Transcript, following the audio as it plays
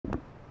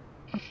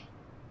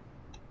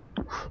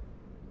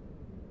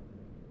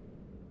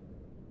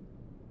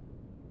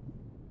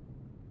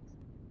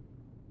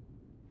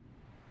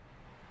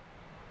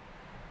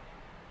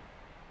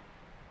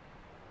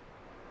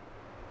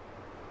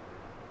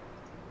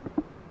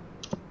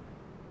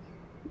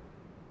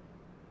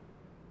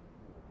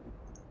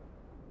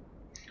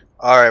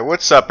Alright,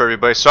 what's up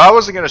everybody? So I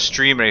wasn't going to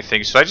stream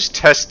anything, so I just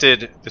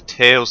tested the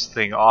Tails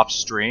thing off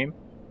stream.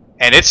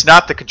 And it's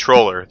not the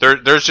controller.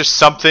 There's just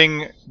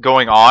something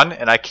going on,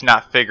 and I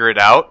cannot figure it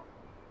out.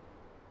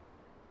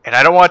 And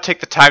I don't want to take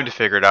the time to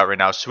figure it out right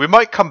now, so we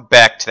might come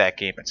back to that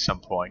game at some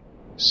point.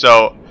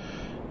 So,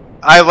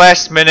 I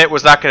last minute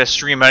was not going to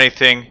stream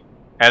anything,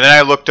 and then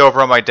I looked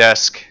over on my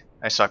desk,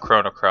 I saw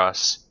Chrono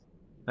Cross.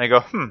 And I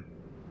go,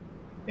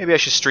 maybe I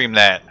should stream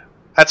that.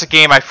 That's a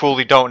game I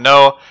fully don't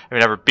know, I've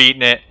never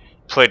beaten it.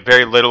 Played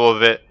very little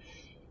of it.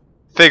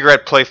 Figure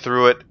I'd play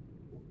through it,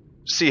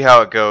 see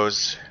how it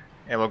goes,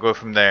 and we'll go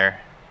from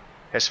there.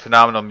 It has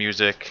phenomenal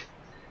music,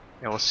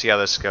 and we'll see how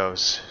this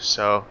goes.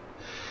 So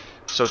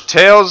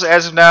Tails,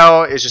 as of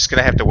now, is just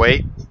gonna have to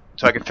wait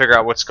until I can figure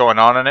out what's going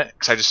on in it,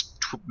 because I just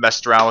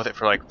messed around with it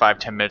for like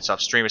 5-10 minutes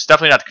off stream. It's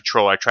definitely not the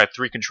controller. I tried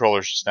 3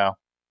 controllers just now.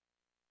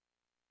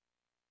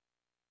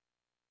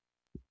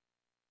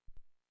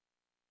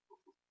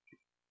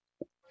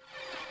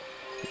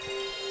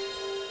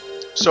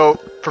 So,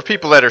 for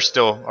people that are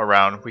still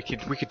around, we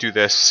could do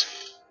this.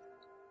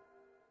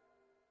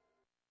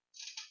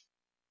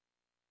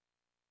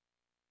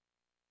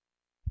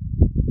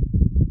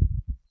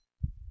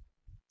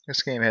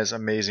 This game has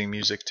amazing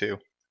music too.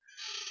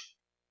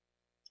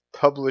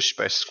 Published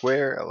by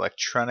Square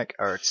Electronic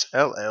Arts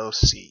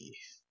LLC.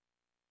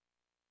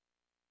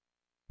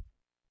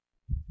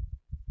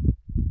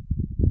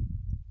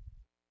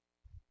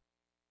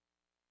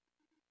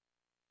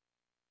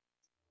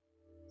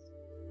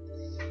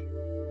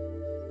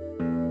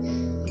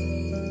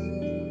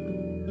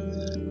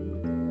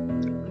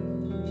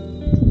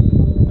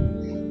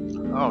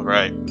 All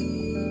right.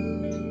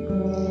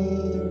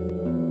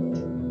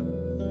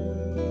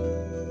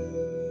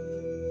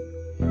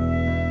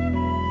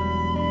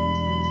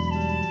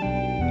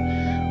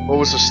 What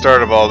was the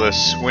start of all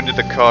this? When did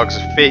the cogs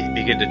of fate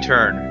begin to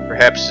turn?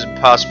 Perhaps it's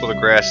impossible to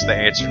grasp the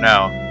answer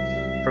now.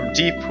 From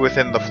deep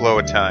within the flow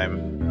of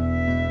time.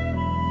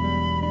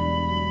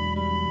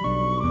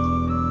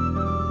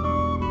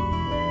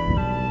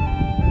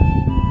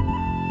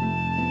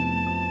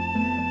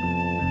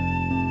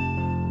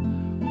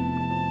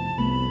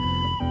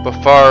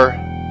 But far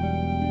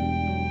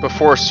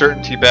before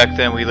certainty back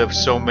then, we lived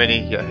so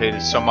many, yet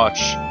hated so much.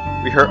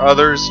 We hurt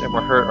others and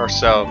were hurt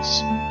ourselves,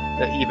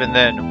 that even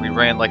then we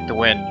ran like the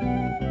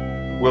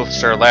wind,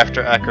 whilst our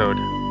laughter echoed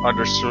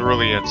under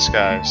cerulean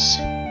skies.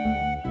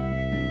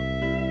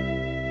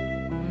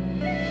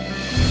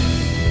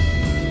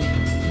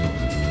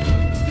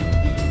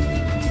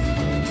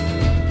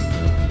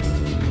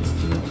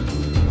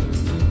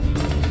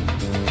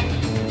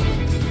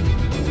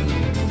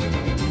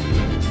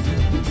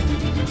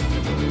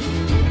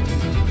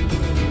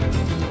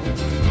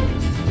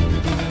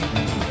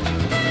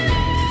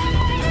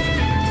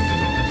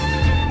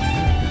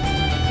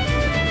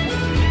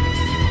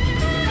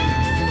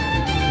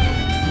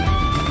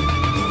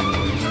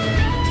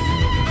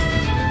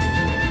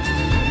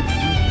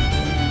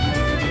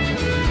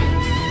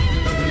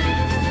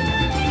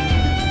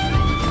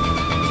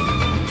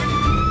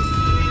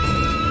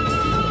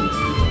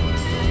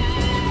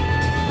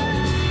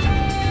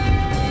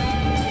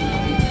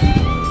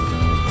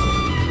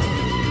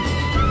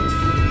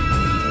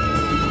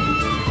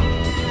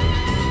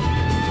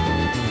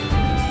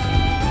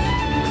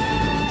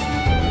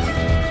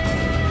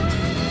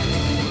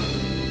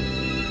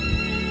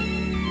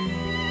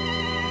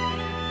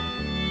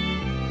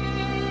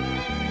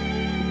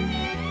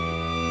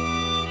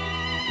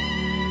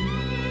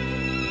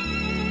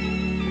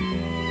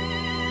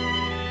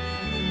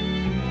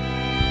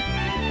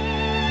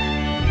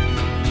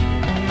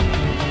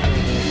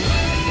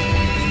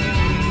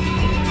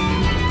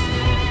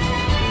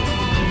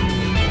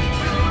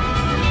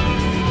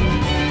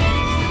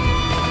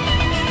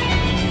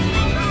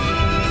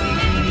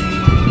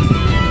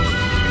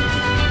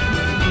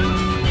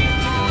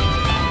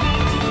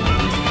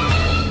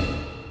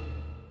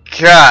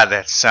 God,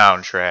 that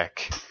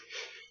soundtrack.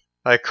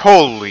 Like,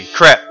 holy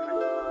crap.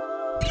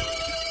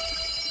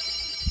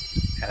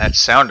 And that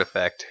sound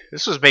effect.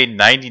 This was made in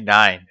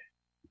 '99.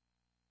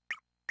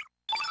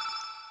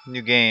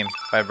 New game.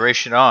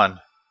 Vibration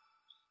on.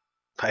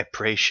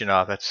 Vibration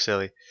off. That's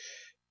silly.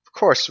 Of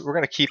course, we're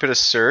going to keep it a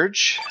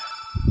surge.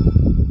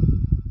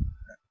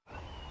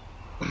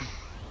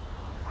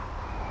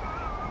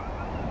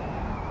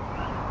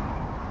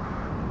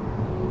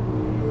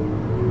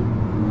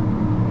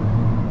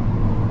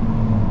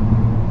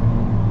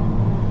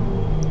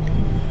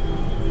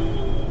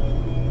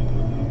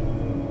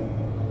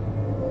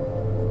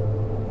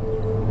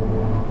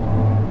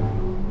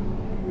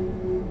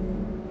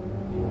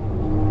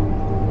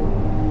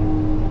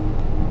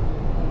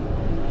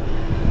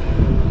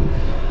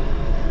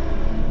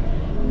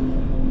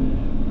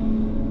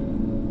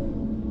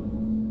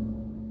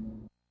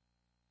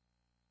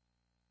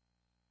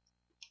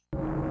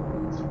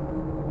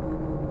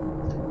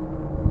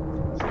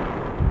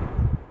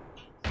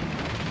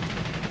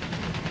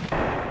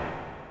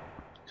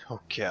 Oh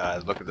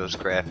god, look at those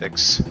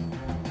graphics.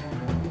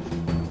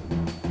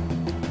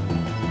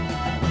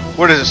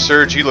 What is it,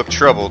 Surge? You look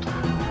troubled.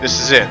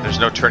 This is it. There's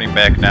no turning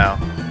back now.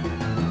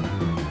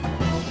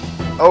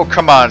 Oh,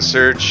 come on,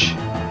 Surge.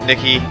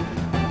 Nikki.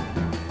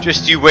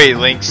 Just you wait,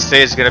 Link.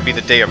 Today is gonna be the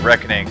day of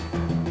reckoning.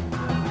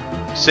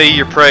 Say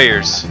your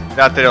prayers.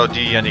 Not that it'll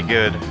do you any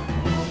good.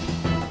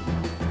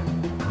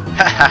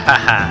 Ha ha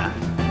ha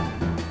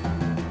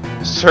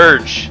ha.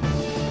 Surge.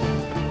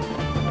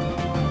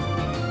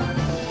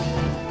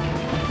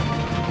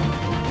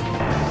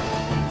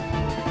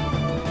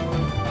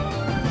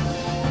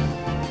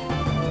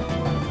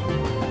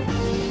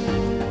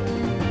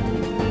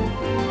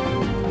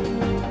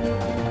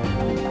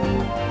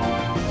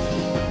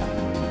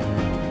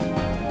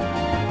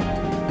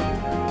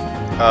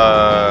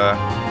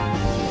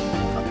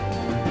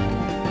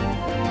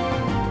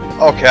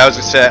 Okay, I was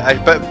gonna say,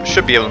 I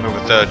should be able to move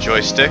with the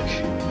joystick.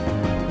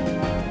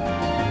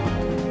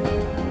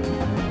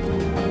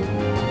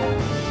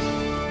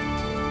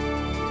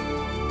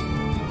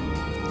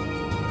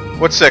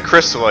 What's that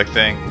crystal-like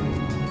thing?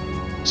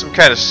 Some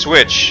kind of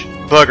switch.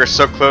 Bugger,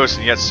 so close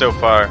and yet so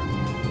far.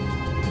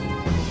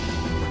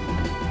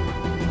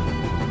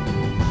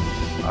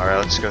 Alright,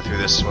 let's go through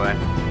this way.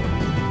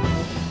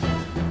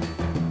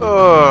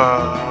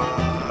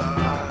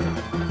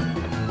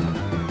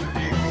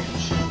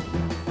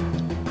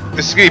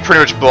 This is gonna be pretty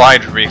much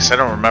blind for me because I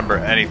don't remember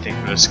anything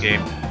from this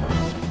game.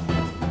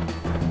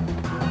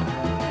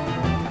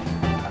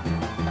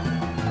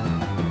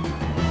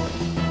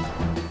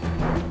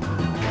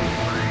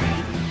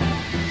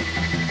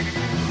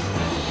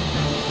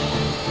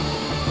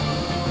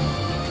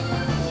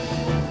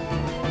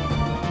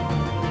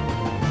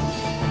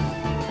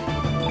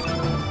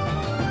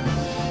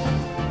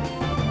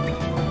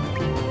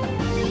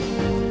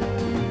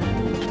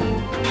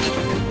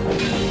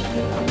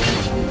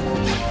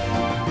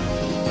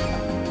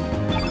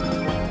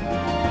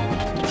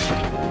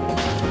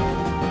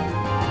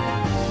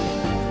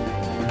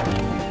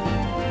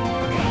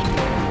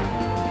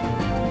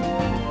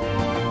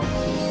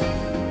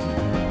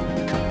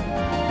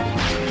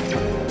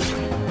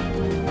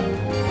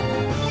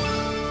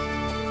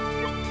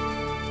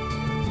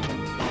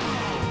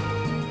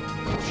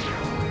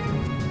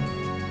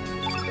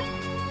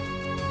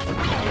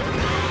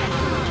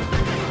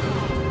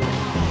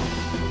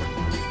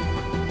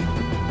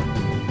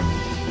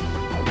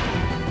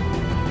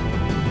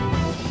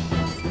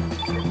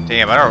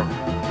 Damn, I don't.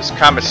 This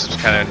combat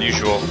system's kind of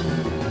unusual.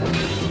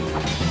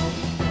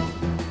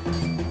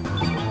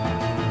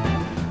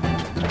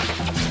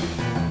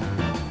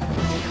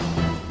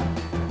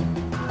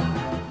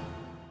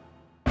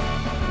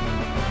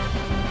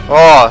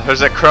 Oh,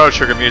 there's that Chrono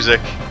Trigger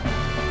music.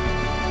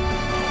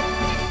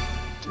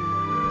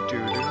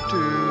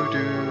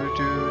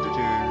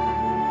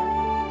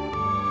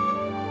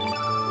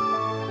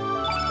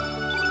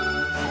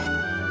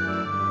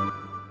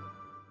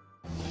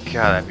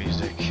 God, that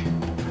music.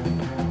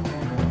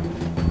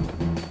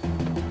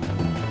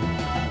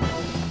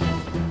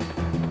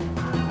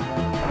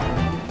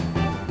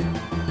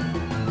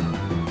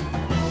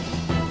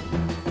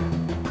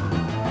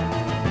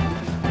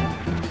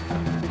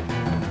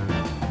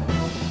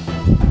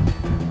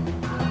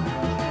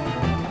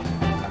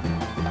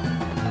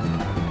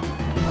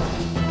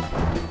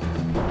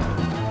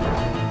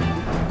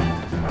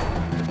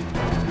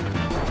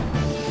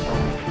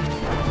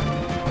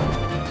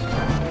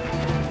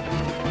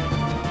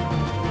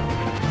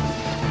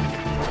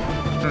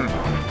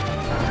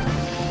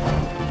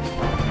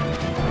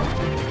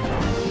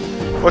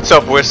 What's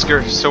up,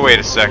 Whisker? So wait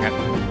a second.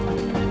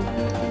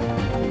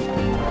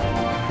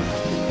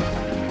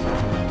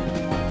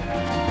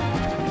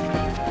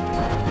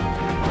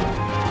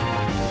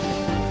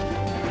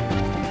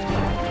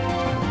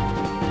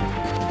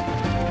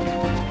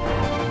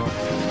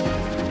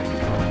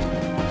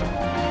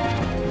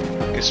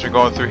 Guess we're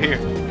going through here.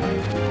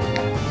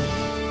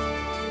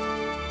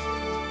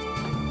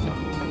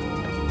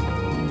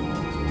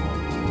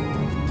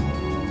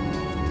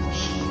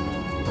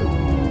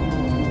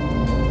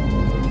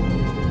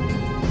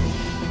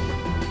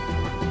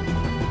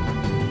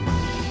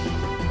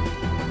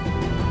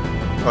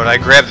 Oh, and I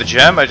grabbed the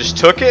gem? I just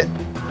took it?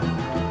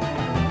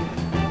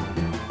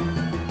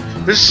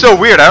 This is so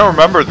weird. I don't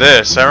remember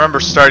this. I remember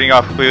starting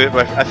off completely,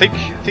 but I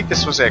think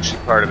this was actually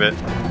part of it.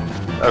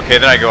 Okay,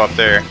 then I go up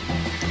there.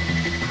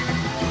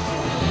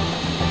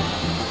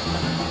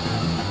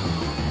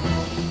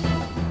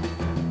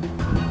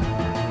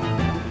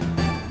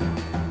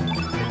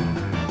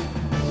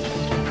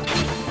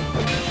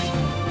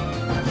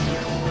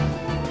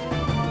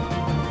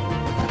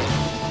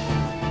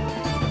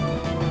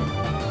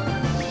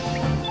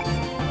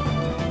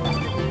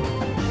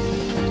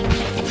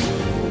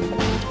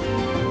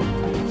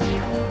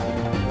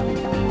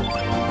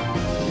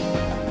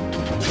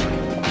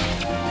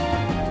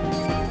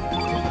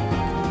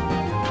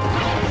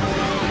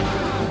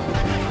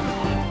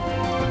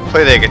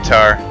 Play that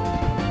guitar.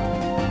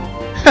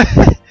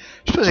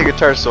 She plays a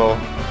guitar solo.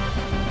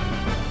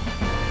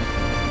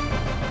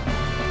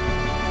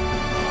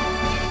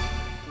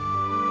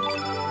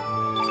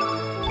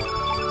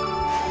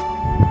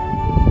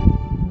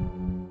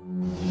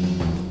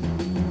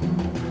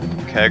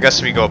 Okay, I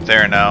guess we can go up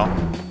there now.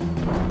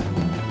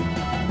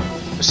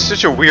 This is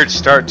such a weird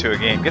start to a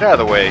game. Get out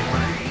of the way.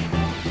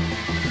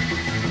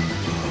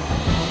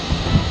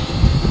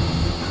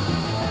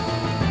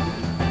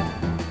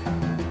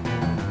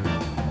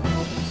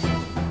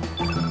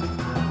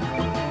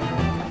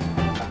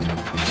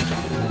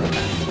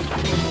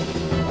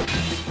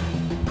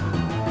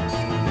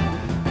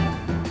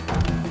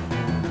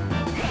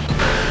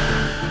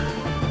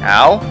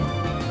 Ow.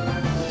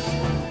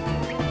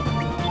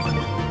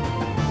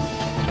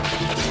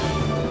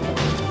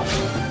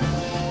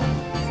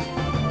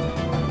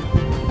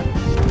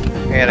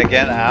 And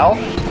again, ow.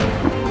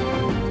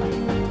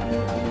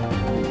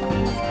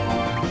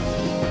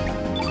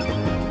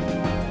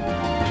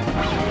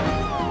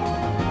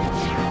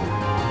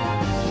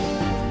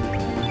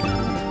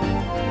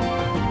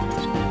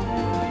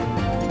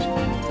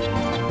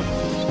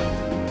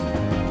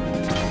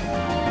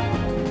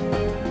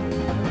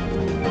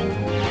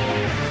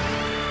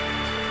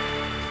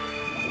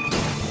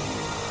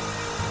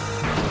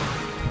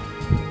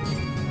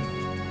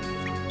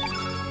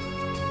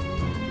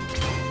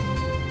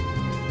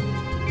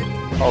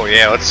 Oh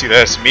yeah, let's see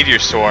this. Meteor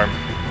Storm.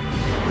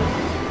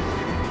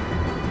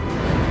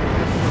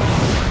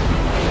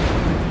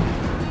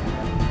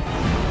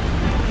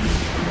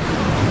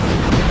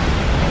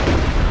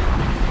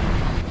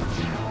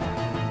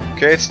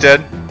 Okay, it's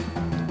dead.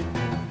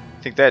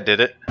 I think that did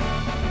it.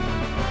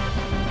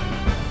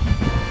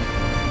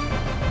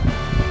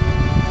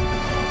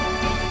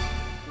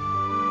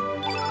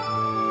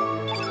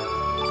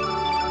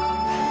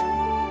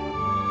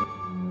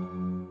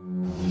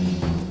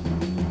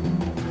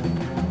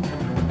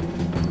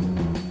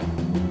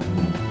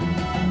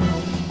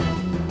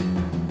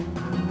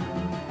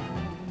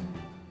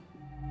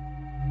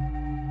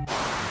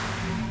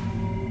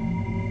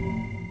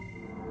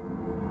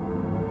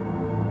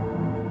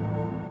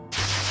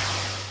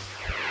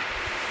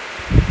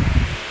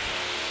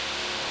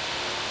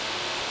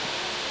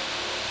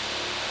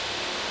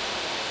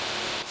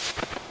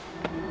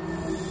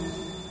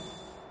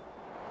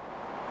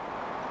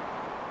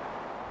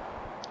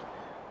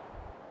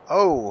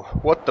 Oh,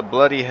 what the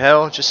bloody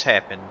hell just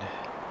happened?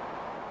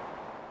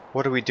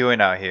 What are we doing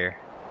out here?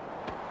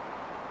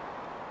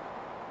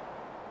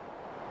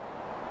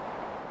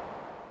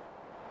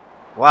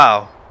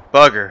 Wow,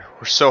 bugger,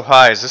 we're so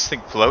high. Is this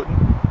thing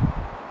floating?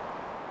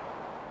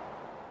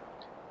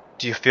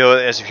 Do you feel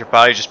it as if your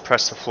body just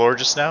pressed the floor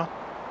just now?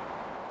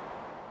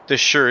 This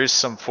sure is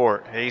some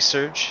fort, hey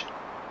Serge?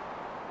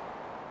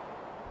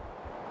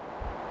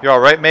 You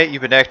alright, mate?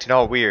 You've been acting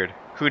all weird.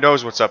 Who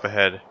knows what's up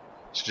ahead?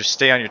 So just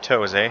stay on your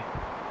toes, eh?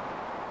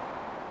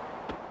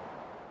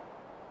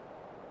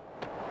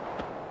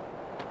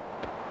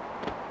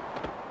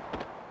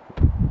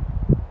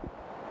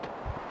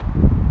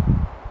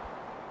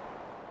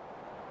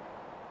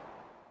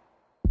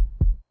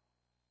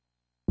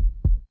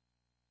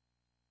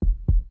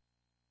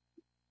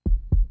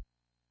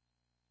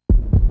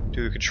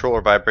 Dude, the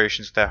controller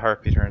vibrations with that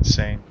heartbeat are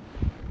insane.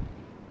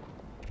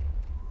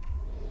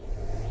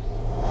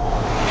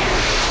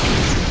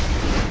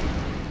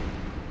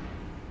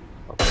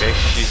 Okay,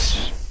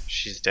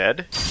 she's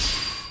dead.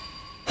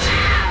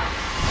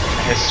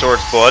 His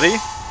sword's bloody.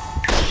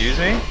 Excuse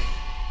me.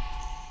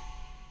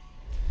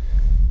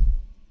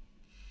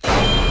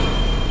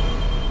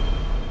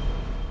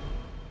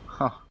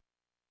 Huh.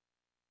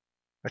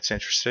 That's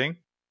interesting.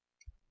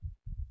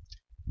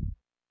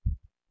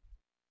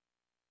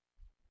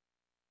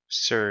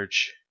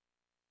 Surge.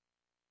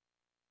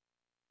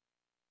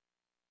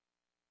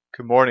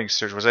 Good morning,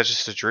 Surge. Was that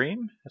just a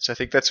dream? I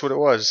think that's what it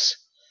was.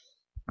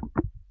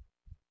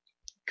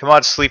 Come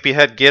on,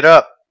 sleepyhead, get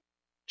up!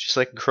 Just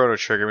like in Chrono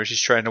Trigger when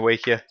she's trying to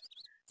wake you.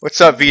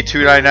 What's up,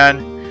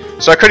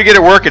 V299? So I couldn't get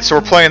it working, so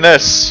we're playing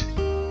this.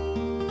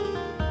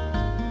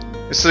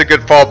 This is a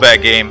good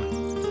fallback game,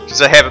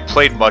 because I haven't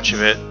played much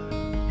of it.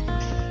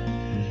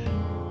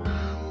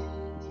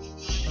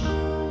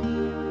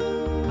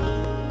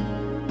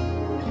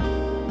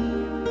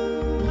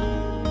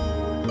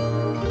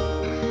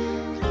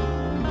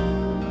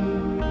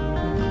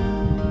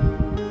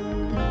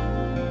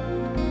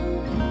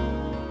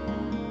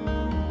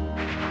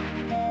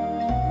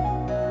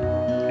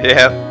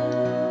 Yeah.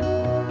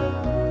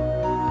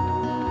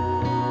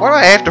 Why do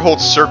I have to hold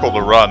circle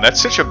to run?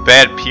 That's such a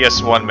bad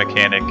PS1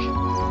 mechanic.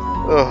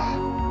 Ugh.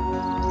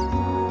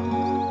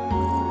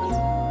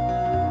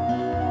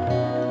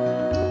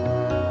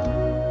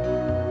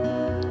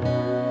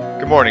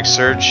 Good morning,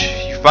 Serge.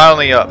 You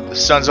finally up. The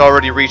sun's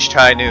already reached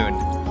high noon.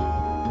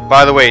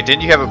 By the way,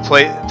 didn't you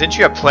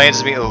have plans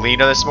to meet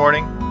Alina this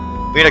morning?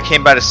 Alina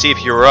came by to see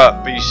if you were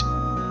up,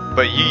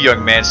 but you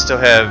young man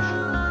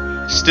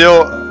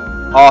still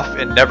off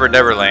in Never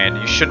Neverland.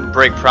 You shouldn't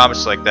break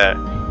promise like that.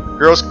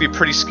 Girls can be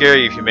pretty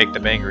scary if you make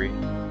them angry.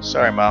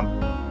 Sorry, Mom.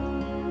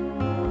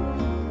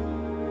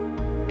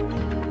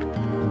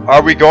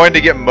 Are we going to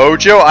get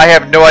Mojo? I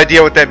have no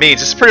idea what that means.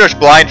 This is pretty much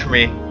blind for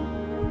me.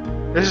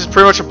 This is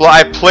pretty much a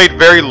blind. I played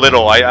very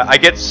little. I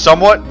get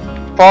somewhat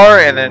far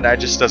and then it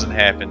just doesn't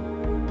happen.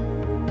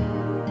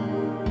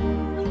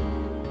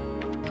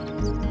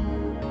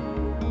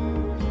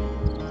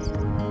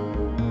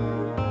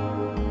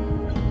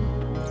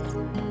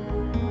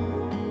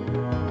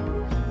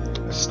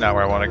 This is not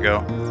where I want to go.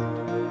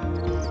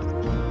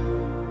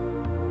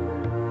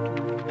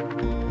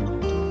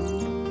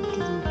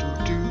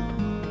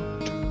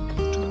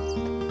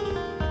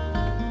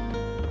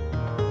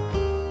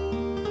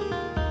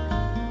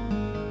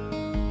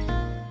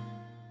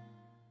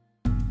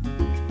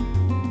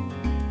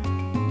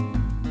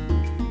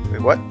 Wait,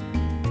 what?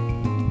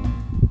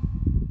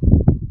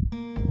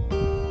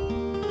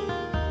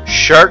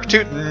 Shark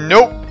tooth?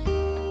 Nope.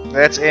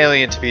 That's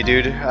alien to me,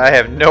 dude. I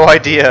have no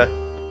idea.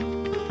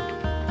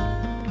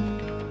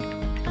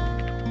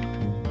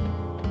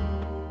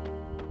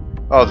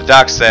 Oh, the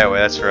dock's that way.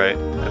 That's right.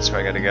 That's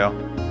where I gotta go.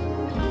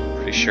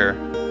 Pretty sure.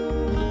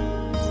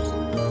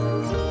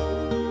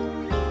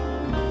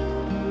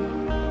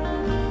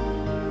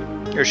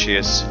 Here she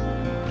is.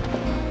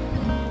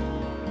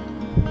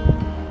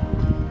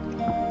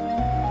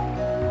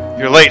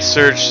 You're late,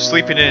 Serge.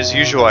 Sleeping in as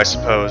usual, I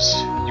suppose.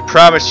 You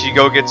promised you'd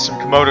go get some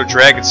Komodo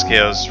dragon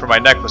scales for my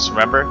necklace,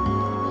 remember?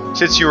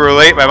 Since you were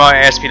late, my mom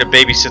asked me to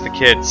babysit the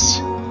kids.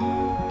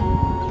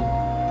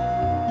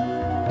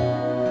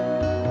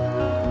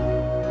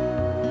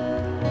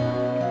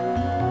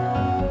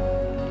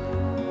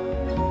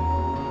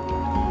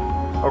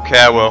 Okay,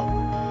 I will.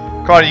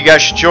 Come on, you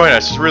guys should join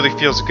us. It really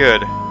feels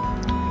good.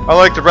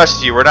 Unlike the rest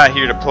of you, we're not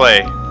here to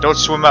play. Don't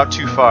swim out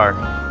too far.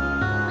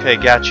 Okay,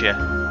 gotcha.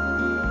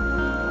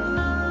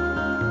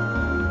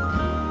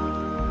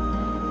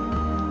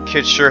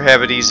 Kids sure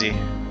have it easy.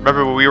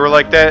 Remember when we were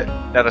like that?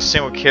 Not a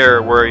single care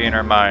or worry in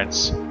our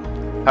minds.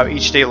 How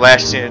each day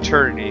lasted an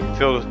eternity,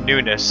 filled with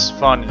newness,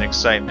 fun, and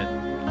excitement.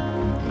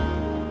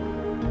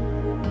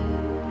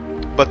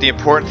 But the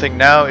important thing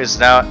now is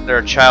not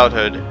their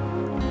childhood,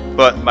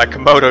 but my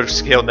Komodo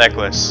scale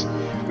necklace.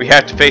 We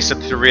have to face up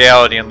to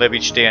reality and live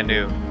each day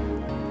anew.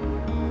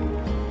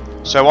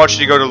 So I want you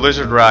to go to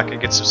Lizard Rock and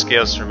get some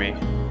scales for me.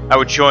 I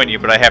would join you,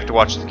 but I have to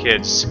watch the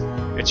kids.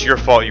 It's your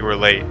fault you were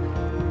late.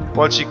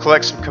 Once you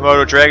collect some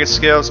Komodo dragon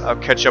scales, I'll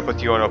catch up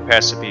with you on El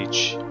Paso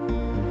Beach.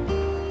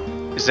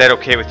 Is that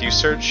okay with you,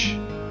 Serge?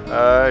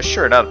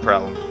 Sure, not a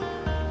problem.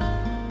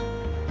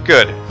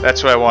 Good,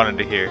 that's what I wanted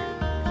to hear.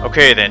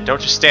 Okay then, don't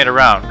just stand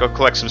around. Go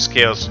collect some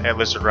scales at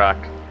Lizard Rock.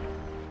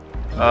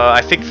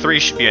 I think 3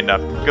 should be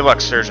enough. Good luck,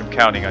 Serge, I'm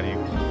counting on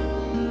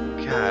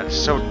you. God,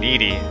 so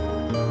needy.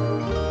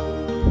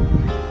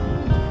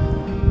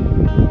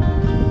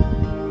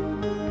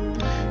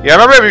 Yeah, I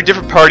remember having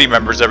different party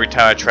members every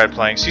time I tried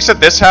playing. So you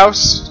said this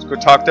house? Go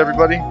talk to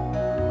everybody?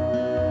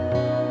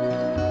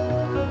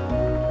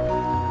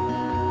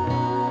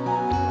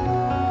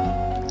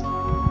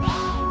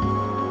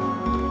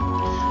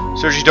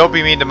 Sergi, don't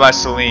be mean to my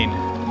Celine.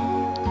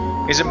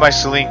 Isn't my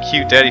Celine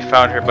cute? Daddy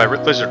found her by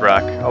Lizard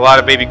Rock. A lot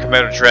of baby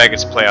Komodo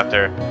dragons play out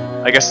there.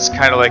 I guess it's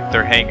kind of like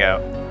their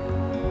hangout.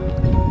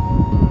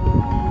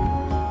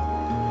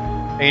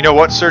 And you know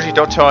what, Sergi?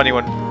 Don't tell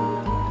anyone.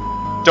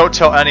 Don't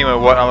tell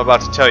anyone what I'm about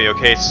to tell you,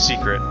 okay? It's a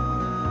secret.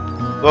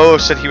 Lolo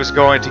said he was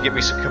going to get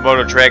me some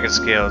Komodo dragon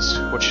scales.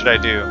 What should I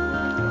do?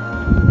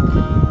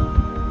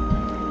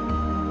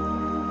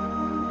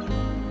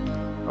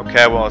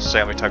 Okay, well, let's say,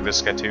 let me talk to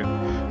this guy too.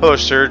 Hello,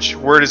 Serge.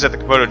 Word is that the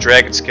Komodo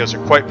dragon scales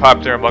are quite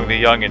popular among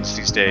the youngins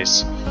these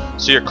days.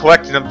 So you're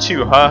collecting them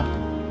too, huh?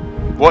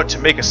 What, to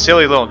make a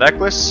silly little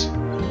necklace?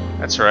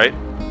 That's right.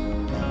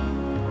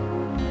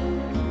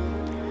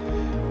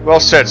 Well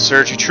said,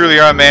 Serge. You truly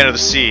are a man of the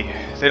sea.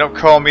 They don't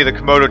call me the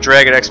Komodo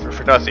dragon expert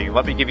for nothing.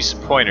 Let me give you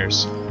some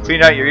pointers.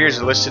 Clean out your ears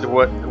and listen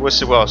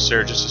well,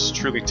 Serge. This is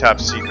truly top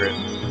secret.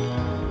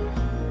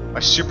 My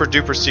super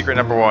duper secret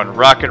number 1.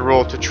 Rock and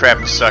roll to trap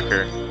the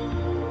sucker.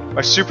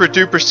 My super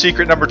duper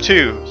secret number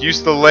 2.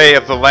 Use the lay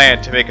of the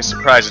land to make a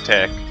surprise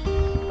attack.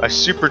 My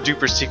super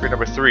duper secret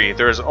number 3.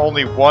 There is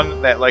only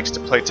one that likes to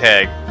play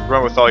tag.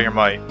 Run with all your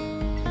might.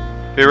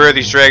 Beware,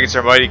 these dragons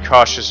are mighty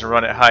cautious and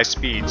run at high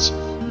speeds.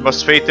 You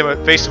must face them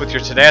with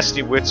your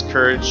tenacity, wits,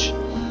 courage.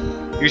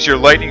 Use your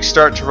lightning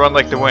start to run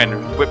like the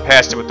wind. Whip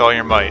past it with all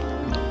your might.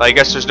 But I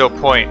guess there's no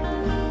point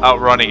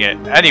outrunning it.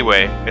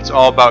 Anyway, it's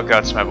all about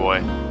guts, my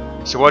boy.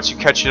 So once you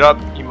catch it up,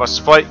 you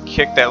must fight and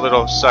kick that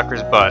little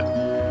sucker's butt.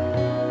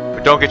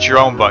 But don't get your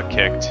own butt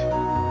kicked.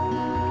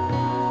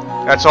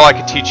 That's all I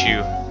can teach you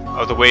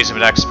of the ways of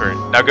an expert.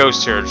 Now go,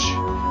 Serge.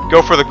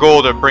 Go for the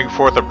goal to bring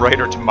forth a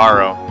brighter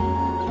tomorrow.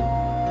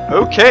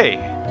 Okay.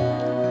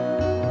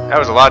 That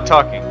was a lot of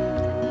talking.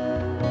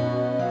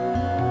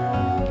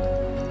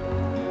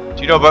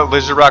 Do you know about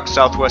Lizard Rock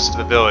southwest of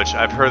the village?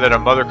 I've heard that a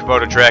mother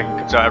Komodo dragon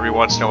comes out every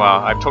once in a while.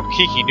 I've told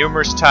Kiki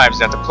numerous times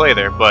not to play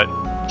there, but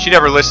she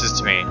never listens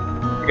to me.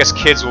 I guess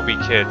kids will be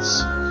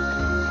kids.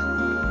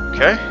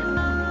 Okay.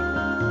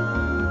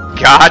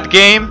 God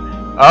game?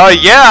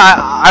 Yeah,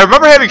 I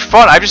remember having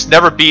fun. I've just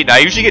never beaten. I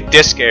usually get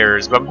disc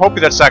errors, but I'm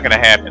hoping that's not going to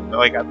happen.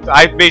 Like,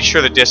 I've made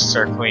sure the discs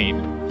are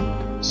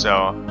clean.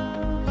 So.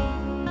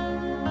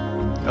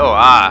 Oh,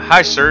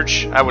 hi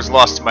Serge. I was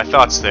lost in my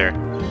thoughts there.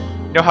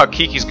 You know how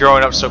Kiki's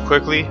growing up so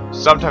quickly?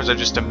 Sometimes I'm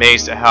just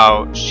amazed at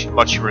how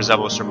much she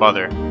resembles her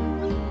mother.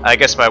 I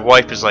guess my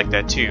wife is like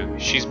that too.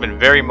 She's been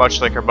very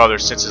much like her mother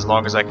since as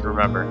long as I can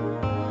remember.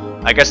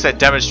 I guess that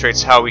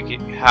demonstrates how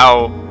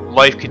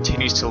life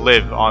continues to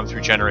live on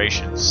through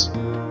generations.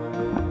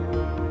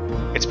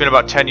 It's been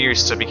about 10 years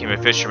since I became a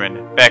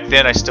fisherman. Back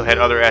then I still had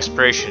other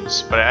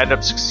aspirations, but I ended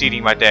up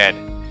succeeding my dad.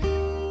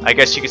 I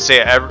guess you could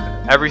say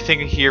everything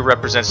here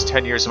represents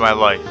 10 years of my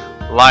life.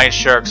 Lion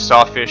sharks,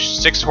 sawfish,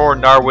 six-horned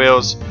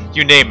narwhals,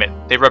 you name it.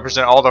 They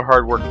represent all the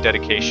hard work and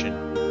dedication.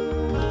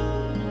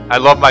 I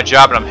love my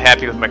job and I'm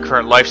happy with my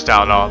current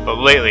lifestyle and all, but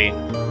lately,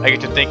 I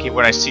get to thinking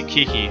when I see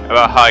Kiki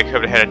about how I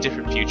could have had a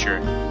different future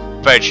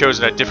if I had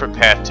chosen a different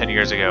path 10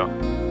 years ago.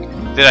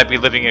 Then I'd be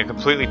living a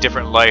completely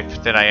different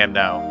life than I am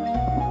now.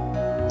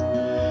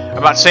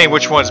 I'm not saying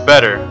which one's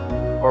better,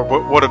 or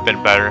what would have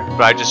been better,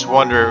 but I just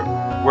wonder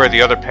where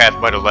the other path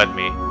might have led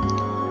me.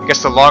 I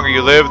guess the longer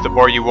you live, the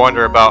more you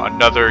wonder about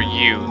another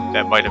you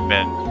that might have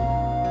been.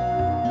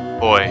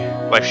 Boy,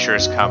 life sure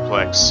is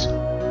complex.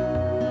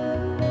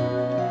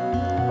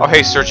 Oh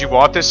hey Serge, you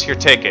want this? Here,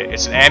 take it.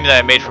 It's an amulet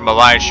I made from a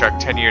lion shark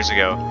 10 years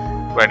ago,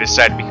 when I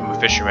decided to become a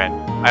fisherman.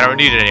 I don't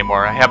need it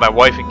anymore. I have my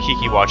wife and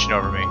Kiki watching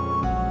over me.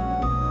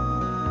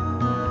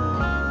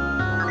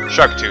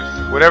 Shark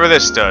tooth. Whatever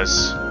this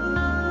does.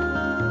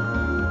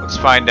 Let's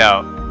find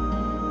out.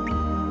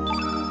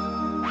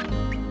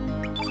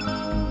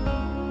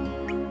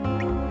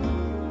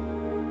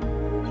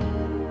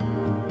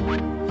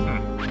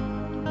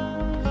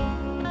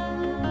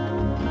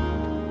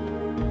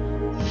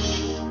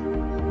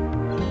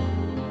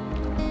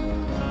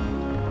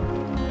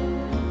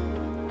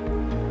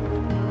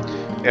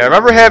 Yeah, I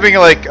remember having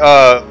like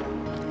a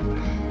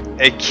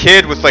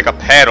kid with like a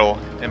paddle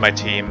in my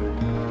team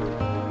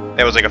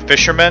that was like a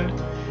fisherman.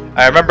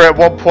 I remember at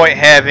one point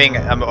having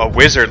a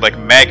wizard like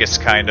Magus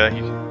kinda. I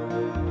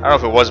don't know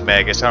if it was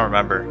Magus, I don't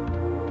remember.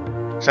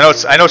 So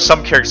I know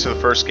some characters from the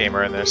first game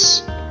are in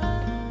this.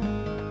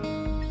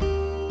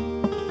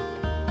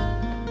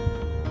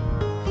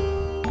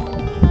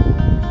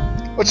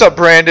 What's up,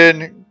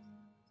 Brandon?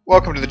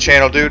 Welcome to the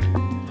channel, dude.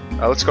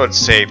 Let's go ahead and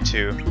save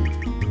too.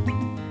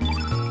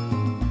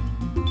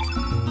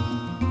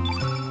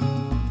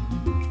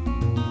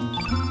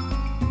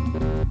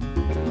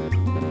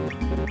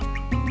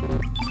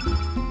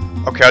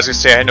 Okay, I was gonna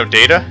say I had no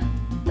data.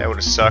 That would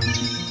have sucked.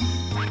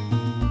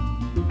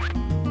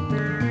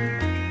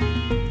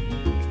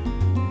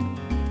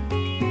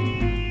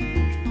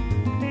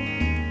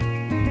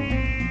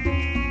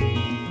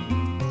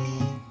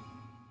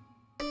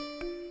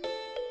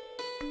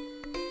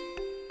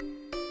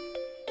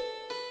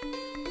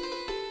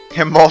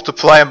 And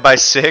multiply them by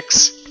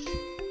 6.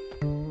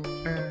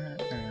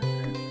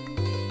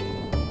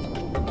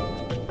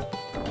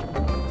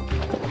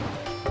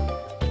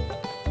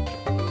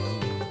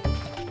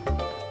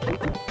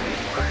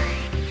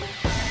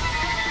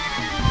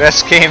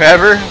 Best game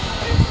ever.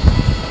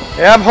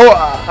 Yeah,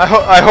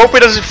 I hope it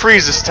doesn't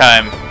freeze this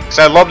time, because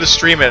I'd love to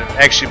stream it and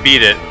actually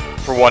beat it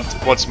for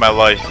once in my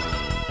life.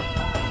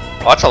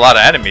 Oh, that's a lot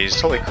of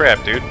enemies. Holy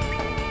crap, dude.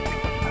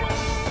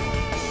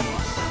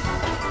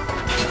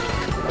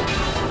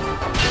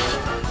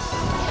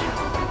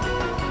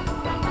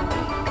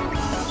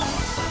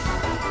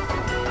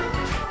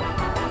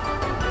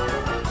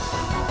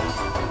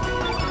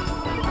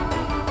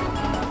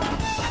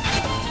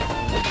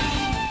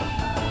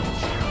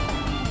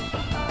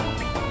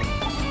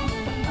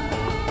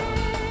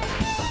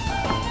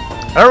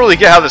 I don't really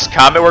get how this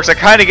combat works. I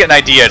kind of get an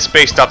idea. It's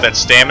based off that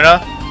stamina.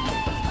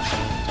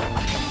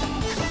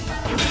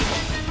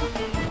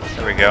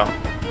 There we go.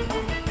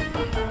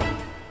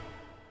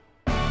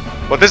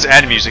 Well, this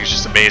end music is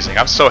just amazing.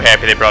 I'm so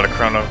happy they brought a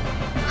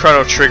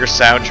Chrono Trigger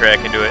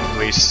soundtrack into it, at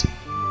least.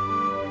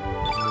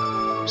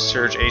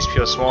 Surge HP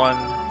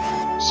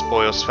 +1.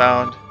 Spoils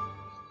found.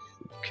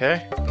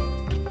 Okay.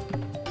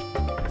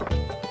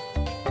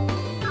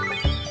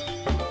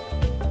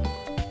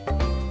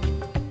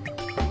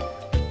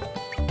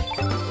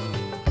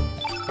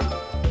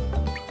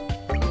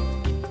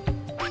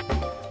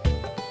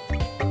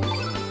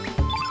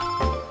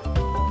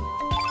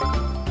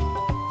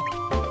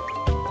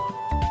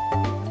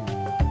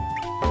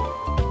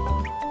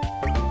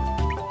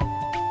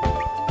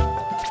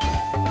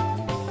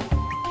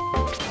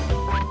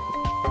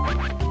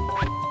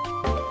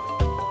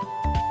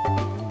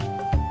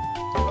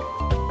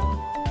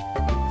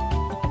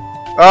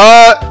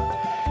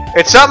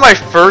 It's not my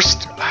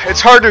first.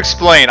 It's hard to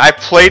explain. I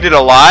played it a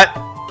lot.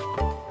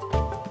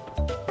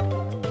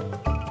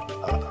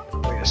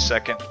 Wait a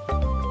second.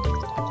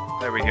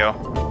 There we go.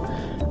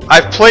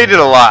 I've played it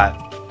a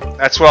lot.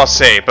 That's what I'll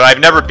say. But I've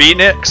never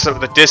beaten it because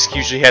the disc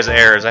usually has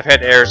errors. I've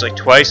had errors like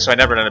twice, so I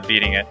never ended up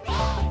beating it.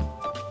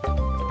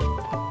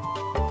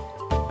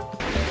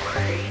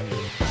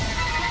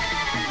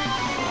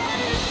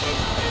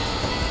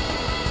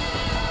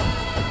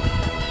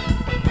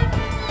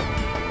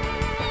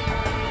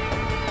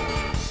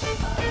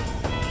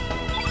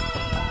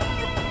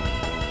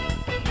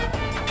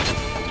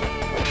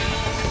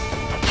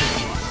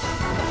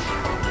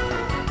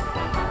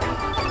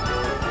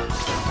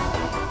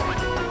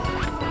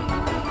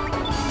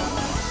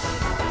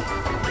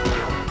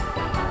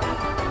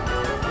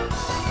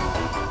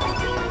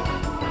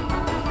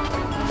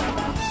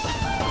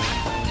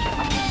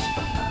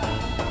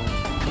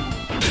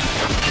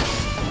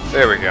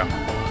 There we go.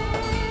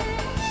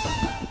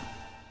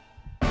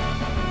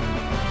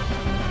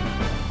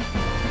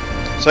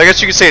 So I guess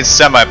you could say it's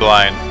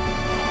semi-blind.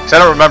 Because I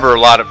don't remember a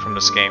lot from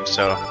this game,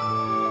 so...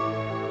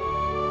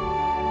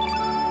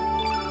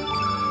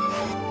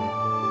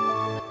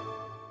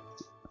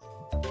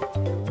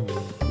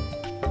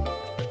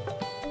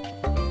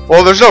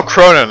 Well, there's no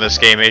Chrono in this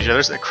game,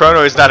 Asia.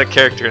 Chrono is not a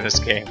character in this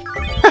game.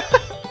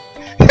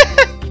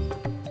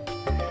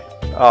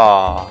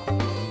 Aww.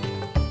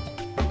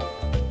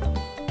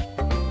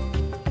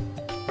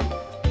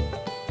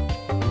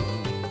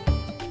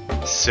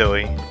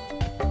 Silly.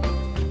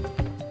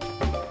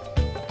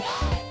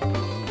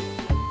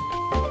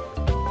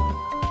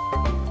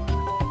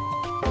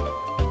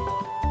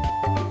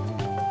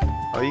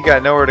 Oh, you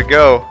got nowhere to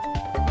go.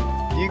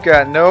 You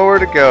got nowhere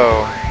to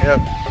go. Yep.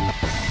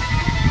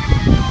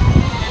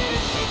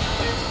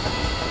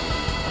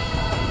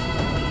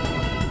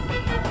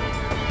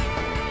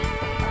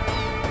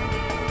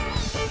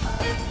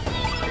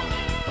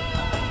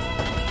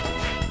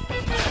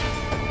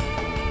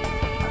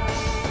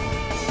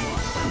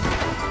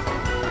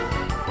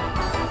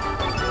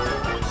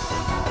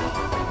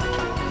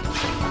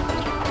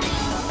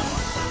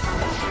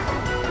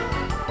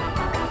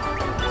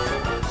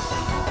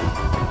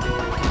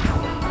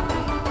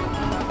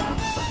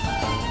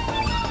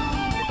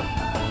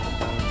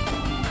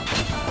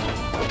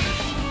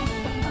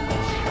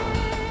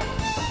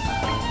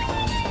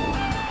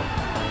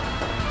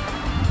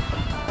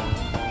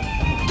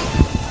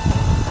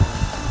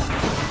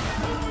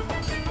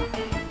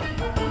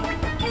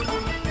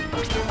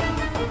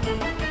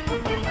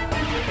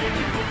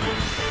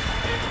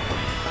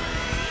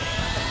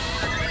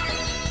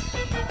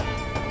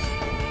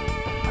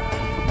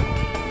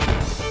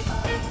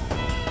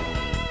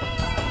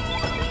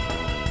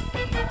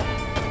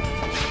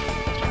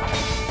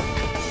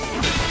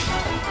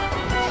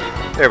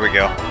 There we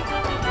go.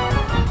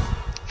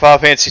 Final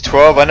Fantasy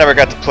 12. I never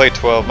got to play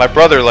 12. My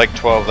brother liked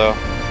 12 though.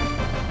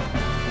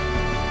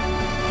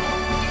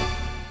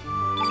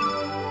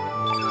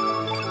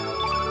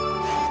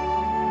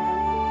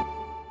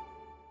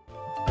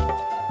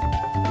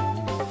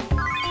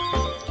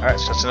 Alright,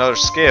 so that's another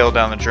scale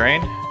down the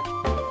drain.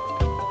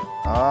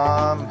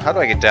 How do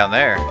I get down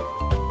there?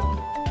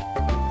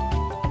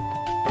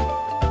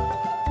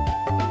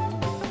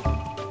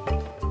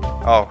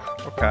 Oh,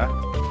 okay.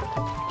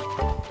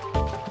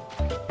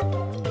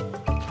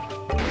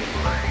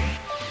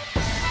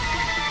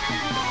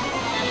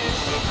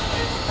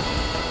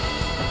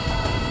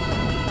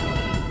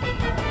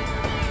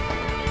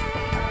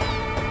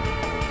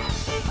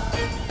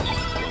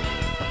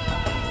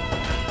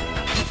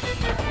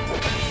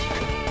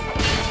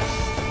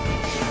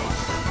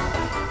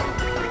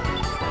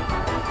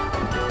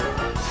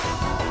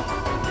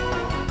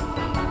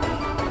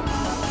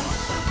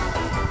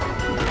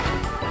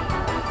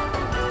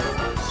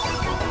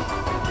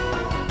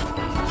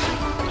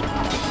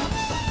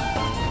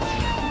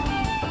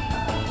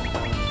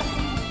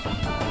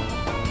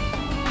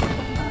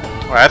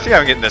 I think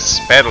I'm getting this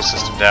battle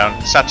system down.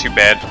 It's not too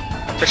bad.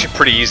 It's actually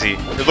pretty easy.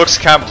 It looks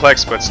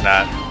complex, but it's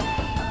not.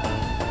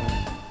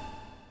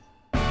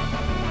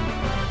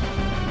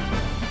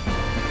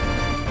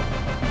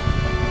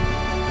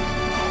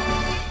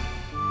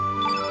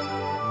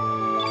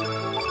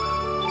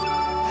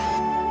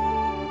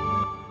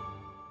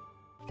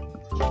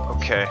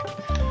 Okay.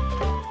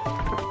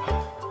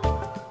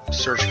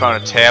 Search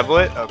found a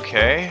tablet.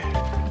 Okay.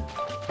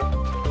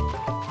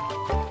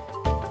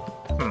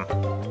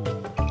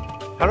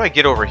 How do I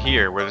get over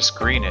here where this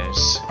green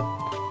is?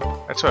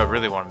 That's what I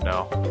really want to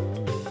know.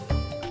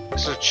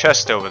 There's a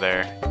chest over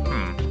there.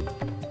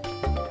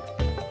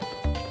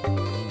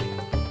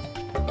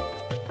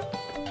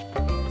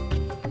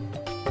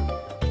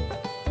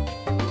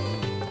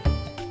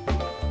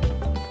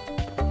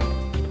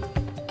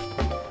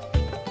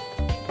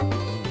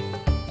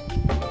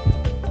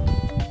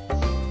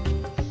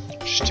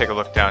 Just take a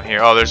look down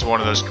here. Oh, there's one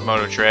of those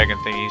Komodo dragon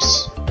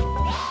thingies.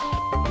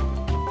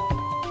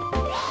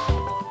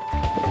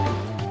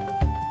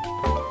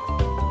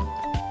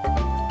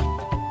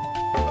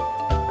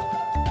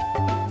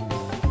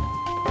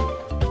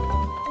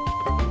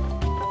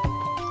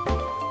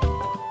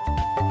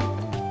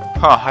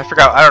 Huh, I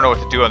forgot. I don't know what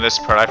to do on this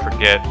part. I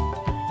forget.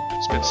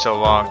 It's been so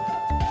long.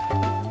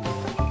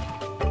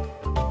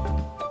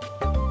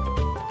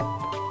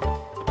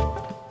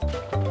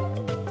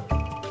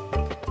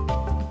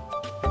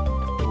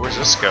 Where's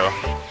this go?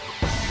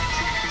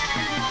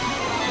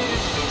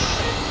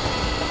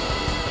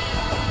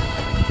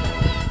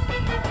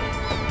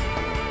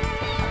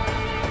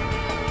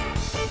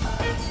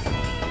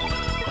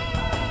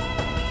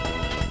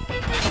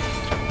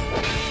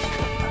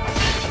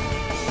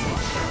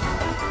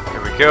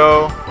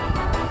 Go.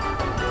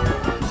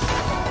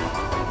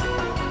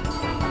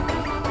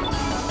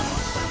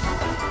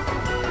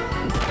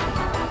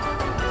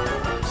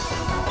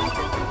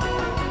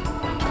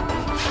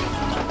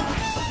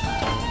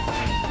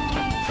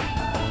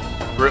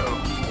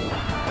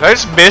 Did I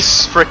just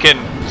miss frickin'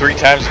 3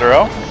 times in a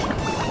row?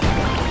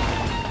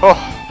 Oh.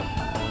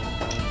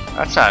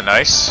 That's not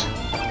nice.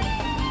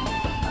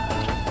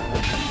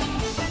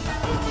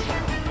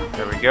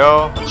 There we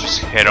go. Let's just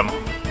hit him.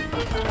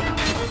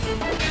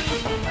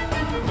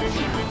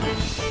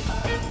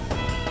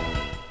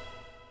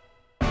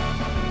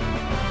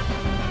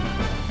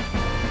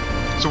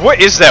 So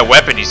what is that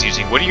weapon he's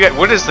using?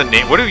 What is the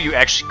name? What do you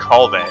actually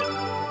call that?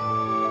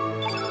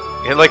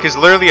 It like is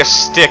literally a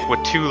stick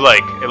with two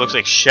like it looks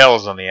like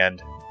shells on the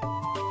end.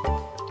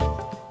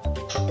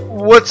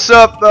 What's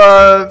up,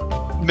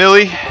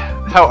 Millie?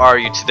 How are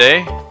you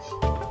today?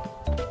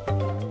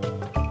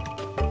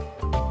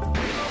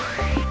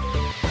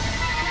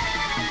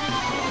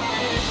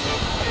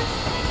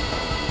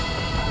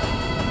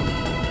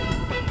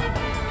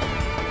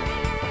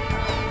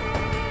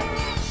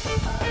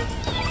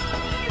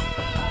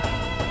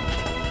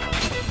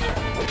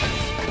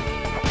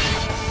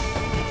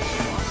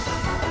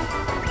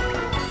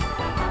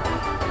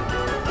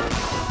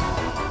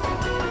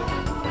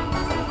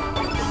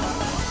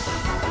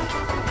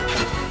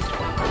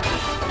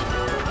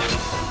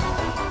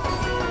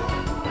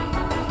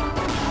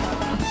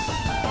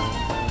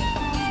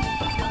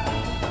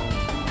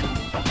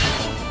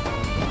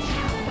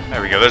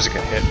 There we go, there's a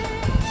good hit.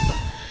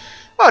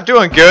 Oh,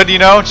 doing good, you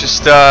know,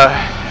 just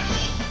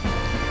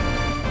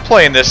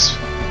playing this,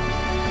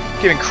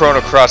 giving Chrono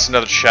Cross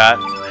another shot.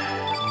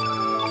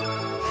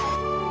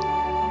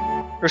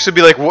 This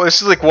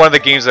is like one of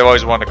the games I've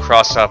always wanted to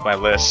cross off my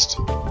list.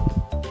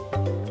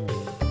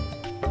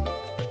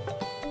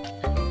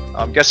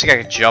 I'm guessing I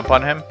could jump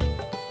on him.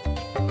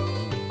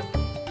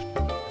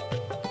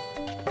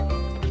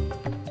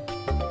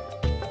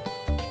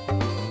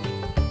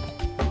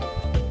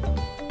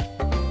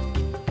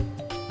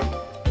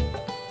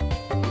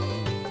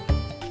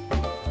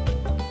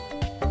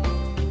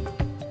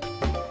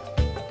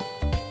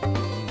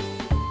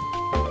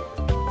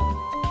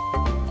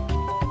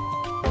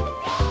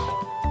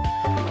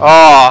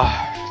 Oh,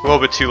 a little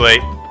bit too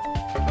late.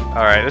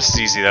 Alright, this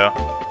is easy though.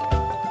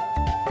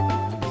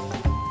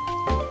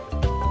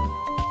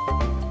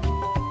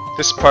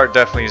 This part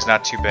definitely is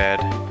not too bad.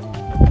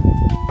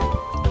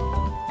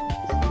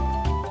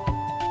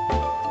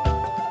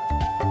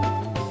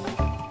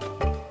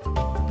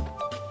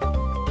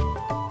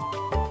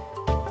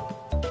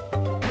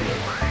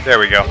 There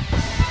we go.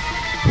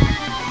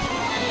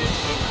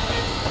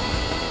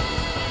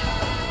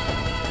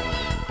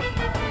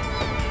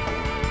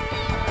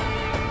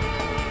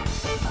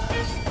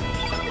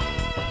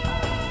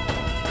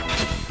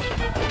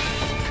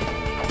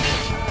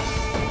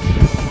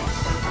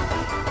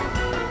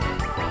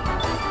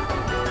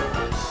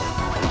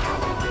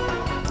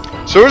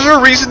 So is there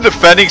a reason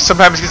defending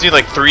sometimes gives you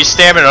like 3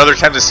 stamina and other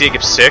times I see it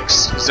gives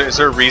 6? Is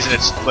there a reason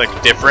it's like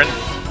different?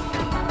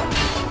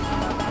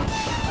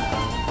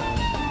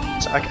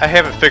 So I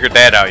haven't figured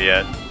that out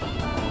yet.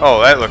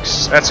 Oh,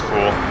 that's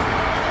cool.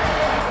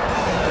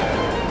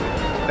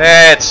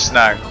 That's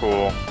not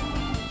cool.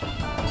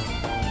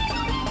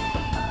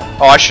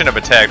 Oh, I shouldn't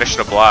have attacked, I should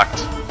have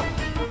blocked.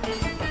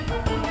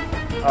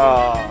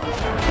 Oh,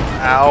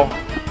 ow.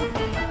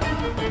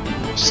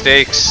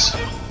 Mistakes.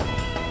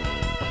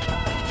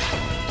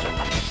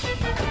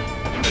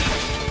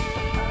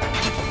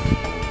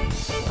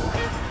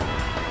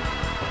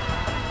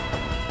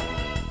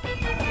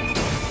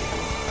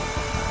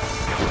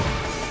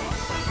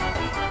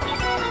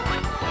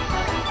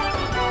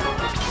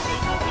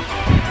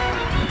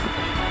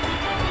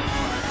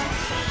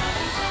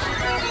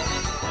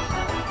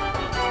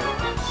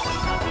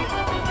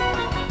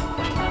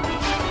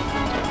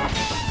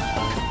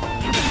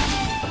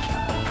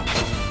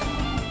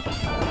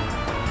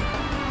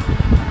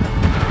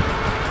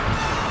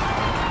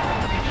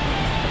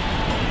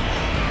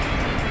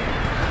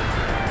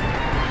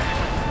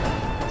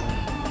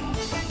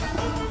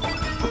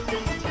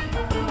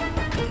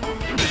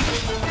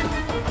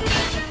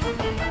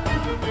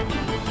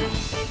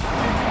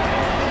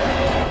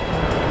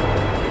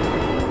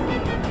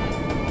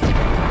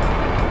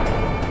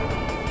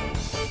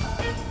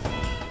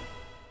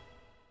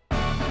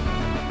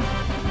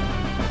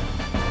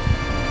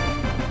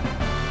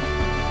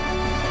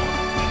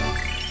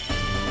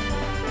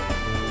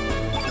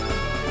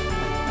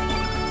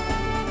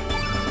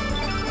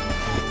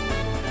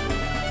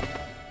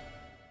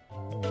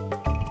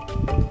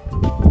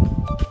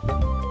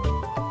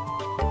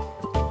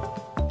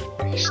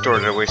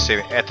 Stored away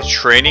saving at the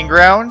training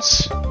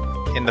grounds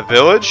in the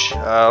village.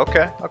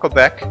 Okay, I'll go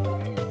back.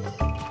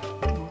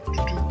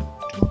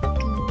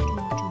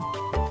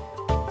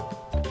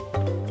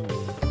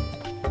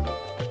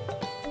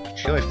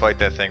 Should only fight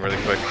that thing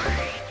really quick.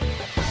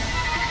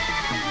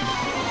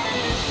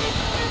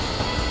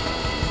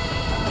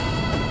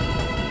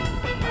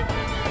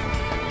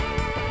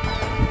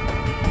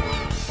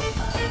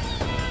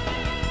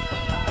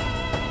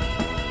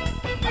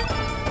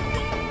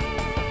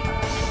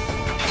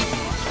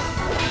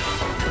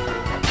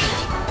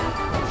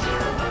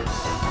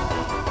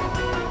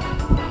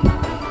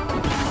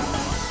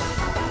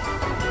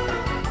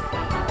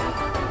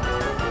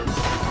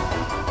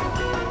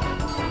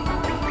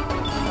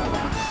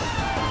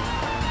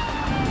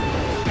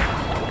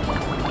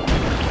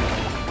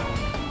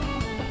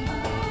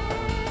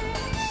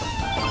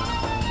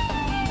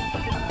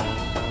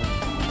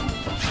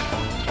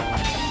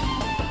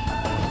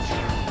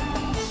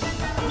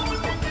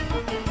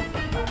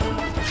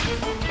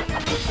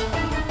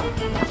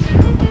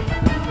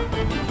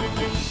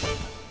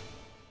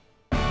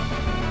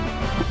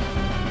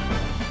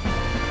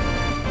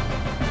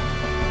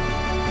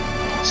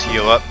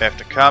 heal up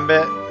after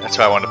combat. That's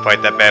why I wanted to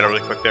fight that battle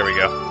really quick. There we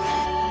go.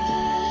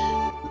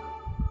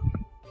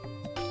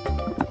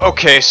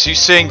 Okay, so you're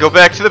saying go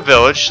back to the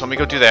village. Let me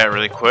go do that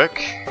really quick.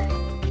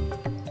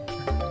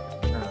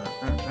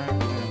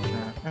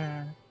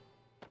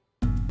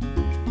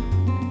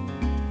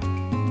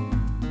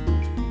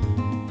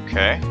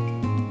 Okay.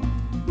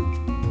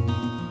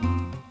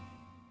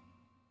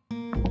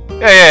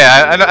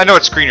 Yeah, I know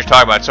what screen you're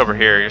talking about. It's over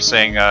here. You're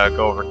saying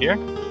go over here?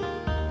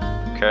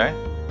 Okay.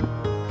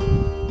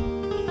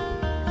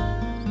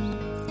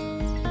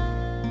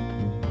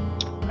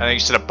 I think you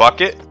said a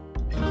bucket.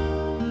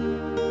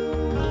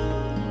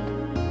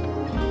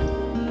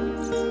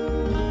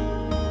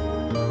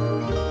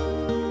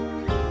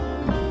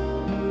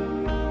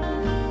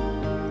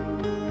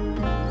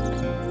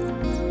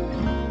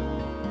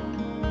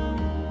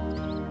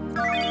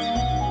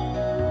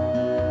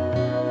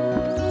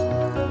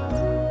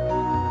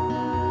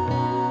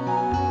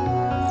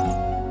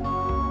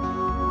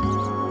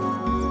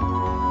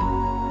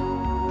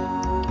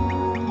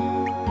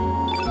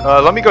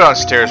 Let me go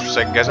downstairs for a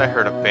second, guys. I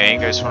heard a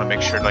bang. I just want to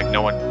make sure, like,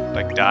 no one,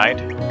 like,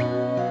 died.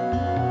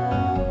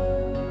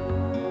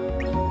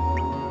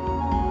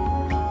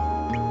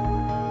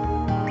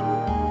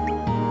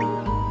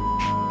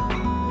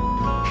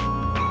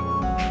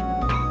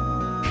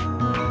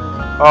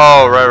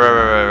 Oh, right.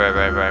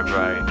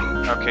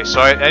 Okay,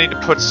 so I need to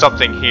put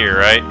something here,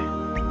 right?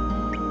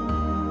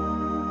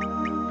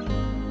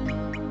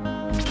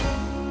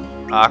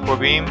 Aqua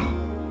beam.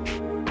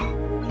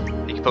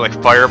 Put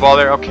like fireball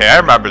there. Okay, I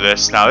remember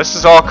this now. This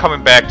is all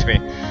coming back to me.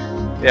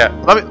 Yeah,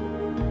 let me.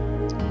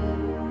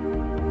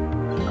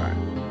 Alright.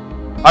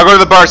 I'll go to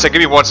the bar sec. Give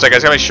me 1 second. I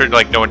just gotta make sure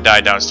like no one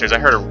died downstairs. I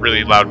heard a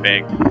really loud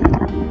bang.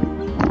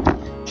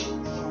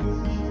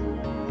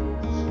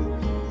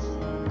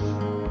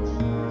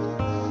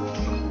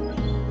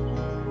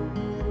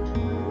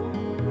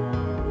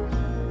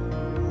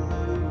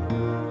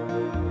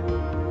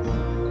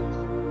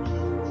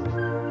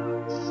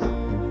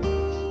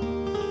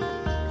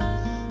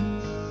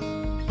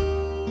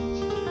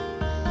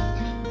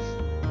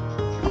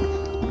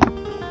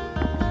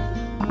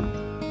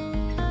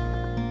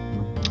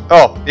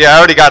 Oh, yeah, I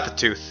already got the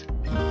tooth.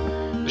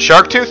 The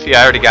shark tooth?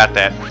 Yeah, I already got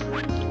that.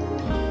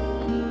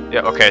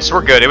 Yeah, okay, so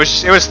we're good. It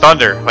was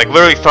thunder. Like,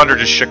 literally thunder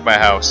just shook my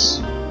house.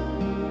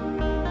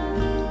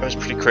 That was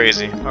pretty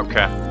crazy.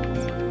 Okay.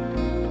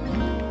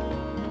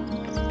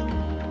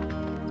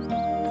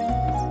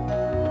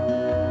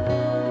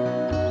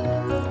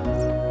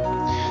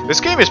 This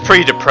game is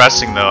pretty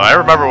depressing, though. I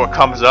remember what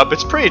comes up.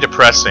 It's pretty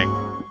depressing.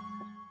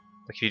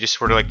 Like, you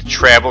just were to, like,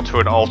 travel to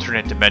an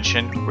alternate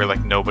dimension where,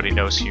 like, nobody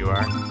knows who you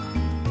are.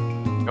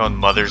 Your own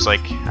mother's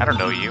like, I don't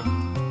know you.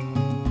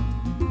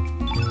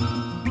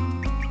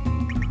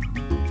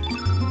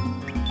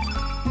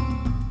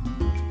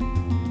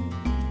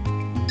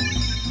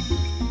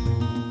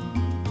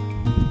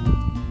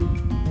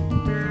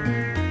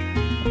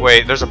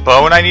 Wait, there's a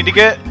bone I need to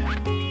get?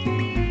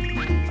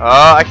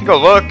 I can go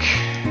look.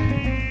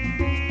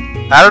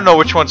 I don't know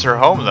which one's her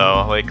home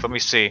though. Like, let me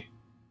see.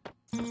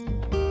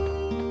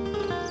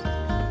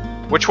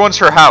 Which one's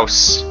her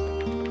house?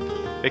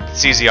 Make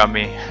this easy on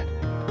me.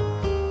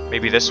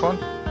 Maybe this one?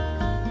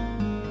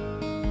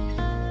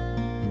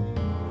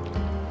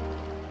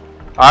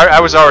 I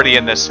was already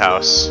in this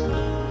house.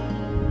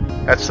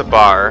 That's the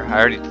bar. I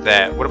already did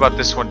that. What about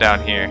this one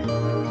down here?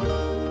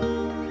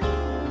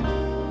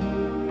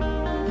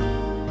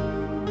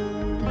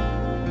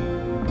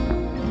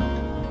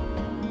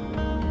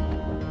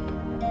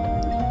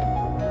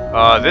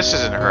 This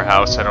isn't her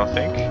house, I don't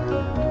think.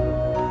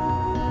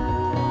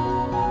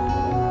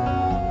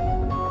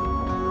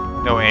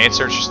 No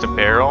answer, it's just a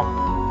barrel.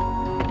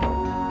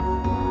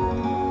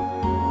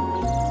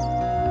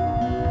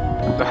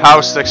 The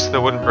house next to the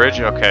wooden bridge?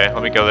 Okay,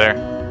 let me go there.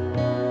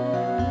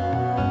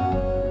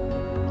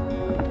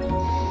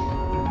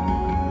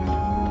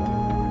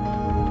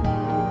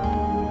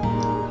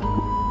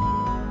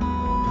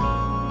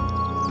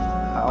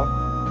 How?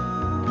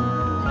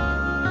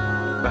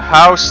 The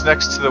house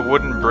next to the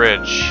wooden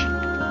bridge.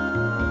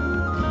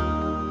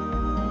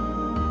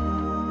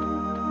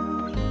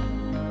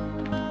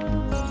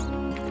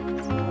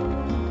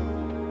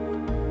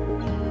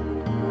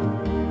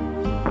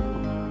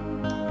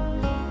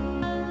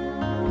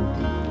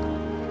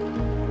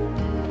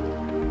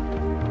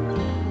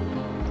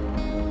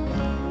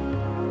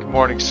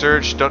 Morning,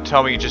 Surge. Don't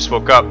tell me you just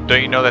woke up.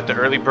 Don't you know that the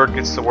early bird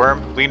gets the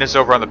worm? Lena's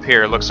over on the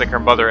pier. Looks like her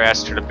mother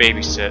asked her to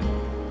babysit.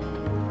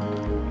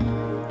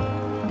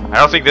 I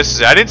don't think this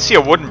is it. I didn't see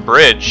a wooden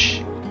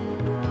bridge.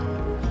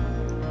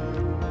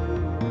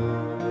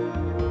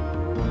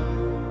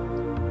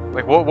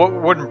 Like, what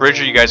wooden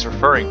bridge are you guys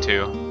referring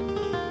to?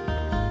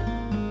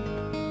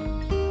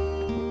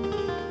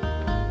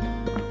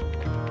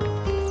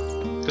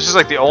 This is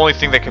like the only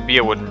thing that could be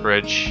a wooden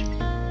bridge.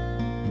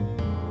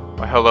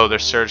 Well, hello there,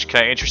 Surge.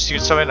 Can I interest you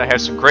in something? I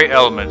have some great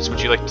elements.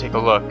 Would you like to take a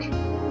look?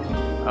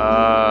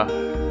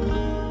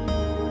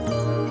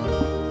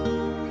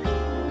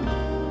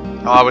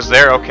 Oh, I was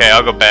there? Okay,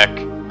 I'll go back.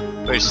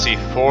 Let's see,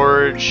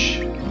 forge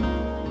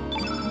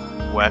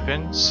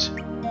weapons.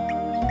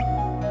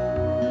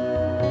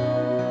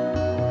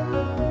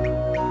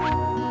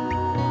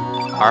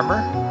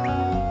 Armor?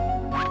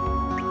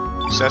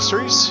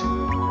 Accessories?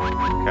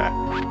 Okay.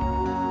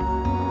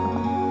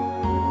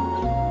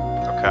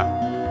 Okay.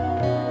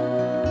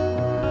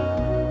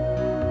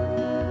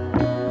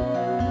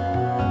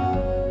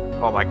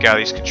 Oh my god,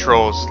 these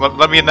controls.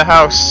 Let me in the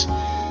house.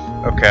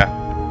 Okay.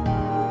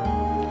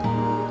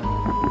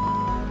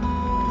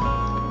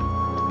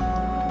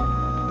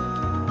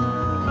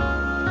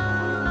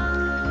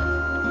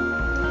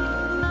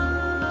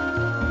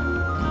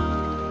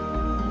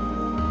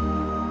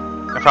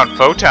 I found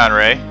Photon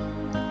Ray.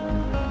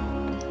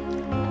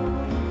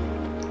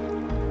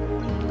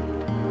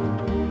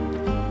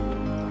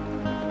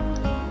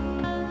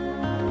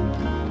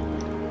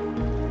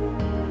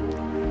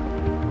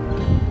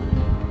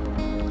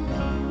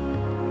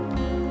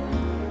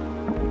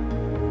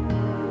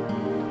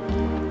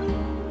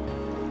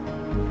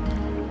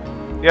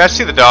 Yeah, I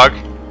see the dog.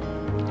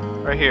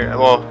 Right here.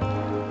 Well,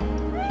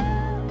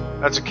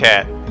 that's a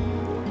cat.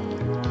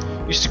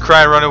 Used to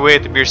cry and run away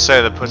at the mere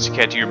sight of the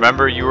pussycat. Do you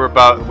remember? You were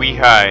about wee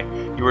high.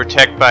 You were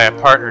attacked by a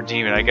partner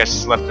demon. I guess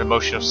it's left an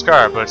emotional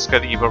scar, but it's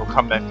good that you've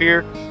overcome that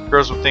fear.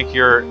 Girls will think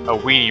you're a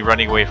weenie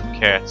running away from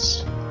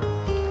cats.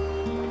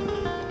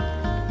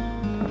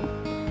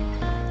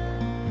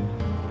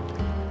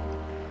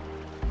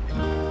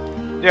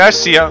 Yeah, I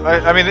see.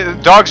 I mean, the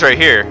dog's right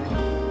here.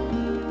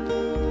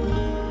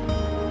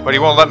 But he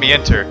won't let me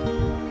enter.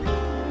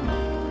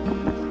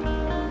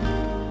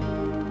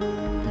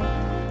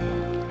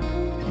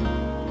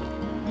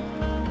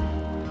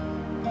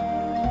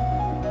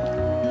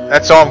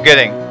 That's all I'm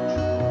getting.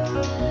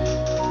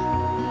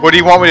 What do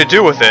you want me to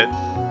do with it?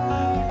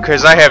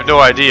 Because I have no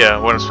idea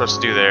what I'm supposed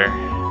to do there.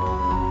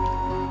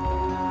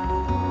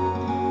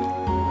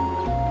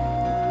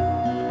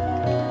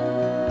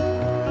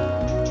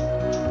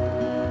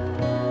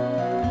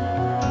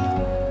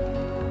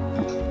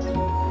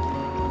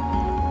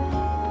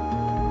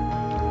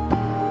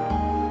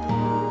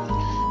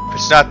 If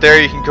it's not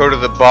there, you can go to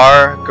the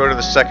bar. Go to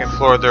the second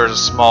floor. There's a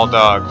small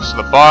dog. So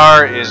the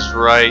bar is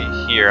right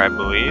here, I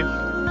believe.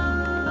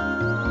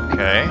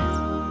 Okay.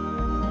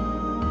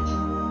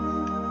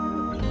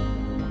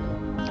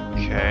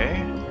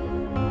 Okay.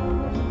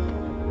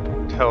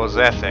 What the hell is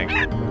that thing?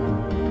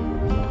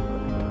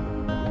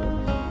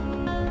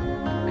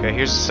 Okay,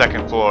 here's the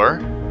second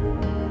floor.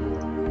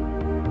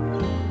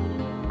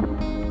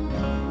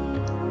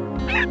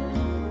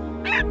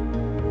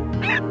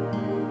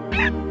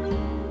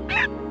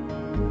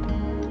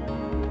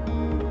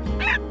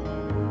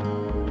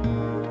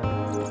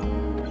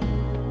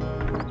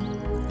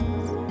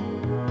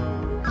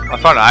 I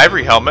found an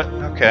ivory helmet.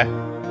 Okay.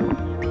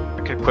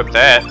 I can equip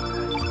that.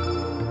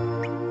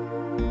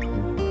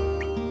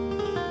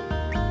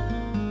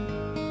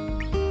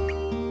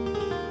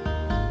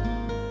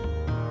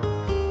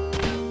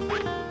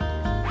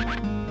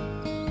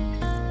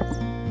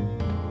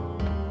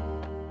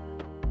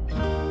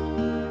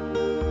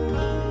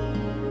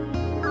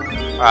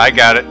 I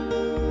got it.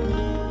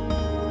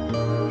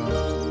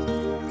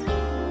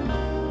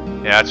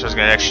 Yeah, that's what I was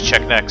gonna actually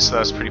check next. So that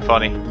was pretty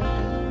funny.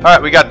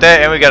 Alright, we got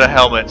that and we got a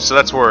helmet, so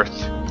that's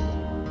worth.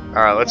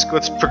 Alright, let's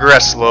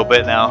progress a little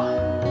bit now.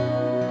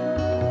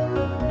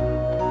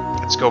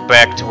 Let's go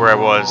back to where I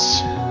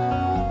was.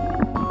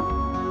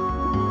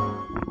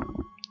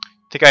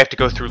 I think I have to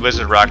go through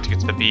Lizard Rock to get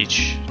to the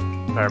beach,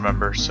 if I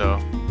remember, so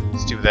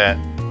let's do that.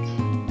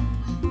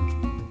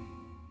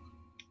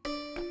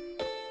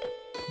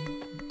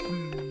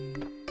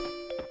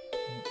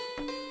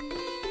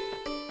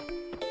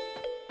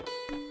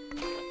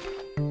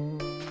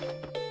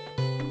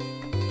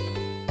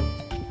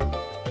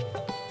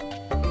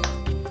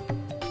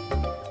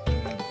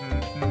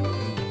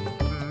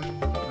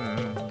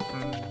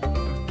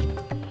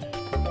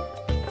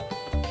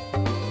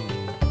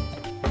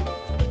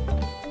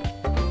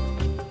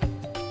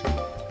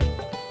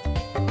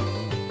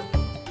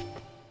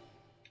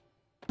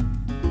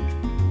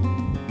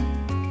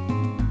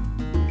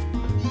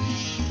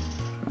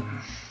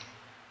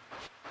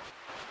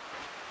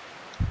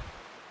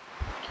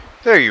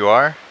 There you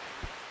are.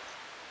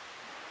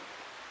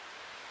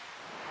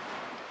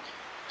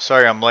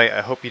 Sorry I'm late.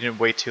 I hope you didn't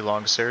wait too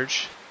long,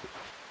 Serge.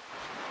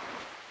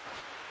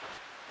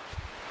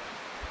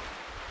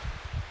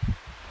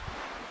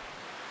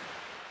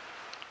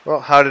 Well,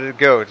 how did it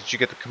go? Did you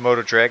get the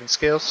Komodo dragon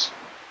scales?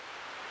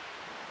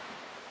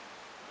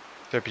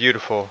 They're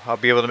beautiful. I'll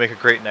be able to make a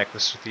great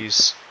necklace with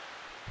these.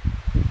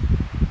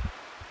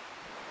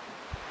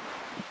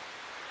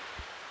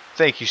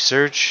 Thank you,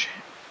 Serge.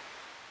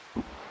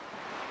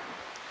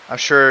 I'm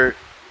sure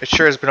it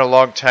sure has been a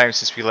long time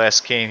since we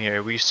last came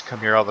here. We used to come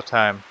here all the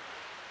time.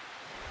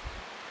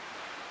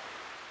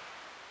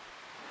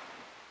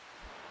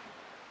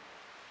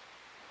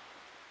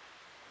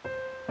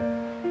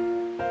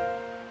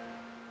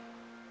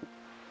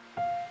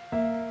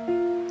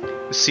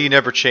 The sea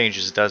never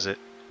changes, does it?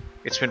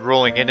 It's been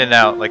rolling in and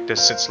out like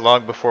this since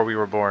long before we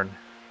were born.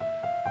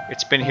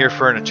 It's been here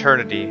for an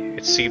eternity.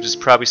 It seems it's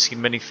probably seen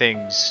many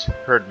things,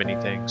 heard many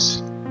things.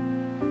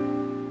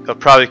 They'll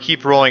probably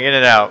keep rolling in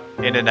and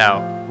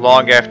out,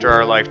 long after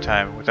our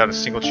lifetime, without a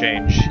single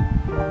change.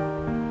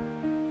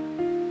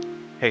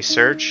 Hey,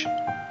 Serge.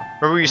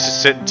 Remember we used to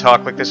sit and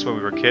talk like this when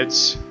we were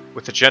kids?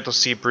 With the gentle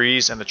sea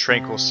breeze and the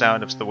tranquil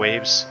sound of the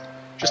waves?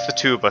 Just the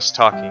two of us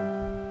talking.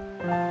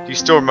 Do you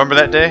still remember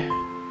that day?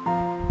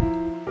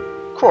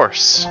 Of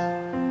course.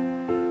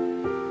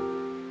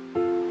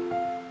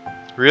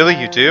 Really,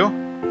 you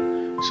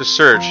do? So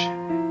Serge,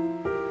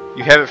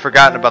 you haven't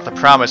forgotten about the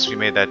promise we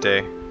made that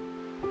day.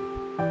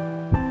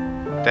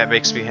 That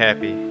makes me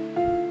happy.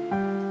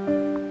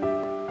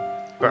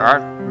 But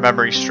aren't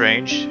memories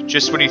strange?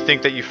 Just when you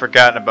think that you've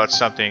forgotten about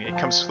something, it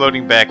comes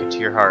floating back into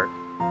your heart.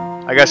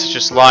 I guess it's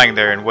just lying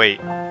there and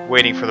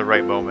waiting for the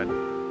right moment.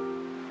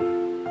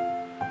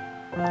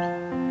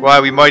 Why,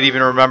 we might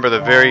even remember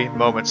the very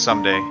moment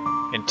someday.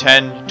 In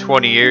 10,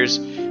 20 years,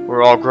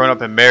 we're all grown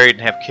up and married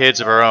and have kids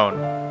of our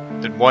own.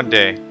 Then one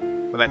day,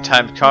 when that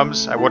time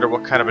comes, I wonder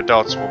what kind of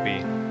adults we'll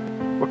be.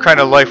 What kind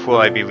of life will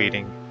I be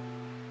leading?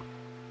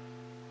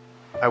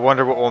 I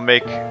wonder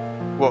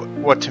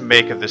what to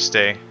make of this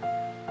day.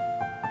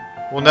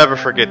 We'll never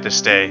forget this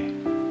day.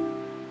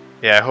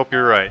 Yeah, I hope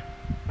you're right.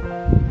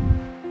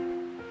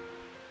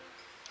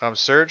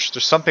 Serge,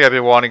 there's something I've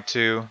been wanting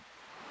to...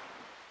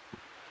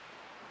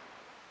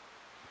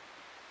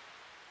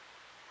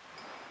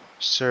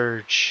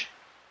 Serge.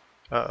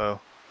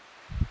 Uh-oh.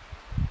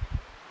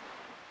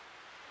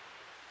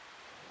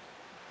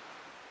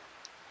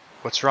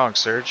 What's wrong,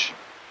 Serge?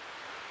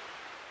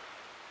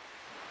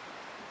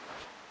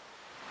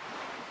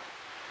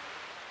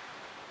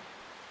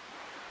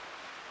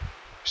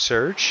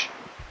 Serge?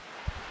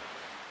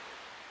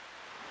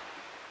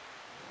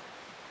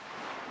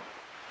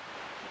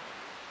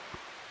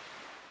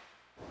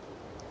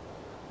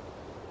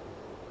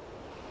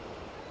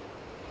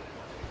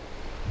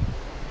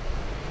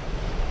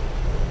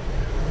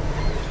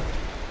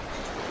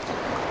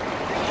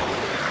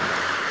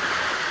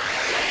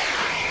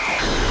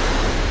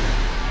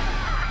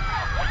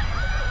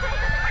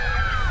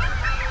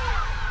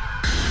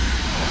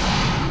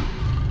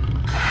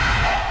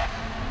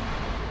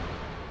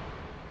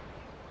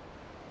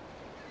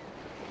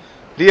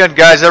 The end,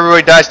 guys.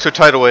 Everybody dies to a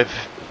tidal wave.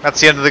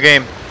 That's the end of the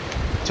game.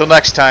 Till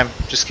next time.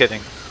 Just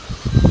kidding.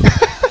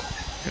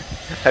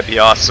 That'd be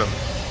awesome.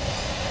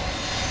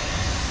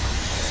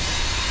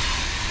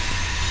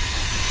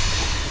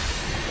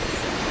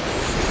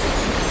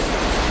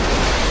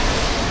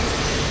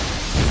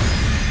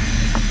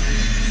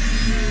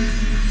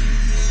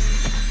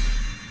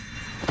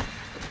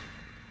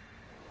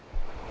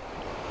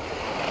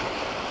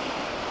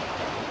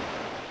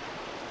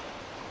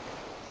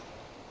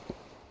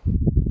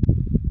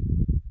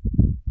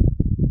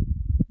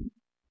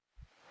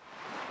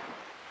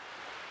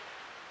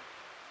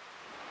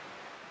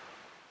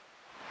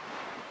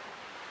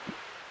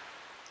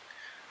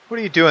 What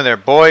are you doing there,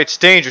 boy? It's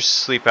dangerous to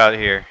sleep out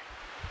here.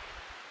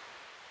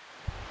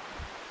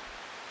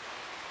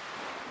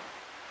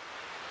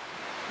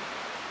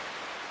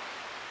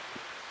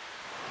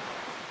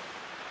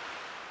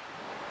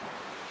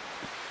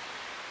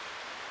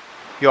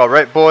 You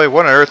alright, boy?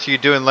 What on earth are you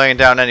doing laying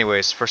down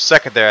anyways? For a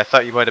second there, I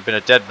thought you might have been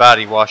a dead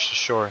body washed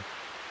ashore.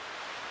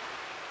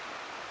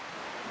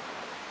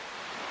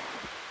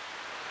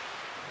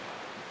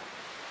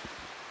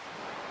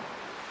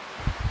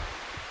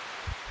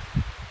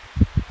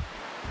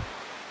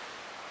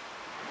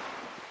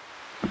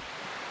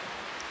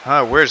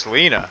 Huh, where's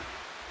Lena?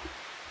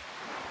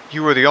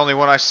 You were the only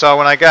one I saw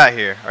when I got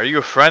here. Are you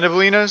a friend of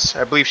Lena's?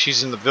 I believe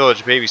she's in the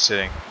village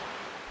babysitting.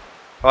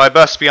 Well, I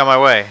must be on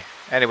my way.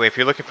 Anyway, if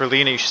you're looking for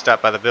Lena, you should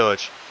stop by the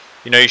village.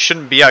 You know, you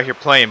shouldn't be out here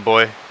playing,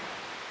 boy.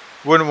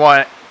 Wouldn't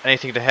want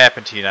anything to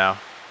happen to you now.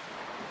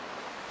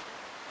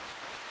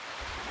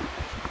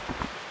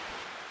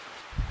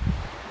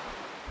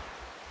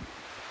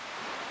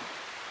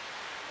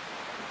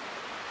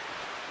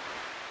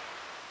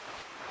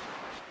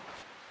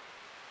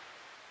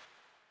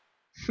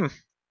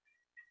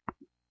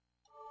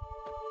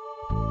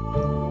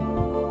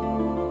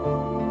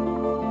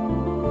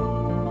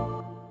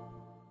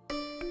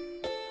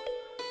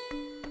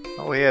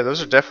 Oh yeah,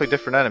 those are definitely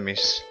different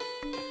enemies.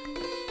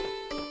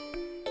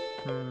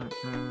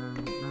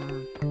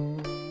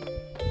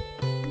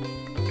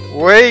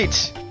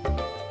 Wait!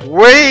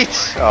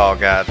 Wait! Oh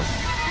god.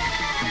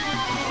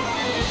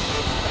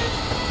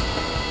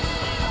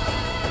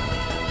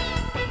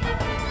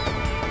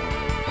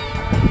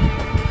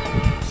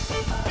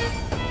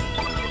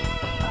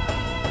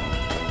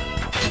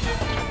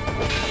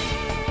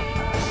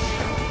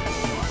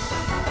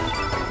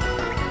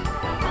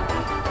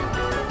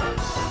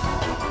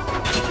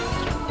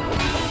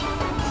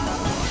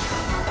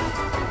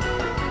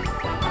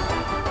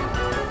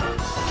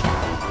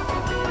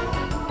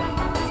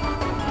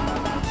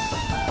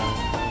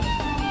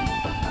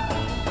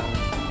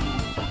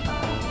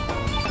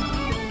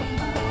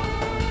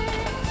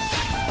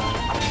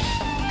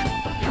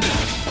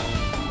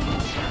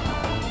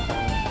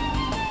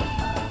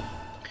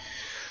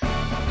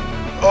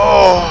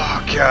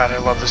 God, I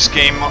love this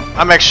game.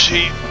 I'm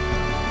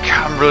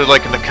really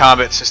liking the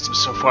combat system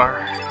so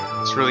far.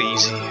 It's really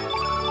easy.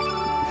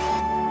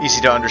 Easy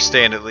to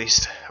understand, at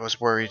least. I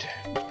was worried.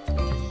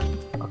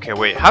 Okay,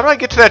 wait. How do I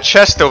get to that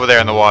chest over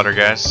there in the water,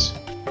 guys?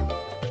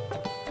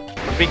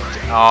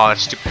 Oh, that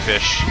stupid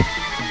fish.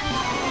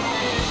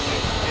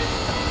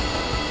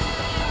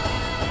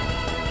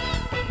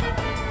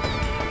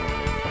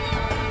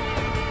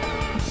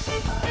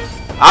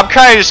 I'm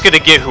kind of just gonna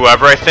get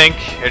whoever I think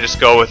and just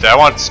go with it. I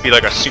want this to be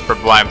like a super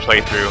blind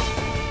playthrough.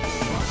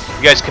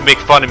 You guys can make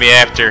fun of me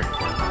after.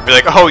 Be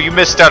like, oh, you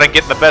missed out on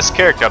getting the best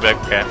character. I'll be like,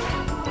 okay,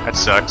 that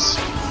sucks.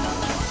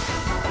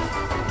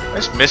 I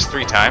just missed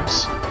 3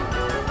 times.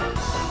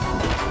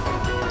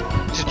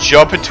 To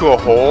jump into a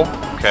hole?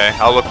 Okay,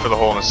 I'll look for the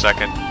hole in a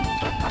second.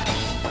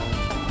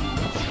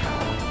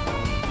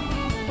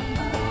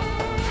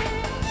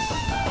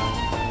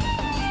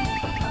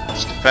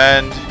 Let's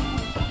defend.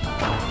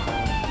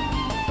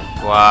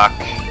 Block.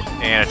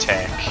 And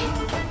attack.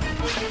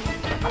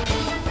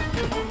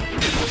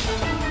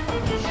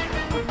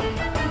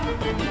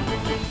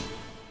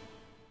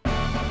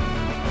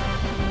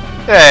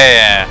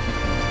 Yeah.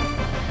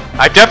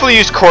 I definitely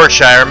used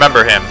Korcha. I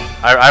remember him.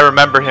 I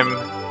remember him.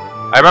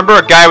 I remember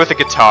a guy with a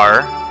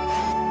guitar.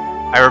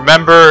 I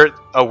remember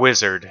a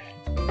wizard.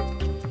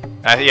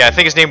 Yeah, I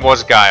think his name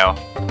was Guile.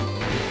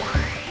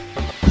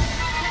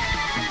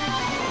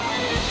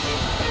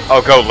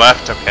 Oh, go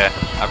left? Okay,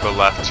 I'll go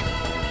left.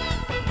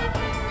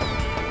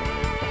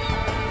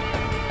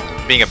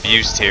 Being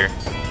abused here.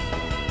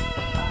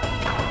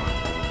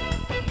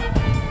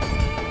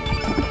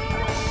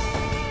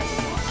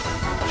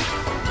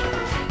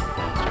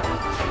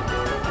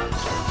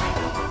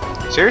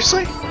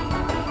 Seriously?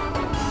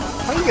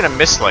 How are you gonna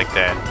miss like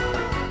that?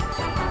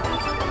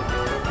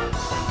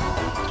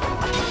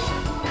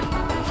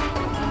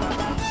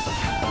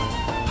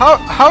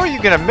 How are you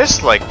gonna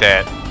miss like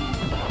that?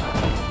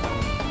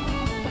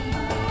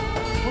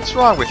 What's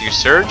wrong with you,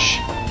 Surge?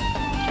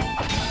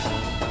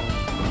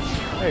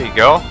 There you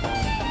go.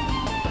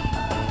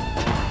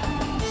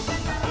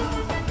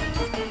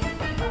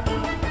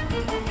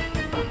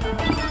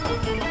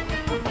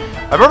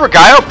 I remember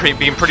Guile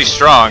being pretty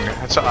strong.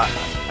 That's,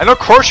 I know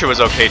Korcha was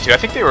okay too. I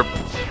think they were,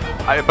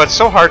 but it's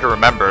so hard to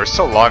remember. It's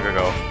so long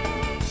ago.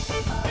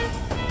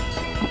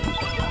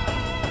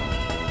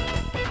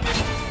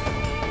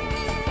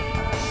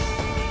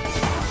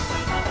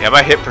 Yeah,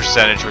 my hit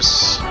percentage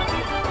was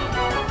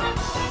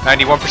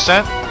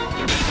 91%.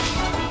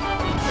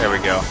 There we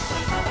go.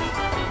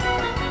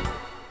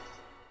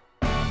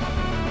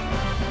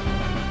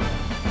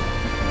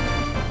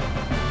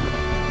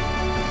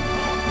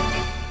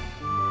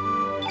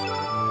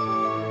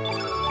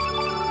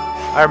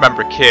 I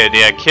remember Kid.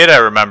 Yeah, Kid I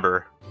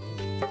remember.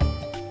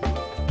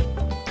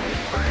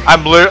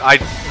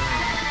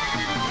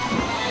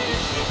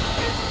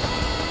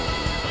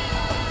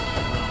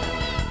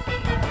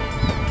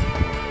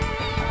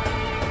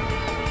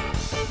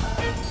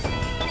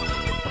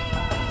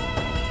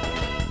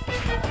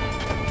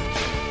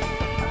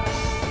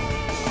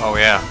 Oh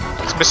yeah.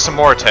 Let's miss some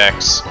more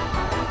attacks.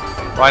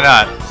 Why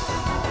not?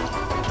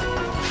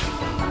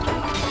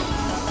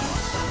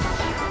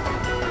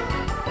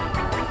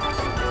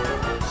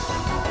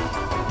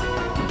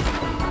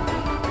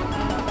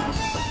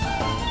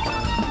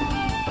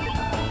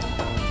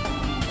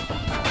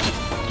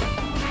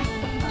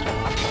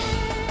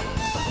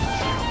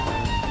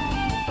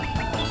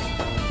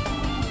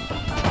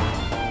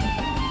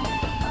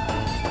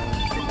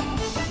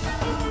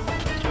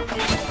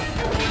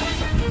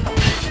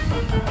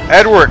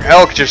 Edward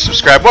Elk just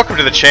subscribed. Welcome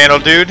to the channel,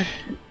 dude.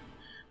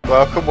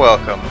 Welcome,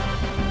 welcome.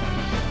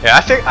 Yeah,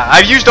 I think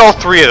I've used all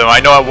 3 of them.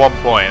 I know at one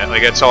point.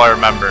 Like, that's all I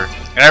remember.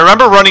 And I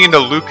remember running into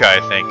Luca, I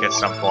think, at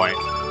some point.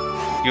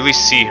 You at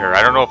least see her.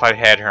 I don't know if I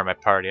had her in my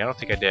party. I don't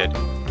think I did.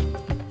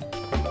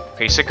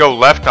 Okay, you said go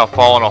left and I'll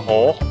fall in a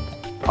hole.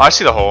 Oh, I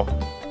see the hole.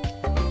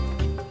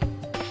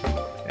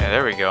 Yeah,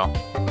 there we go.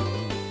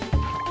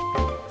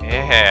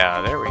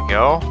 Yeah, there we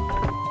go.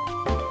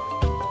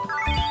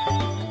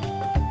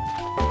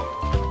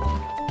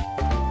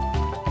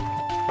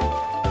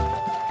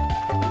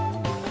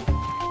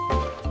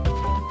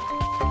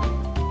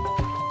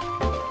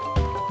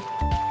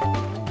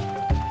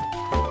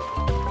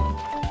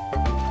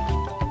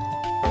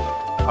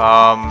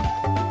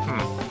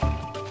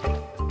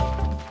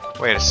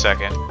 Wait a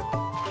second.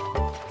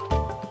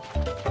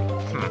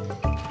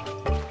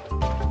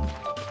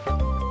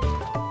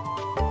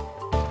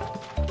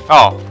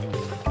 Oh.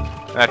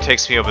 That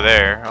takes me over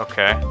there.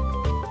 Okay.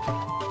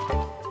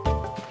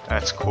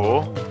 That's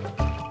cool.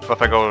 But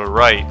if I go to the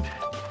right...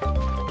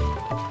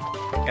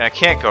 And I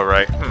can't go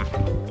right.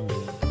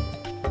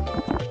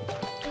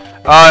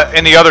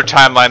 In the other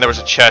timeline there was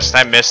a chest.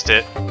 I missed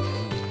it.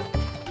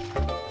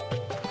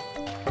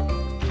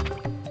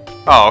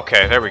 Oh,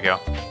 okay. There we go.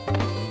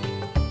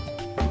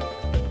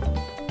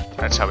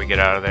 That's how we get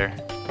out of there.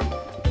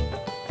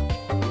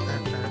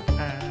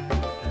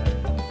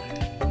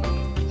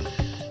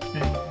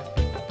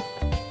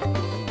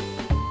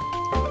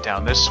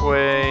 Down this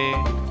way.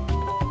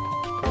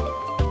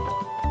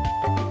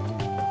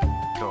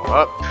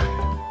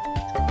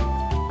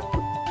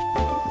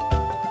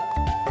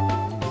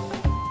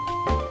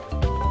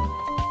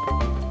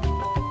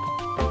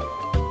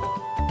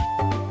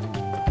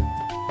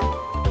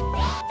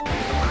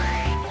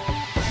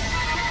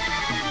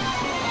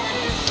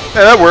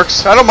 Yeah, that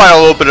works. I don't mind a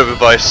little bit of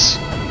advice.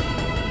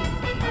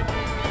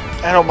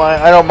 I don't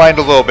mind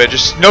a little bit.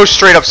 Just no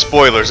straight up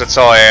spoilers. That's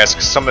all I ask.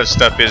 'Cause some of this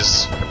stuff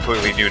is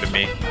completely new to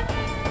me.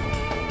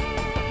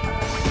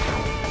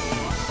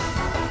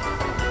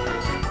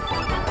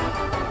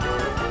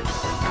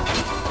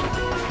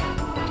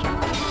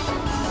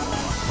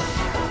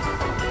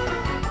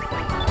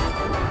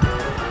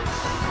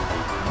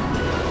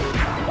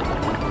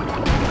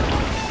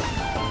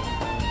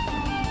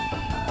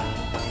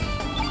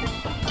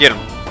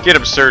 Get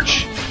him,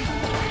 Search.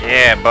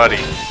 Yeah, buddy.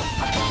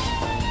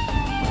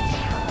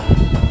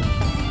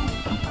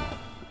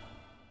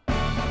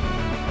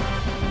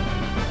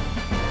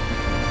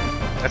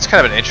 That's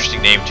kind of an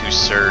interesting name too,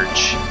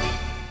 Surge.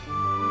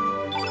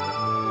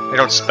 They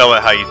don't spell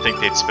it how you think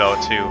they'd spell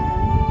it too.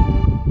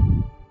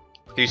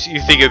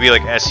 You think it would be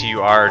like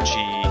S-U-R-G.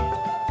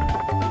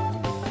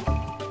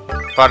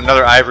 Found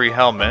another ivory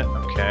helmet.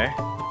 Okay.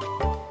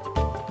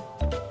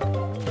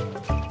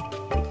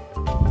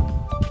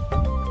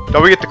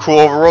 Don't we get the cool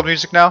overworld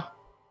music now?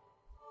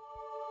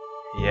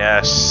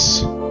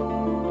 Yes.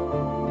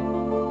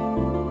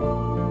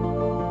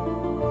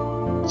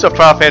 What's up,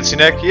 Final Fantasy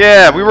Nick?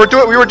 Yeah, we were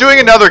doing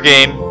another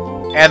game,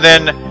 and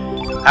then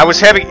I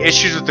was having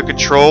issues with the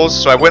controls,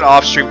 so I went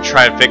off stream to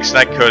try and fix it,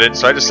 and I couldn't.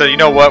 So I just said, you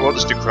know what? We'll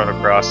just do Chrono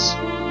Cross.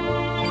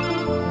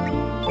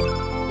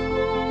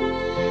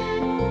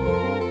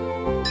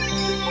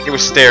 It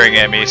was staring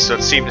at me, so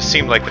it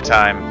seemed like the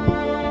time.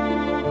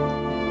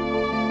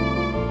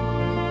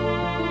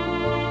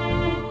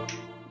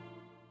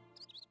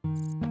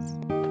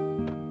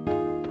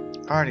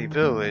 Party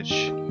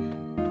Village.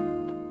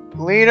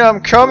 Lena, I'm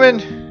coming.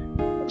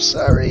 I'm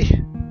sorry.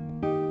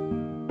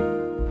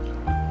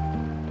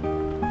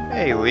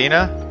 Hey,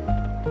 Lena.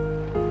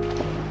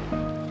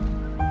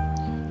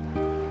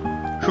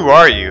 Who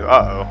are you?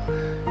 Uh-oh.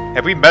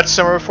 Have we met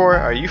somewhere before?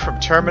 Are you from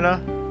Termina?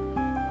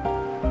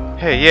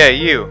 Hey, yeah,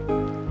 you.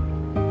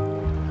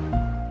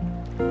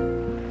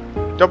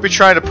 Don't be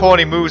trying to pull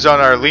any moves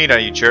on our Lena,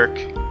 you jerk.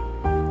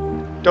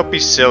 Don't be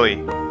silly.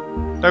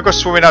 Don't go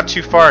swimming out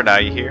too far now,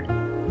 you hear?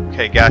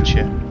 Okay,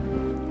 gotcha.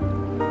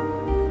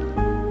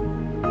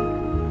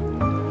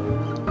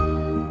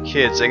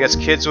 Kids, I guess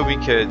kids will be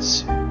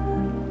kids.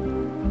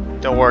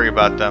 Don't worry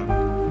about them.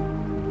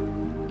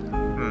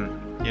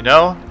 You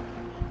know?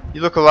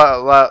 You look a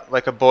lot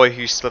like a boy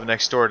who used to live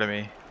next door to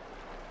me.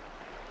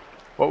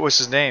 What was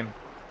his name?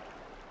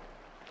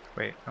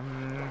 Wait,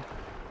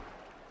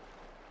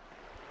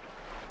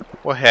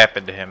 what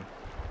happened to him?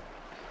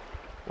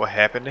 What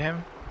happened to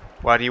him?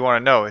 Why do you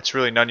want to know? It's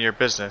really none of your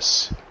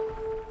business.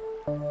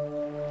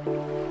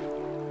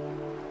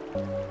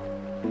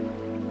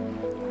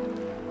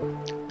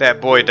 That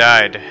boy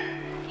died.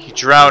 He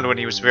drowned when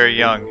he was very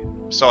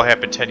young. This all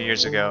happened 10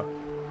 years ago.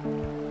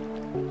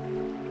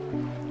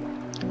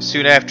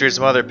 Soon after, his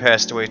mother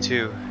passed away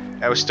too.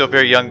 I was still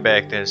very young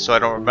back then, so I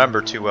don't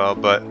remember too well,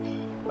 but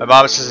my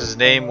mom says his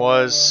name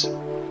was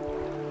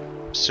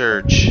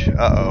Surge.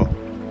 Uh-oh.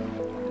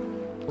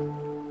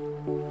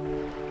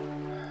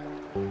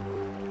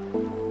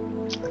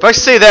 If I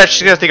say that,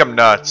 she's gonna think I'm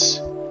nuts.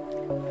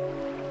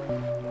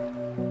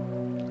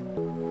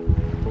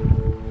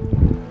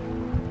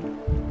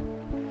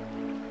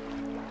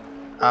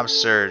 I'm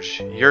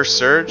Surge. You're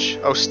Surge?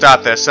 Oh, stop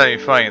that. That's not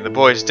even funny. The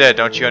boy's dead.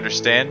 Don't you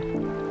understand?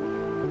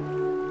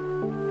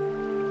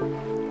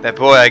 That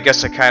boy, I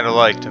guess I kind of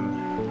liked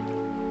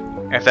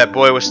him. If that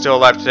boy was still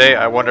alive today,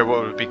 I wonder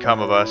what would become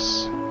of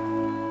us.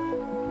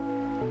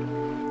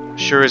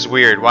 Sure is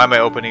weird. Why am I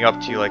opening up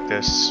to you like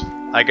this?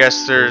 I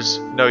guess there's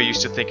no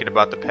use to thinking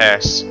about the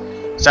past.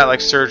 It's not like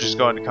Surge is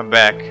going to come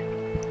back.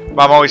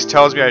 Mom always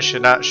tells me I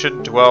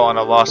shouldn't dwell on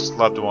a lost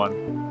loved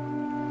one.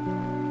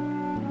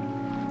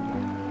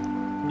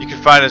 You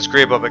can find his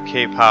grave up at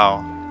Cape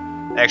Howe.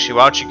 Actually,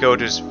 why don't you go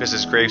to visit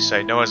his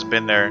gravesite? No one's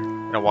been there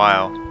in a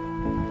while.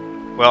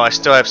 Well, I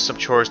still have some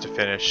chores to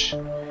finish.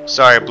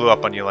 Sorry I blew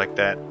up on you like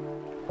that.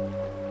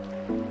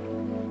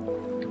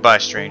 Goodbye,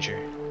 stranger.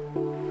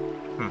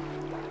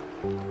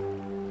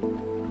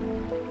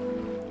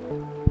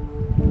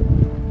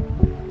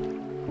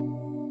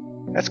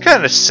 That's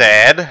kind of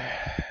sad.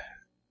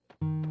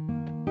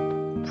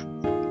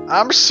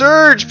 I'm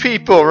Surge,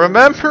 people!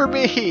 Remember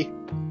me!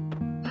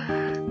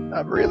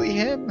 I'm really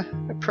him,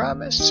 I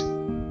promise.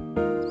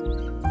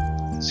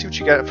 Let's see what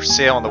you got for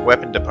sale in the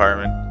weapon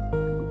department.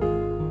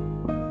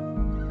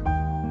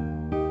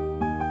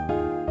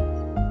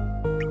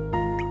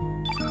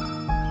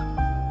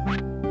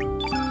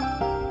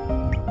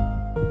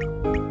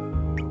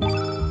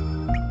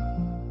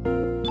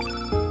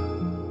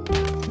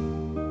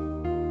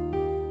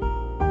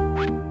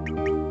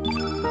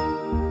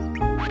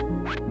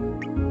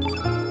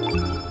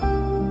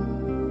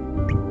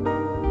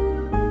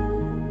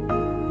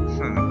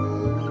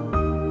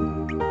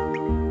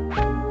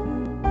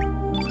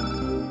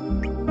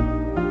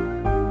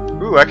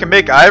 Ooh, I can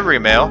make ivory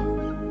mail.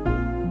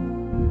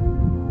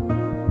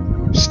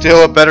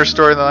 Still a better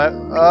story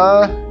than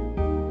that.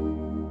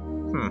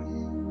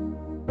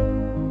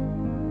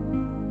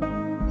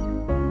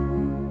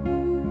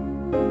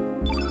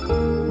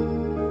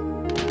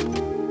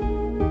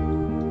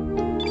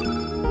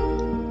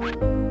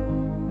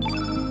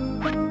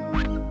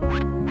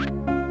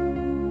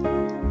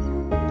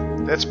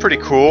 That's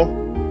pretty cool.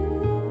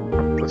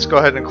 Let's go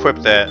ahead and equip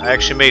that. I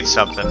actually made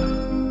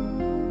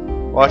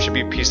something. Watch it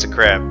be a piece of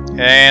crap.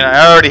 And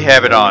I already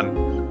have it on.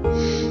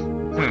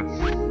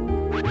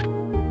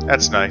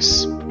 That's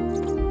nice.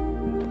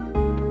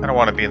 I don't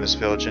want to be in this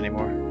village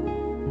anymore.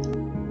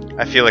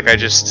 I feel like I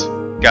just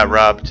got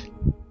robbed.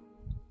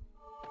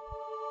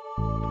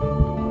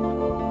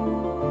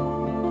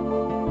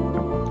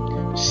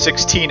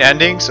 "16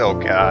 endings? Oh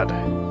god.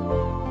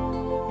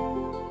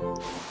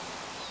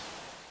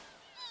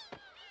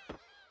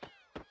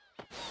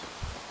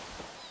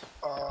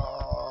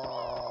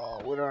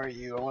 What are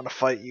you? I want to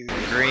fight you,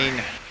 green.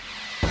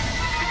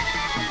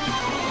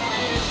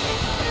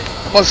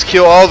 Must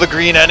kill all the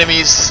green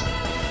enemies.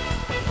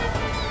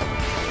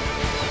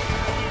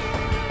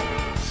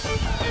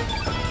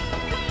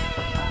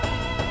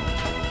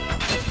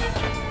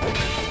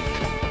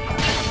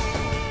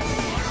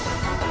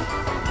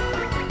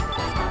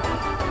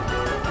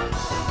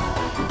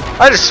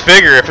 I just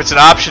figure if it's an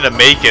option to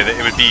make it,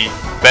 it would be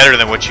better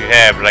than what you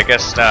have, but I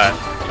guess not.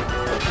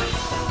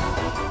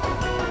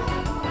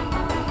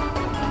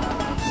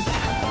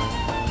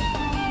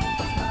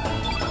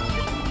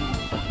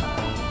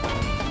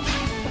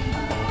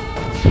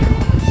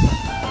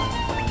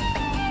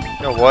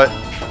 You know what?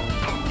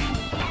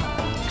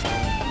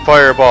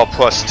 Fireball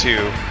 +2.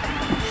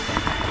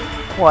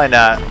 Why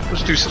not?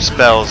 Let's do some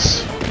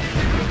spells.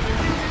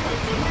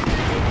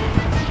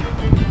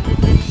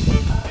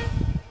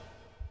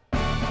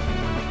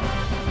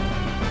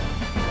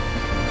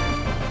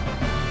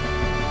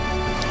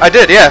 I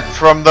did, yeah.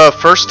 From the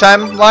first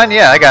timeline,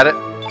 yeah, I got it.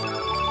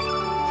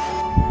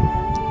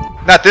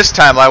 Not this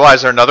timeline. Why,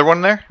 is there another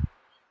one there?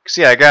 Cause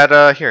yeah, I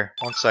got here.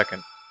 1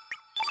 second.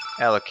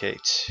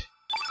 Allocate.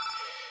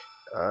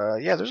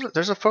 Yeah,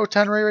 there's a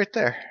photon ray right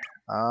there.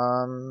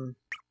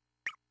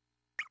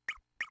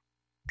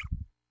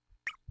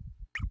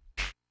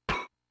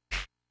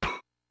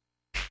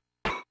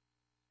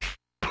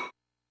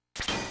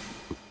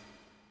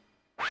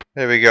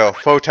 There we go.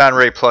 Photon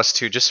ray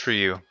 +2 just for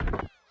you.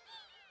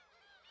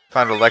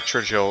 Found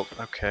Electrojolt.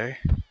 Okay.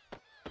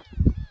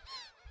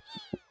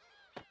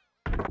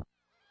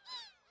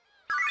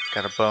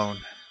 Got a bone.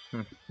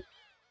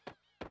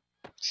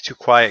 It's too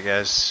quiet,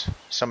 guys.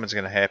 Something's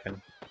gonna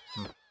happen.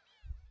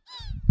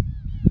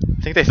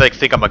 I think they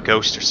think I'm a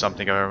ghost or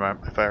something.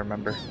 If I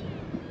remember.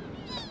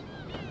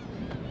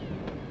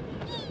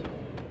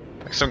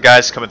 Like some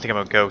guys come and think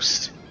I'm a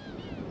ghost.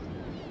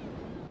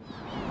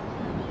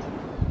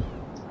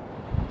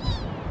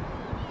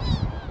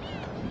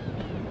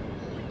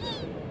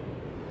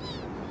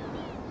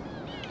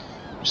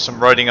 Some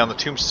writing on the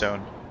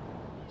tombstone.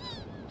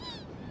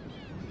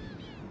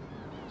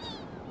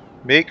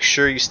 Make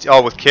sure you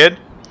oh, with Kid?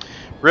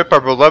 Rip,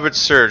 our beloved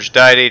Surge,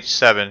 died age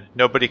 7.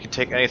 Nobody can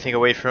take anything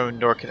away from him,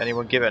 nor can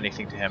anyone give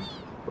anything to him.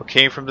 What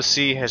came from the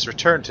sea has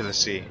returned to the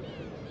sea.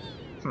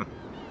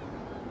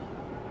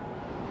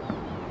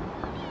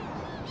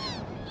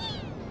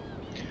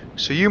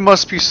 So you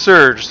must be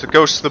Surge, the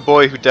ghost of the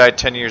boy who died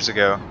 10 years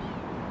ago.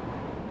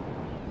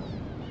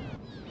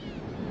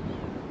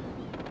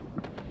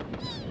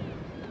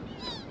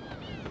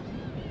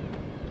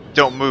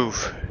 Don't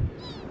move.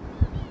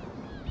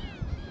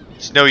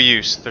 It's no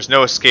use. There's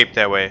no escape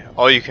that way.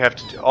 All you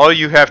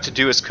have to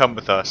do is come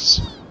with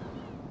us.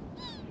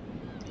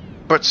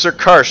 But Sir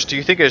Karsh, do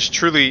you think it is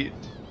truly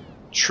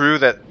true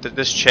that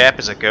this chap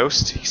is a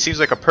ghost? He seems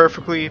like a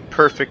perfectly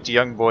perfect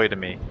young boy to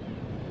me.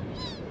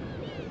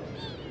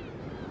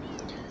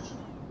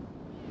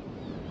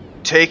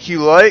 Take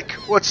you like?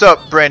 What's up,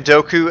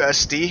 Brandoku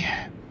SD?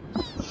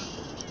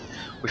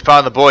 We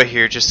found the boy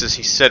here just as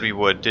he said we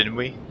would, didn't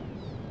we?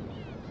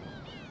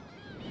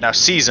 Now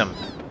seize him.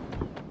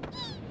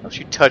 Don't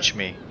you touch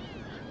me.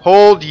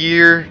 Hold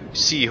your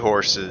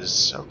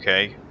seahorses.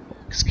 Okay.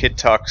 Because Kid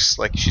talks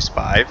like she's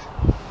 5.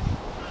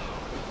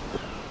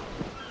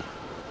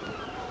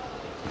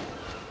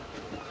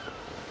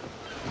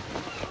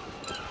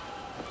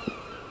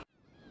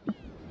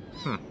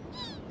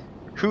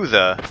 Who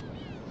the?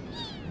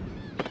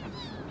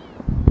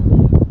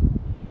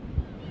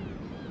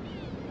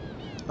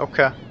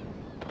 Okay.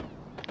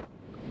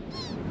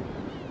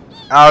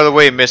 Out of the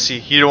way, Missy.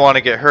 You don't want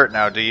to get hurt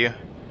now, do you?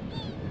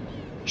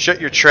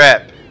 Shut your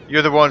trap.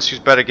 You're the ones who's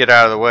better get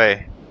out of the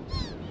way.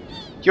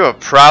 Do you have a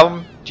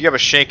problem? Do you have a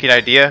shanking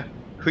idea?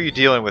 Who are you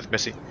dealing with,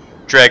 Missy?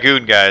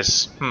 Dragoon,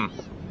 guys.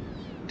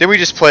 Did we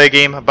just play a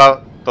game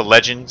about the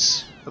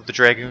legends of the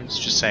Dragoons?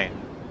 Just saying.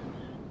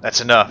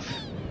 That's enough.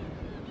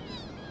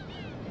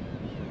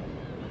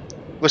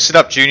 Listen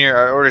up, Junior.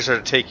 Our orders are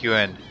to take you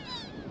in.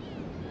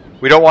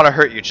 We don't want to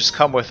hurt you. Just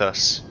come with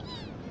us.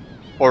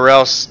 Or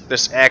else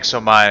this axe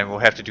of mine will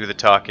have to do the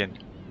talking.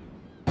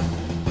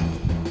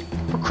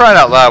 For crying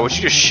out loud, would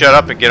you just shut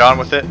up and get on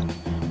with it?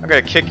 I'm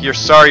gonna kick your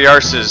sorry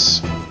arses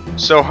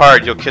so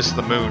hard you'll kiss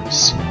the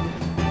moons.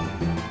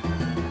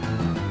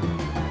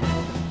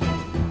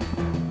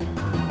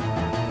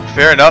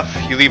 Fair enough.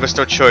 You leave us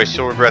no choice.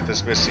 You'll regret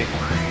this, Missy.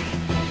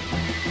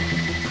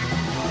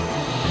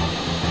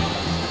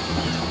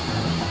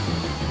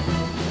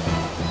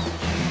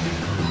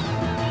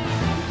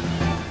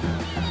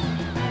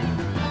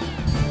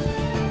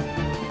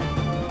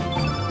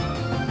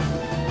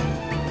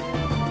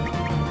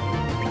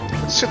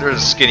 Let's get rid of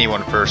the skinny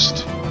one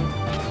first.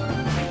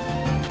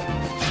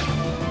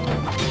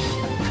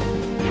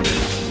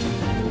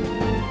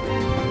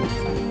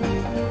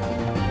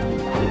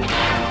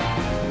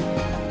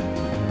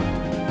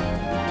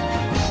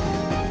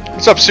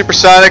 What's up,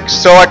 Supersonic?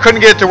 So I couldn't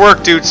get it to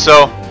work, dude,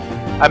 so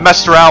I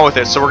messed around with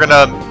it. So we're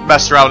gonna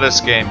mess around with this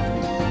game.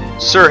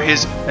 Sir,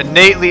 his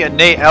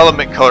innate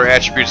element color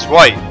attribute is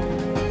white.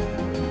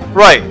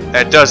 Right,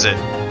 that does it.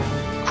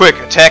 Quick,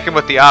 attack him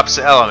with the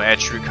opposite element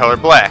attribute color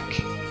black.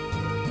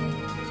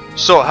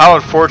 So, how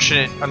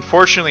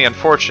unfortunately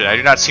unfortunate. I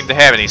do not seem to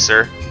have any,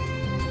 sir.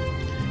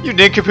 You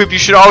nincompoop, you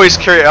should always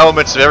carry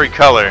elements of every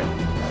color.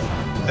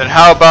 Then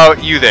how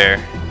about you there?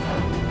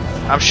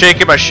 I'm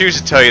shaking my shoes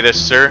to tell you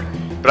this, sir,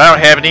 but I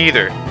don't have any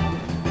either.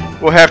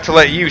 We'll have to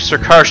let you, Sir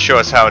Karsh, show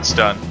us how it's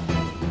done.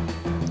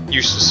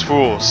 Useless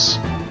fools.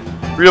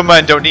 Real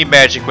men don't need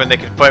magic when they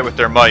can fight with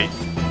their might.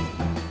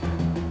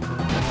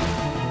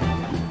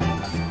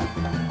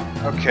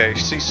 Okay,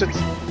 so you said...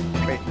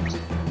 Wait,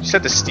 you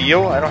said the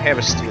steel? I don't have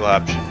a steel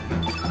option.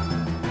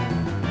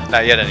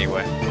 Not yet,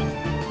 anyway.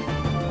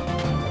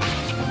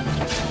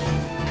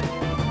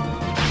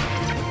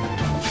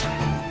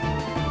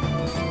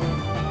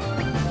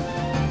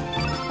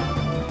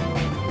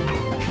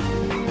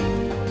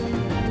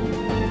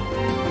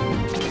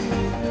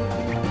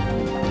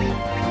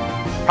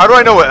 How do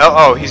I know what...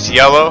 Oh, he's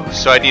yellow,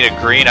 so I need a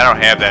green. I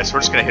don't have that, so we're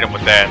just going to hit him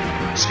with that.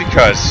 Just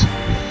because.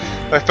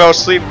 I fell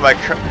asleep and my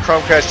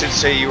Chromecast didn't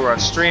say you were on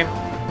stream.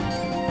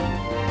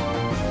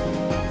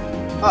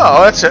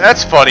 Oh,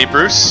 that's funny,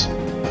 Bruce.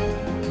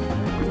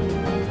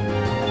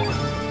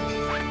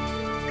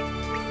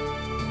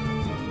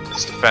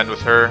 Let's defend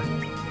with her.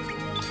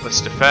 Let's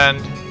defend.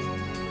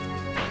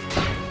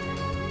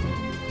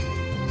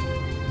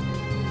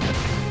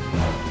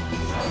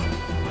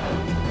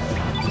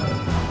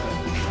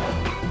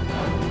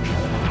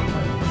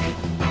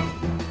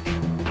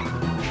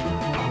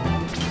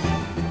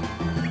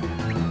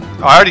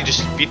 Oh, I already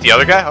just beat the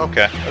other guy?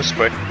 Okay, that was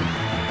quick.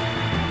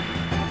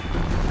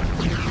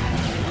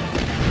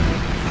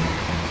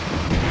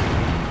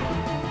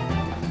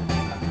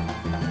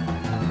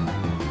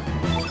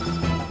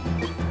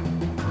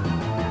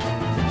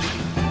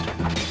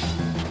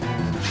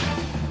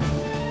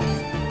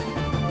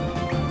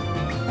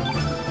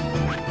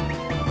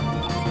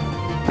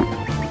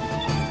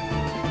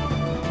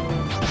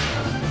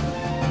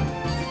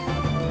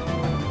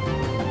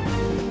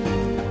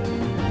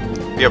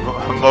 You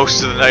have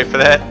most of the night for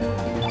that.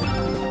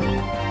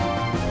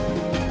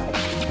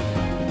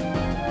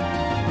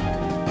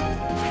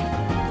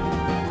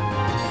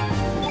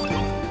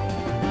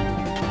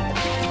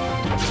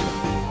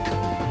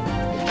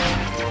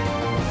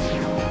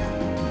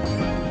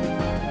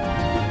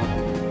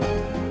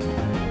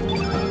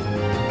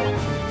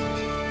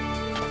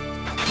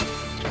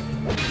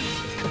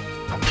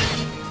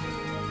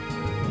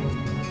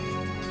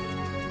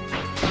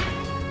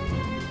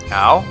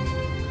 Ow.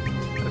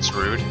 That's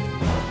rude.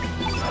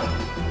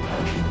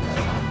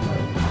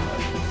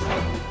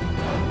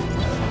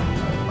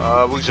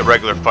 We'll use a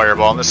regular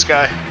fireball in this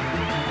guy.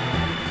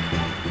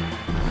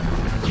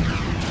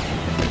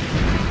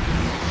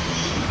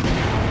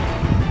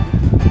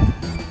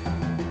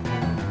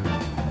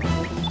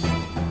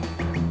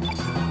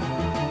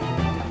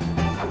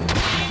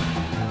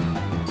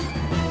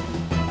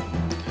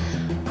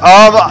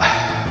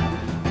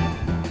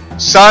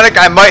 Sonic,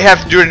 I might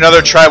have to do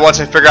another try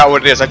once I figure out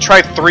what it is. I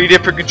tried 3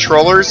 different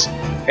controllers,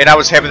 and I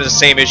was having the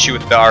same issue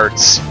with the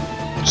arts.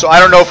 So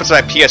I don't know if it's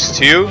my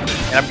PS2,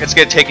 and it's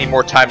going to take me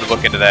more time to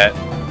look into that.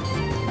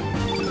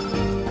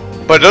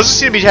 But it doesn't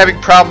seem to be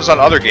having problems on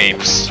other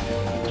games.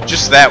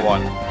 Just that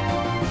one.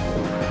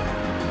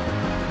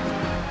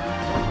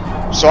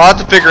 So I'll have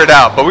to figure it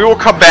out, but we will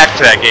come back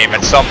to that game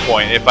at some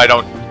point if I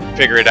don't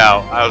figure it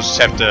out. I'll just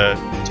have to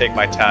take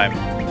my time.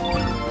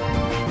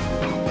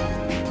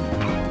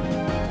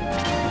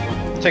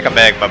 Take a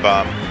magma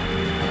bomb.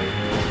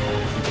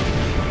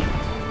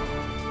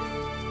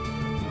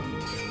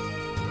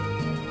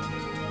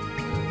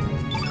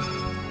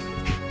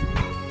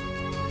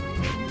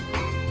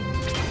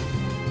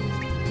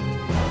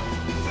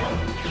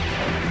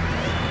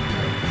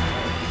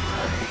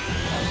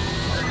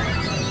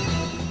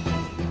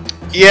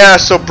 Yeah,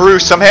 so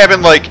Bruce, I'm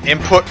having like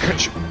input,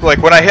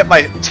 like when I hit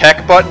my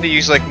tech button to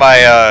use like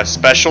my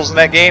specials in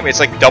that game, it's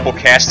like double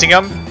casting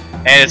them,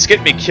 and it's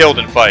getting me killed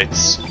in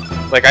fights.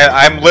 Like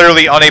I'm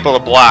literally unable to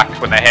block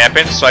when that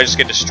happens, so I just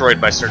get destroyed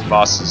by certain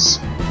bosses.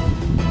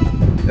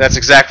 That's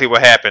exactly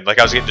what happened. Like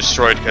I was getting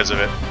destroyed because of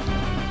it.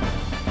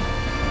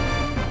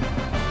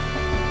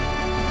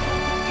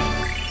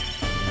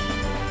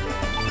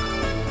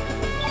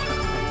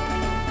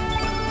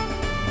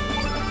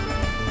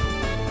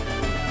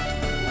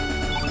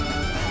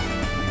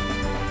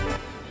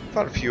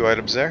 Found a few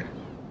items there.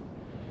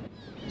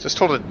 Just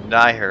told to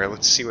deny her.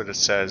 Let's see what it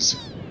says.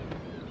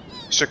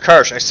 Sir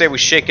Karsh, I say we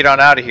shake it on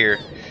out of here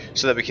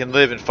so that we can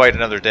live and fight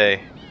another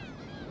day.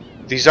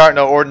 These aren't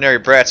no ordinary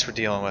brats we're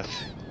dealing with.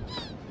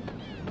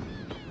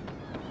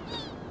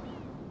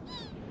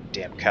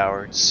 Damn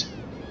cowards.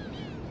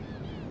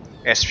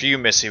 As for you,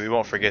 Missy, we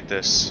won't forget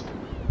this.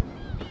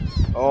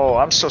 Oh,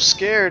 I'm so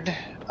scared.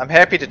 I'm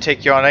happy to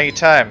take you on any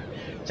time.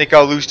 Think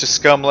I'll lose to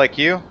scum like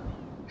you?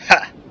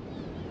 Ha!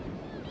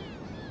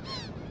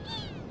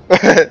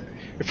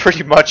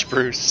 Pretty much,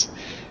 Bruce.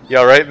 You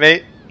alright,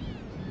 mate?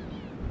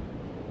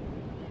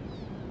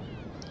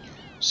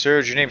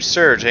 Serge, your name's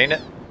Serge, ain't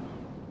it?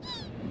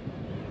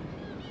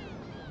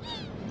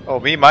 Oh,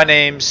 me? My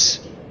name's...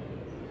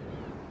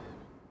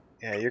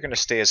 Yeah, you're gonna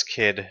stay as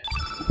Kid.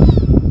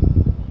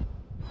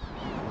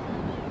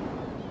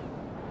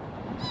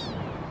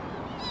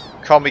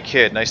 Call me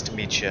Kid, nice to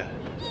meet you.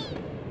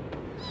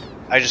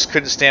 I just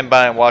couldn't stand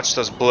by and watch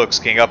those blokes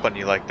gang up on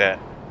you like that.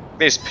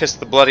 They just pissed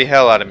the bloody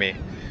hell out of me.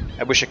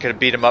 I wish I could have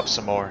beat them up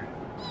some more.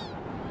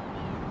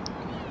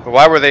 But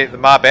why were the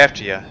mob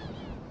after you?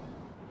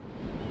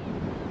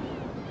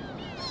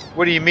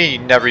 What do you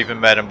mean you never even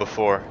met him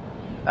before?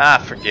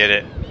 Ah, forget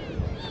it.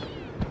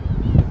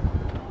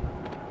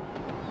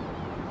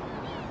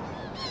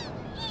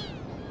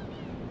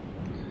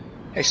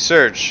 Hey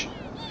Serge,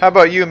 how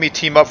about you and me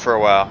team up for a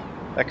while?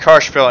 That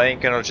Karsh fella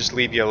ain't gonna just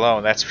leave you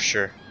alone, that's for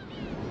sure.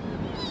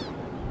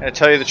 And to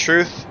tell you the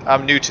truth,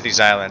 I'm new to these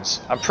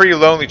islands. I'm pretty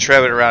lonely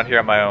traveling around here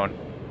on my own.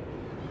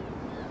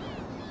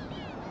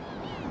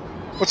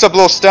 What's up,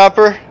 little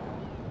stomper?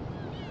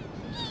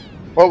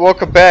 Well,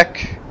 welcome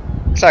back.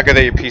 It's not good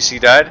that your PC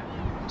died.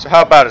 So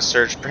how about it,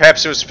 Serge?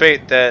 Perhaps it was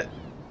fate that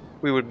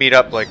we would meet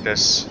up like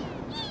this.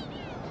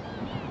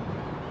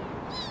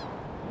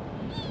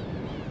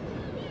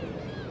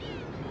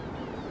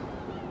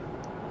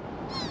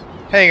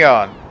 Hang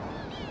on.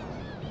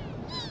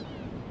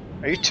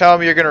 Are you telling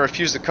me you're going to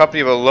refuse the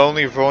company of a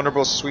lonely,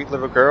 vulnerable, sweet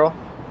little girl?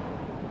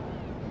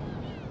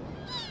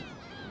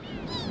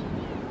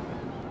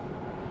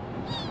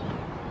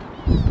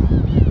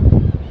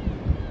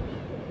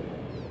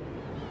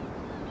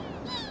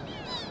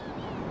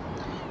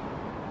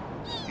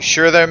 You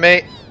sure there,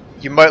 mate?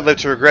 You might live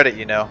to regret it,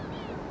 you know.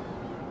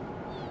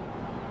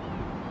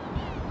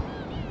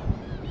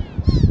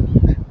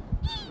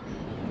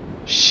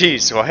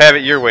 Jeez, well, have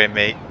it your way,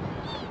 mate.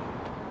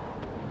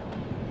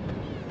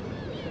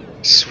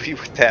 Sweet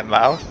with that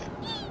mouth.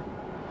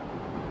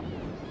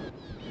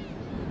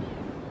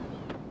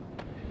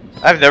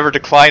 I've never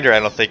declined her, I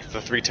don't think,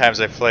 the 3 times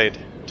I've played.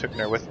 Took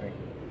her with me.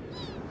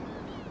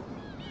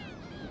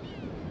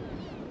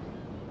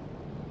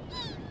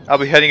 I'll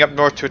be heading up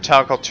north to a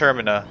town called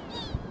Termina.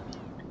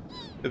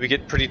 It'll be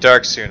getting pretty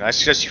dark soon. I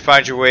suggest you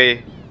find your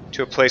way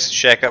to a place to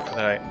shack up for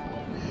the night.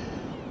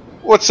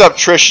 What's up,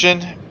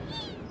 Tristan?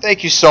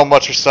 Thank you so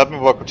much for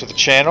subbing. Welcome to the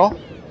channel.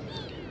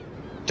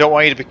 Don't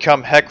want you to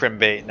become Hecarim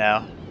bait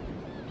now.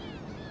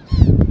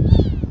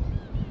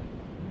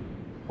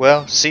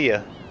 Well, see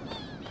ya.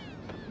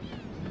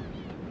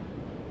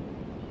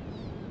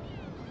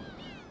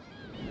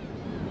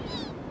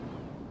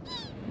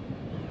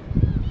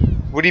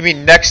 What do you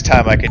mean next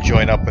time I can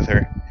join up with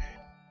her?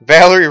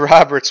 Valerie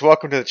Roberts,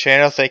 welcome to the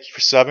channel. Thank you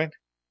for subbing.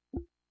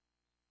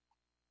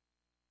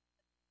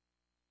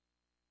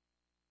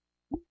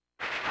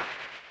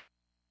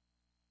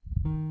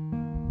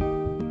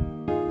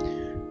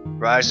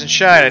 Rise and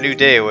shine, a new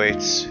day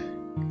awaits.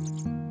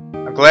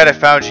 I'm glad I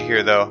found you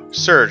here though.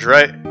 Serge,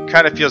 right?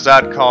 Kinda feels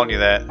odd calling you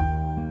that.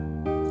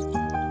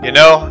 You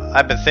know,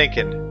 I've been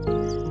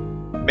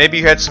thinking. Maybe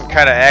you had some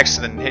kind of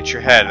accident and hit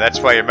your head. That's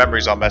why your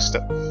memory's all messed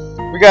up.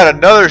 We got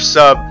another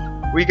sub.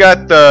 We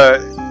got the...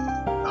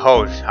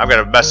 Oh, I'm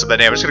gonna mess up that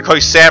name. I'm just gonna call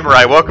you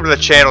Samurai. Welcome to the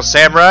channel,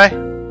 Samurai.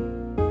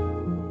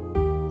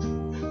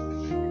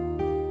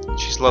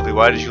 She's lovely.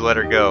 Why did you let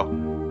her go?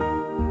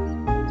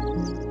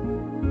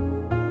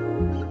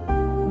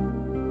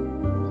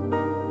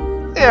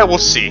 Yeah, we'll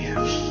see.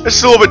 This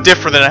is a little bit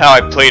different than how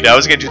I played it. I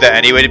was gonna do that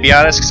anyway, to be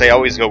honest, because I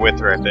always go with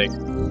her, I think.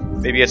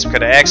 Maybe you had some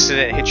kind of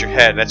accident and hit your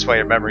head. That's why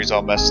your memory's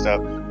all messed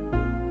up.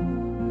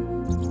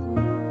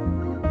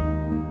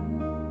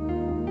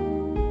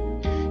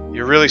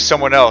 You're really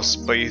someone else,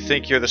 but you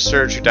think you're the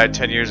Serge who died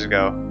 10 years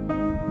ago.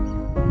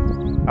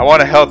 I want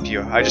to help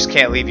you. I just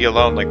can't leave you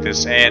alone like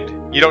this,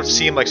 and you don't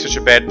seem like such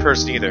a bad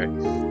person either.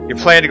 You're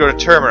planning to go to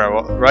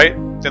Termina, right?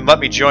 Then let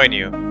me join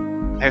you.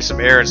 I have some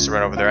errands to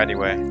run over there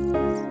anyway.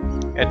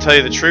 And to tell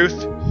you the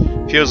truth,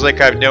 feels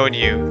like I've known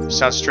you.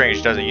 Sounds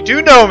strange, doesn't it? You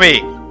do know me!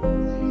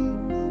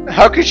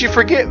 How could you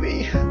forget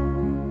me?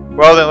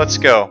 Well then, let's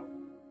go.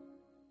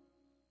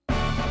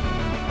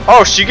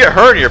 Oh, so you get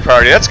her in your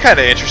party. That's kind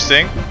of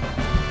interesting.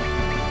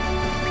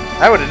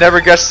 I would have never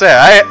guessed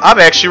that. I'm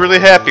actually really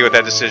happy with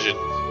that decision.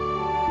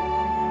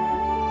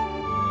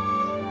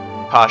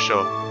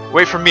 Pasho.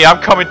 Wait for me,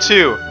 I'm coming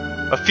too.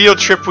 A field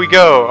trip we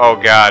go. Oh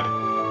god.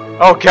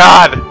 Oh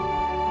god!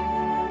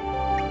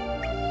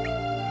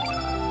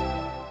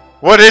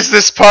 What is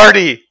this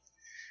party?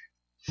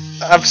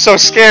 I'm so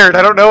scared.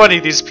 I don't know any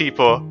of these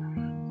people.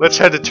 Let's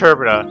head to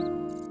Termina.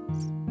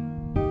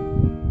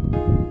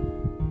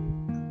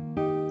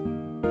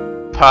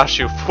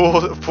 Pashu,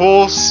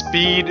 full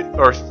speed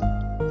or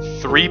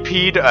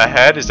 3-peed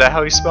ahead? Is that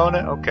how he's spelling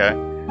it? Okay.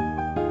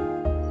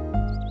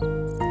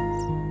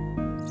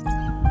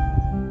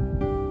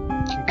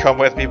 Come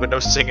with me, but no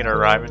singing or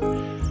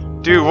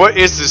rhyming. Dude, what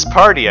is this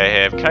party I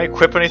have? Can I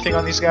equip anything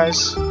on these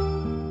guys?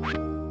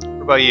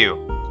 What about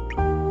you?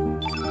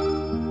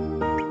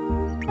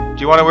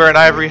 Do you want to wear an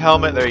ivory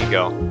helmet? There you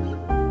go.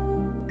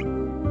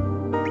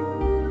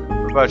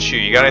 What about you?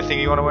 You got anything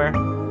you want to wear?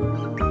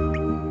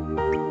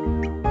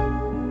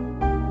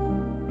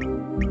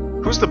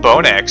 Who's the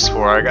bone axe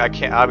for? I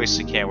can't,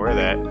 obviously can't wear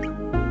that.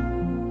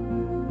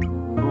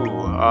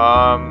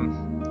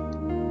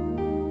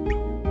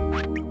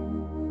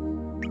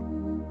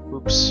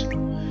 Oops.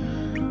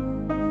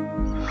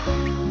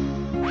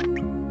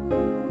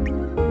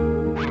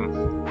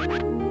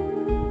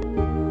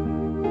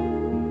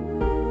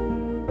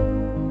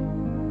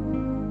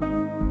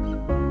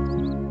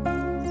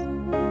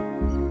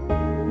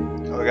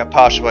 Oh, we got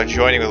Pasha by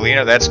joining with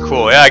Lena. That's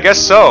cool. Yeah, I guess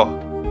so.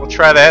 We'll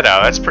try that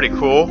out. That's pretty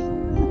cool.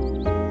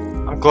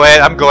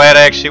 I'm glad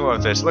I actually went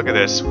with this. Look at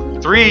this.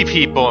 3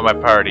 people in my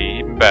party.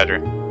 Even better.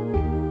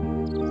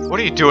 What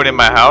are you doing in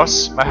my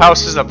house? My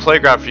house isn't a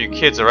playground for you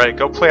kids, alright?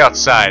 Go play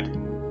outside.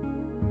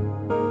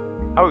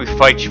 How would we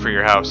fight you for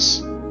your house?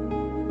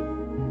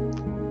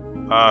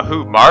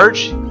 Who?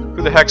 Marge?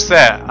 Who the heck's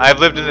that? I've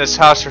lived in this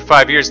house for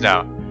 5 years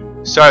now.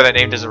 Sorry, that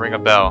name doesn't ring a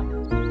bell.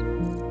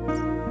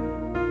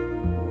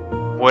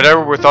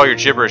 Whatever with all your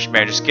gibberish,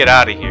 man. Just get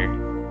out of here.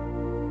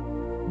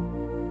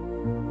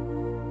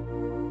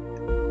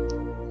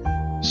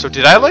 So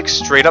did I like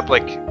straight up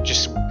like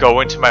just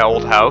go into my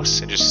old house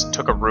and just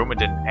took a room and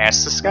didn't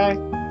ask this guy?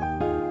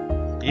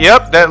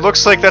 Yep, that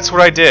looks like that's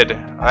what I did.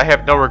 I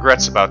have no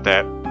regrets about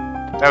that.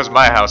 That was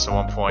my house at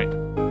one point.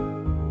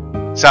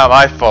 It's not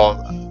my fault.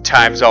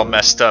 Time's all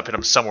messed up and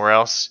I'm somewhere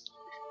else.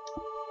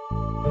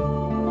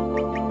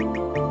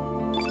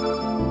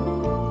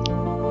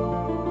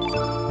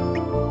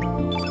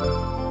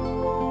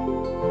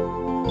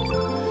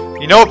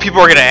 You know what people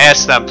are going to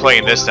ask that I'm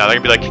playing this now? They're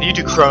going to be like, can you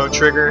do Chrono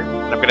Trigger?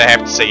 And I'm going to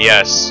have to say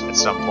yes at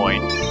some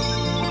point.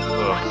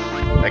 Ugh,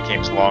 that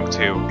game's long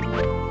too.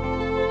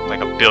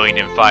 Like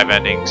 1,000,000,005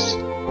 endings.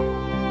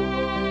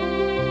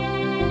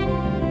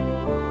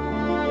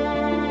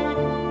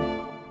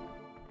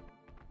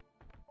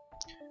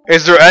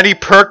 Is there any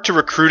perk to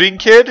recruiting,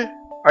 kid?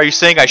 Are you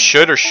saying I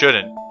should or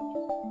shouldn't?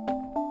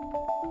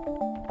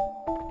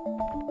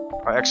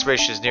 Our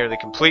excavation is nearly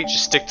complete.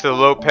 Just stick to the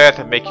low path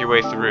and make your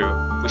way through.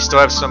 We still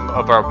have some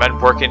of our men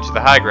working into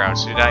the high ground,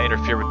 so do not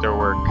interfere with their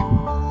work.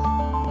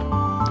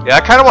 Yeah,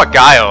 I kind of want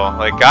Guile.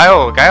 Like,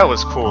 Guile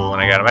was cool when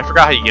I got him. I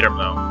forgot how you get him,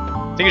 though.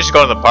 I think you just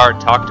go to the bar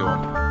and talk to him.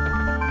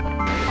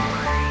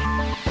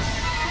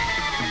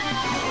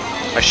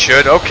 I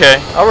should? Okay.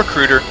 I'll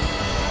recruit her.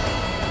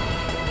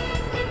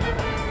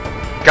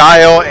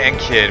 Guile and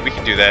Kid. We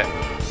can do that.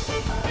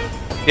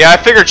 Yeah, I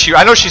figured she...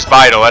 I know she's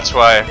vital. That's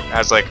why I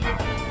was like...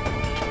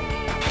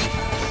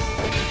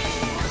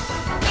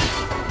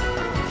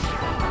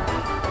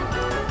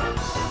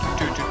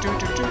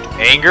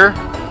 Anger?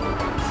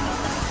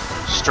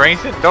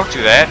 Strengthen? Don't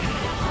do that.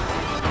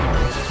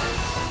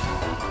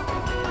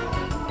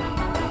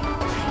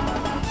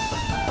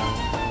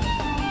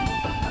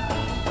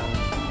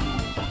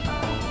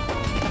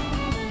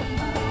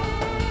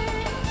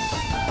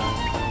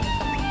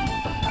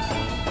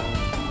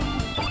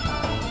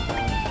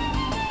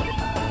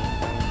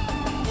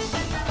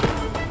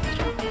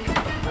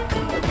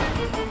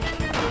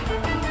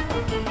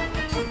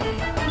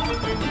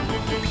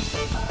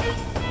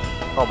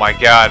 Oh my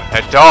god,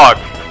 that dog!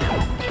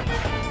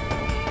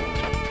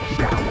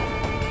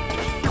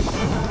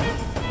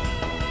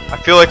 I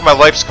feel like my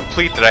life's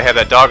complete that I have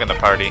that dog in the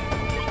party.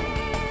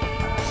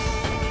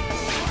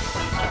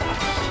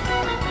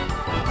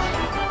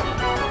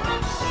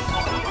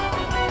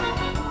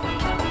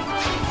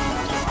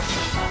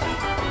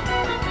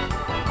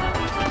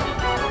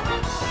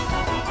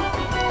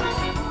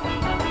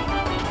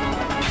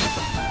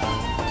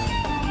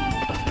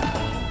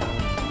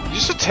 You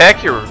just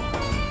attack your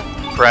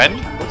friend?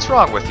 What's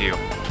wrong with you?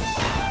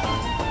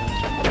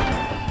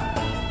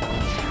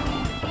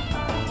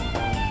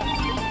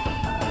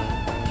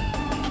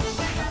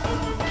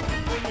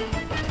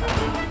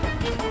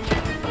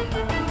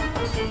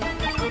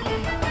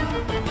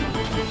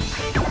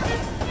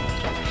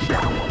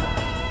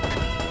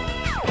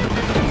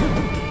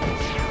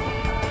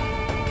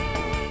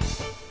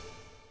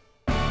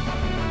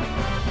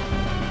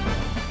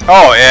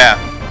 Oh yeah.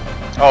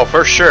 Oh,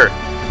 for sure.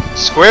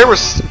 Square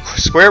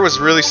was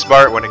really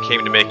smart when it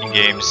came to making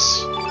games.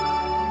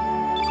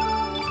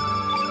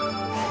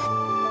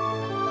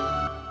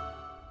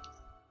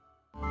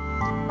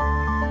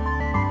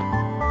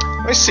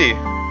 Let me see.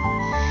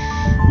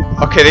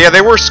 Okay, yeah,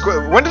 they were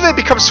Square. When did they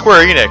become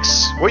Square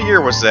Enix? What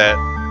year was that?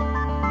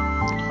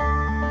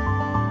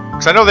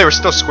 Because I know they were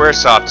still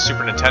Squaresoft,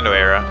 Super Nintendo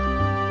era.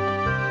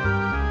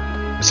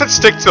 I said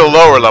stick to the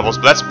lower levels,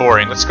 but that's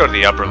boring. Let's go to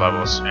the upper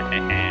levels,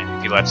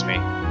 if he lets me.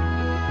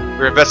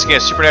 We're investigating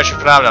a supernatural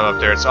phenomenon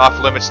up there. It's off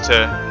limits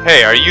to...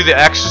 Hey, are you the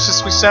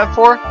exorcist we sent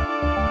for?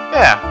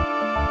 Yeah.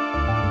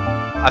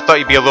 I thought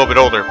you'd be a little bit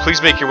older.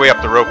 Please make your way up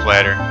the rope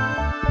ladder.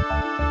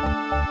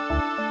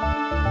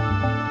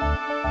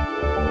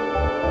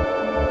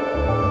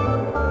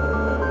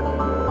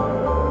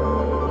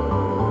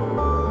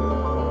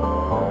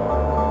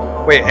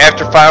 Wait,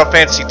 after Final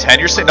Fantasy X,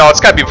 you're saying? No,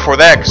 it's gotta be before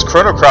that, because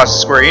Chrono Cross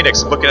is Square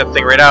Enix. I'm looking at the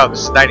thing right now.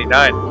 This is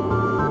 99.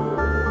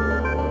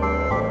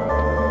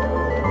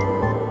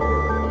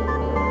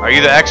 Are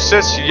you the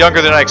Exorcist? You're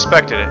younger than I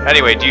expected.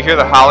 Anyway, do you hear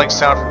the howling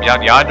sound from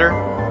yonder?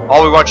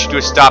 All we want you to do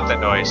is stop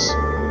that noise.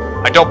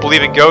 I don't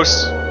believe in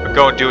ghosts, but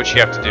go and do what you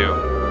have to do.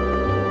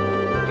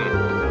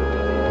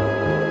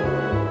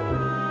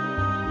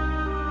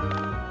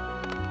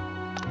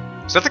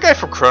 Is that the guy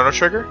from Chrono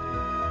Trigger?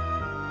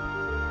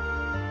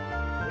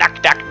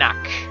 Knock, knock,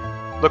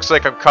 knock. Looks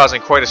like I'm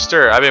causing quite a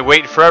stir. I've been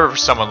waiting forever for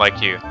someone like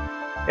you.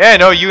 Yeah,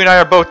 no, you and I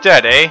are both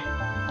dead, eh?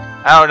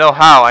 I don't know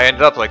how I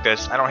ended up like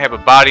this. I don't have a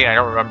body and I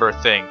don't remember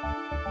a thing.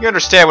 You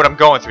understand what I'm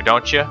going through,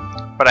 don't you?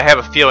 But I have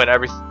a feeling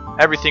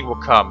everything will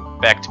come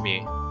back to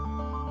me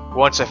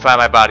once I find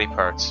my body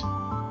parts.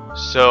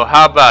 So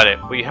how about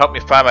it? Will you help me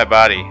find my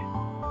body?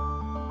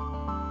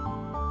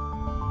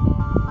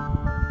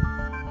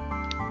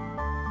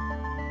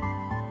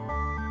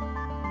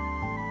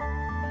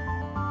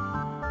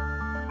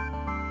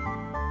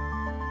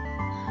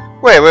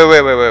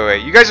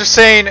 Wait. You guys are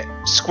saying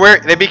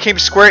they became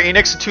Square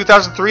Enix in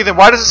 2003? Then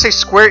why does it say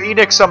Square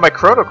Enix on my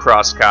Chrono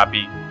Cross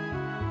copy?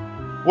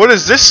 What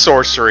is this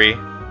sorcery?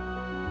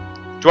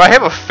 Do I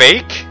have a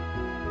fake?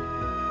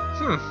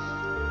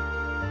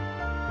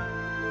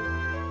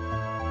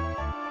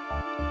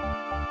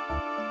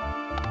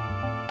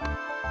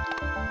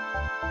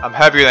 I'm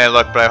heavier than I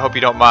look, but I hope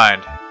you don't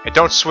mind. And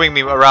don't swing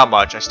me around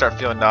much. I start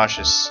feeling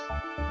nauseous.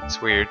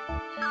 It's weird.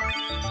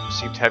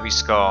 Received heavy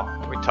skull.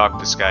 Let me talk to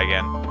this guy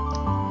again.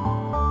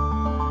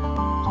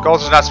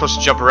 Skulls are not supposed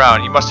to jump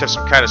around. You must have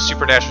some kind of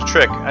supernatural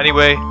trick.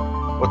 Anyway,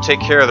 we'll take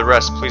care of the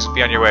rest. Please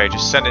be on your way.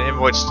 Just send an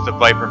invoice to the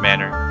Viper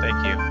Manor.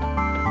 Thank you.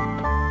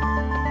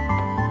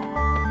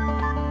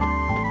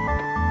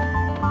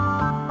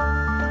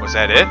 Was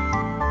that it?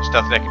 There's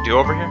nothing I can do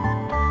over here?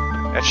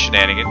 That's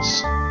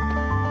shenanigans.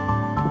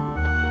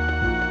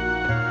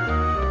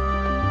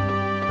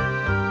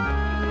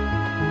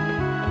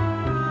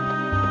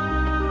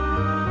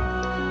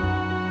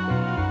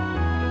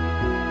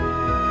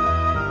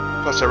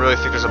 Plus, I really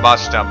think there's a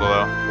monster down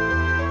below.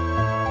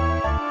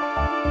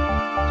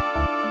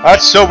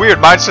 That's so weird.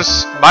 Mine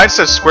says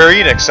Square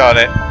Enix on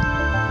it.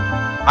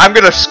 I'm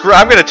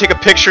gonna take a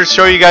picture,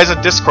 show you guys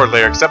on Discord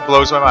later, because that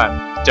blows my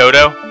mind.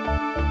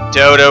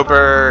 Dodo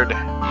bird.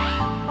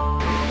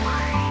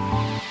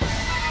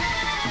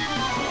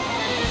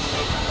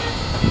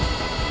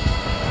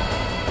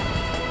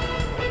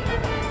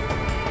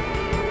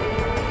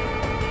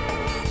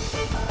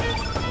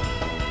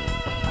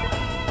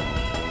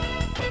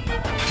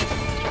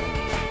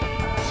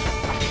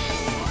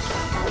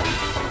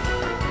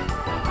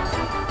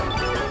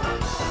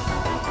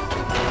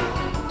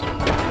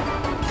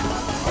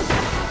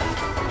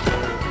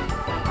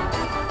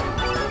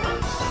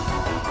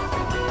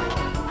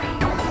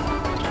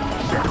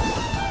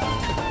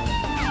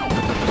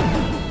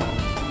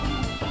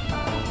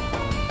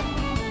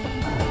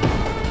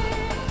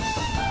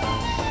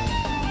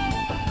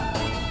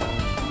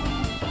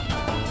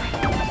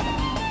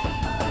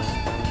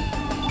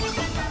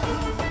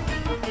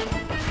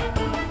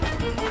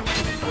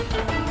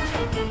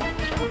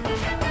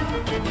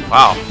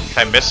 Wow,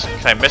 can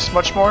I miss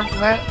much more than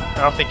that?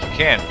 I don't think you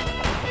can.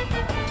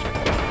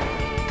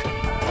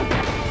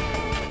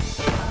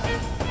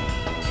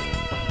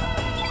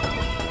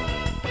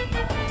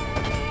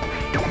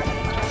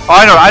 Oh,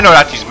 I know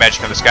not to use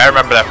magic on this guy. I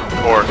remember that from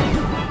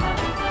before.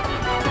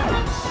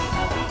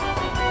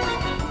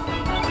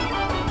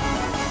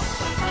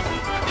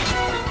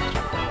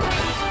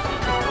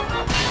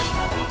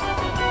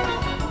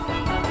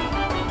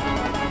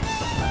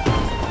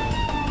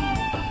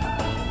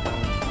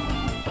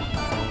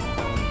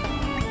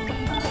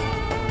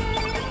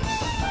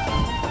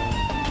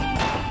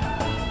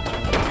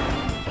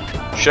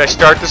 Should I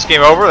start this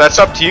game over? That's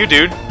up to you,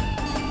 dude.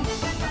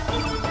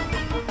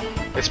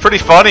 It's pretty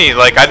funny,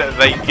 like,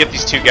 that you can get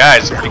these two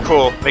guys. It's pretty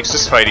cool. Makes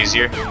this fight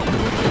easier.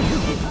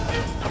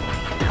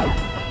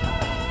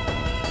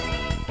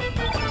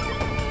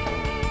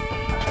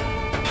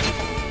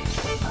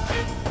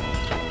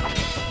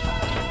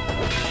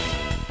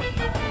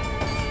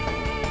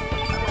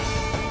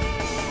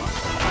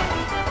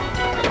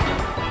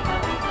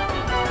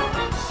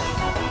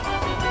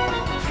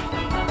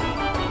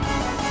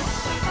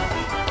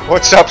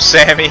 What's up,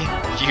 Sammy?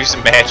 Use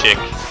magic.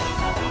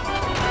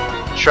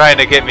 Trying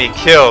to get me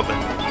killed.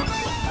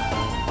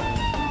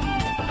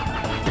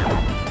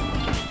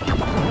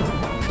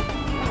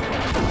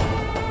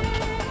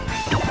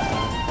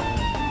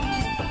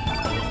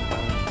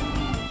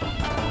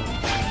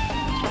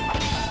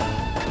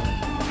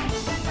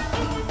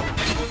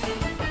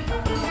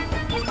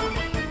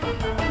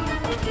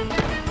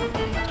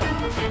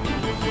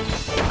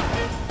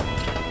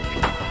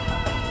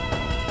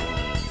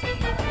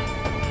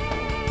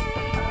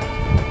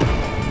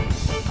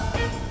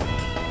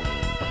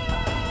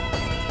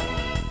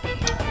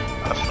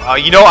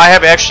 You know, I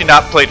have actually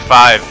not played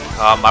 5.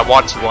 I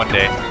want to one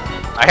day.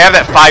 I have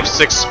that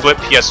 5-6 split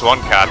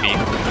PS1 copy.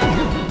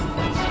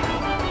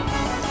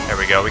 There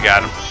we go, we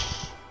got him.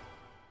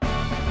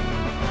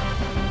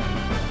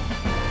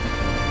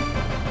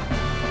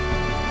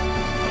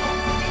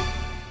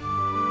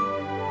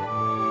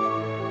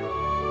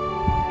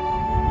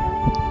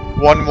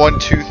 1, 1,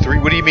 2, 3.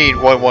 What do you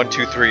mean 1, 1,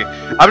 2, 3?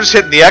 I'm just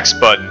hitting the X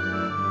button.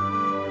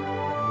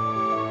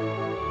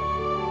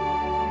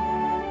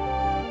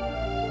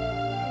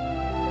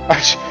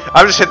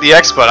 I'm just hitting the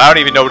X button. I don't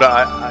even know what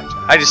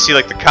I just see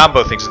like the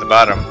combo things at the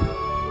bottom.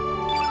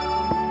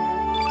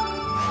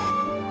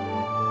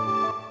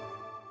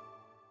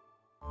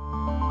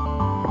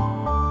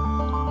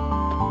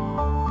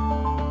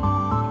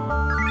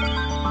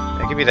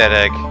 Yeah, give me that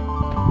egg.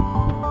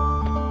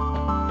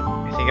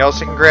 Anything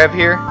else I can grab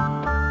here?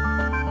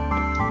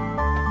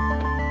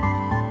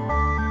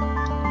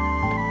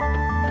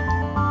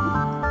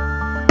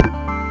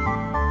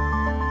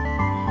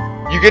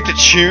 You get to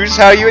choose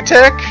how you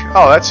attack?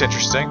 Oh, that's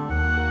interesting.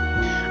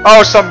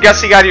 Oh, so I'm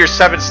guessing out of your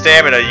 7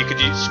 stamina, you could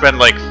spend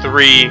like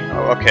 3.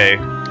 Oh, okay,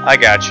 I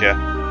gotcha.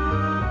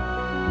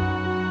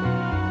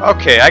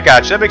 Okay, I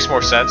gotcha. That makes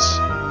more sense.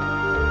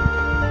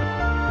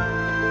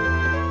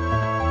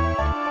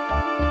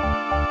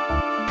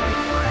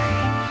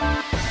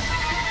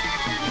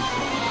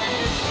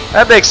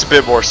 That makes a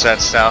bit more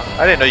sense now.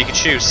 I didn't know you could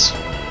choose.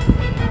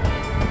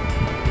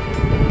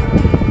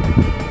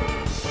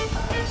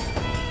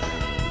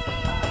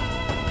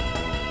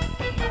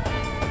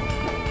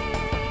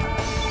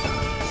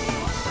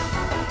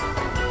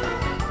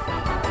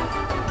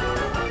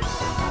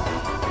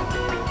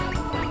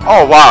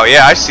 Oh wow,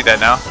 yeah, I see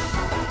that now.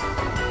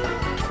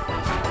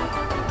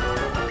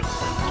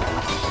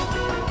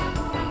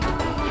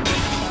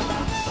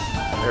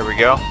 There we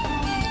go.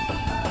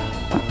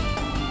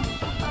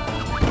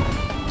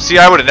 See,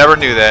 I would have never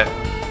knew that.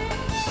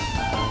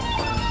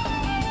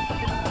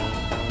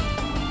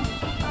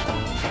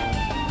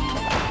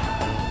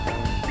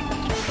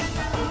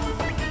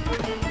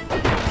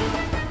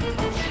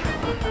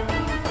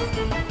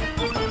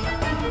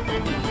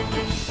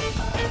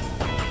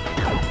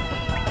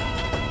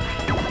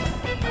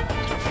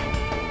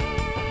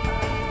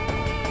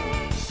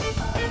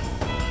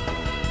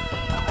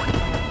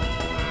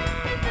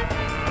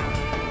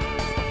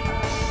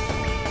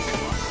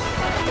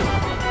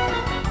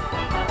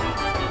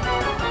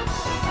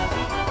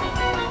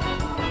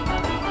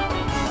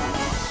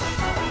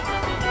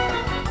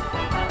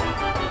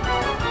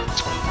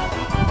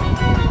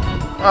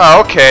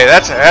 Oh, okay,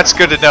 that's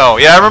good to know.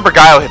 Yeah, I remember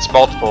Guile hits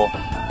multiple.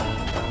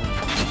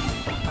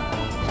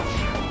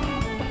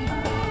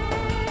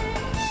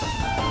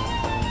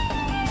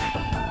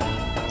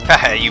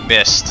 Haha, you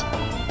missed.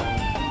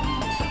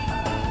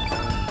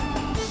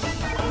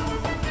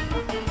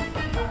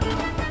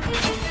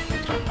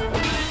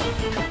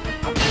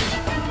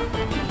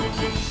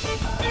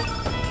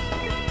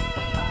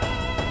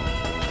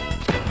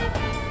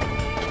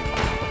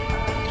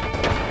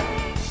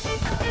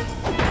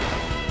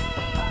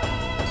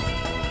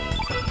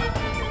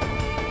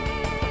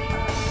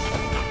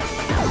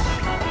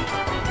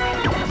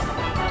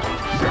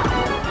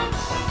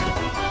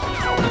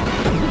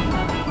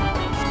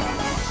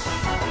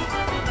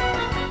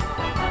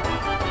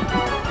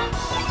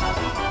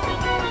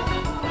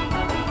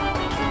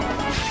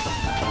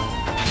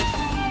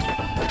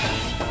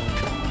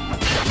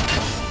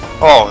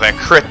 Oh, that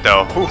crit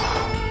though. Oof.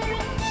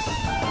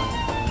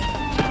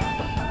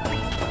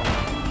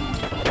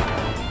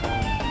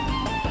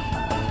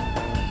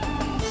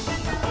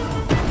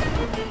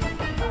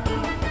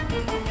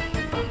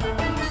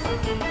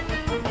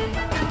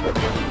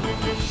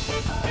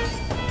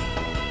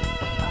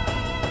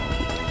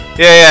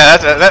 Yeah,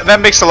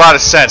 that makes a lot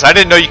of sense. I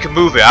didn't know you could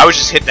move it. I was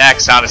just hitting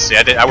X, honestly.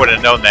 I wouldn't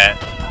have known that.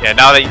 Yeah,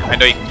 now that I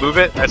know you can move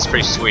it, that's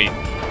pretty sweet.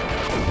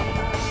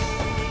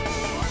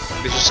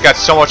 It's just got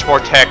so much more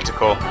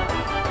tactical.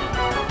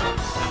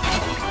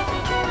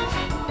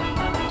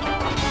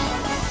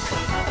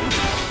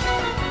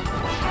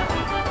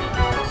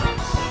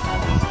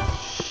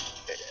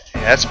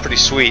 Yeah, that's pretty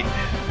sweet.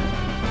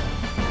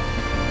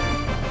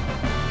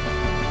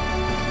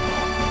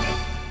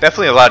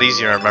 Definitely a lot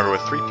easier to remember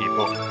with 3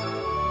 people.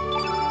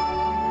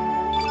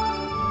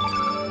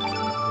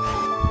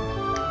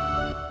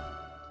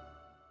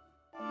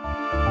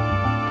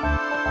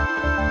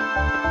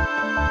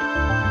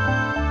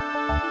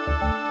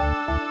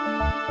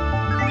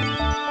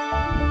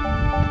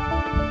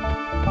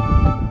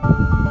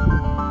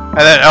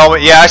 And then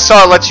element, yeah, I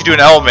saw it lets you do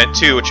an element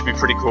too, which would be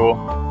pretty cool.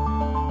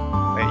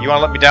 Hey, you wanna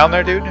let me down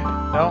there, dude?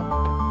 No?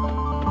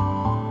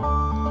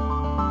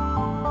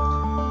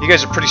 You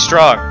guys are pretty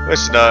strong.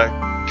 Listen,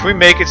 can we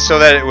make it so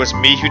that it was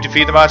me who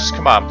defeated the monsters?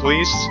 Come on,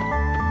 please.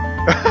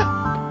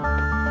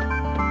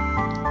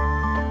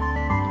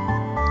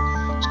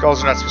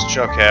 Skulls are not supposed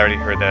to... Okay, I already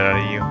heard that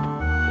out of you.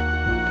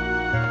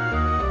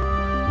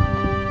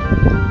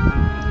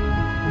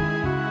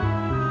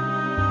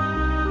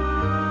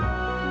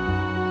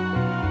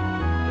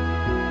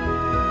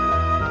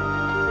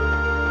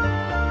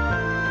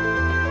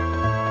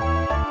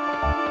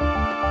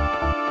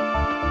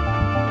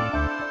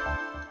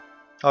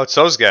 Oh, it's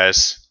those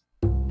guys.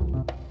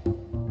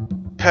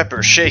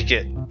 Pepper, shake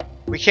it.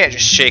 We can't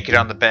just shake it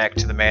on the back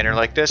to the manor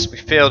like this. We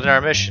failed in our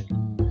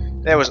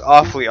mission. That was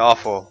awfully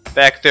awful.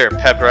 Back there,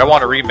 Pepper, I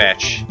want a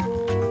rematch.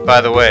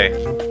 By the way.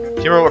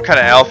 Do you remember what kind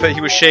of outfit he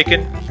was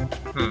shaking?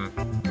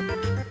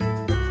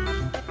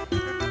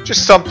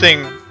 Just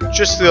something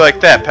just like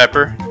that,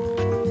 Pepper.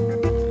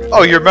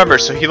 Oh, you remember,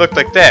 so he looked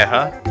like that,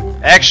 huh?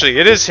 Actually,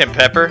 it is him,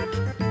 Pepper.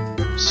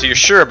 So you're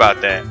sure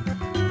about that?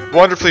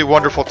 Wonderfully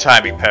wonderful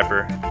timing,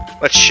 Pepper.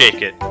 Let's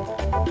shake it.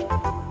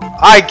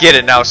 I get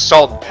it now,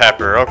 salt and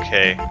pepper.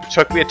 Okay.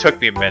 It took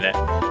me a minute.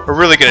 We're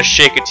really gonna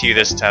shake it to you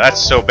this time.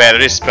 That's so bad. I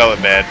just spell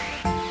it bad.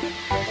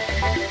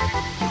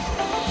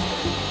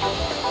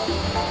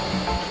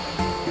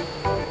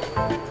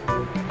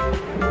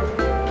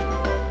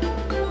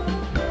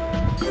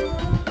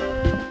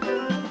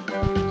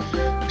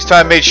 This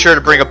time I made sure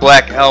to bring a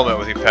black element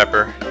with you,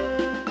 Pepper.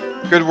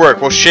 Good work.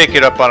 We'll shake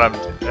it up on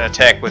him and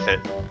attack with it.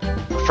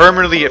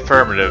 Affirmatively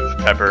affirmative,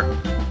 Pepper.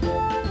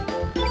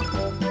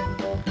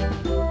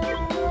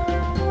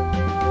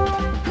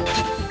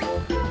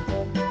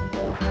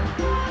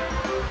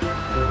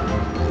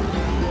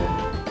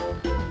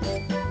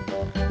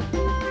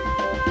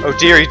 Oh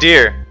dearie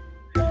dear.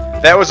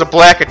 That was a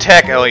black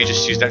attack element you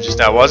just used just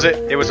now, was it?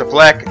 It was a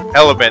black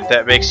element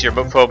that makes your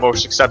foe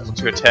most susceptible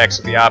to attacks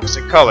of the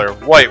opposite color.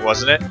 White,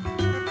 wasn't it?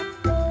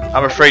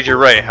 I'm afraid you're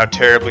right. How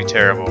terribly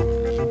terrible.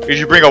 Did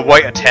you bring a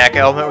white attack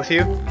element with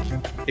you?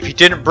 If you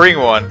didn't bring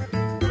one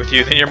with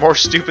you, then you're more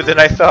stupid than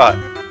I thought.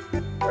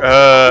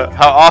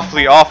 How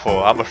awfully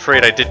awful. I'm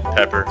afraid I didn't,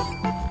 Pepper.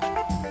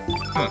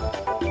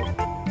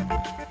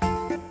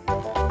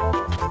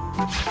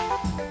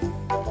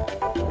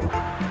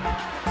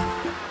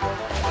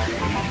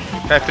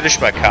 Can I finish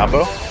my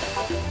combo?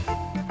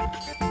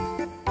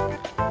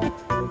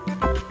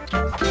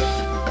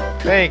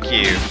 Thank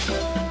you.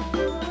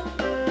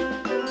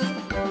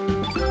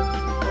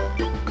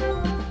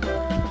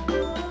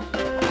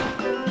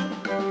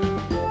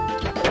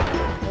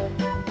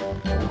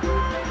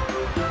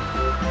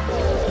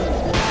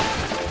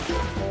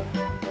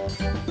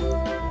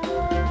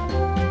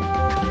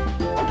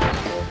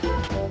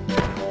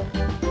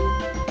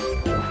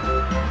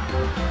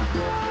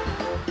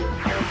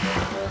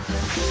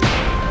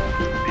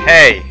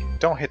 Hey,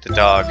 don't hit the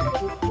dog.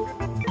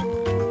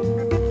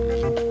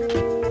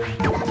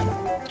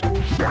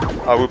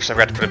 Oh, whoops, I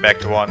forgot to put it back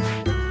to 1.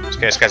 Okay,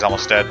 this guy's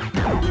almost dead.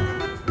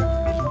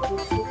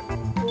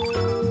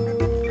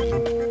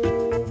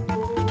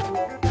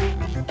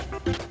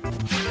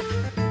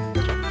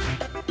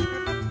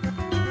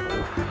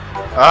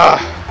 Ah!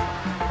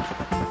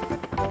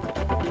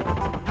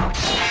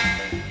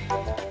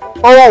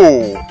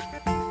 Oh!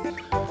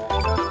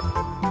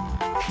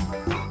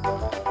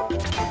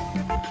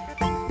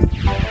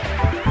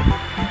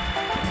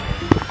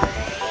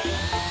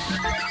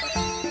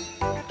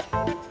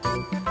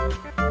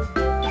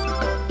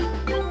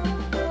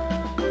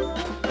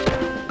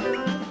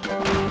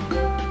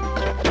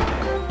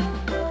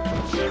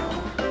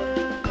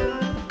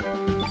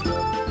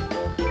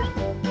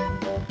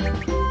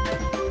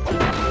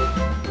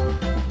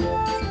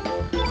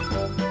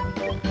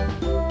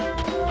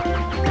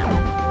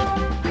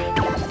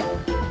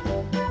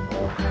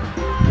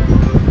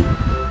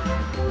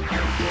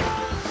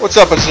 What's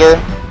up, sir?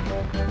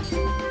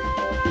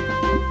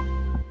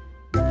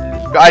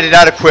 I did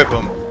not equip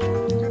him.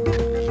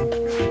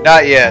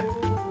 Not yet.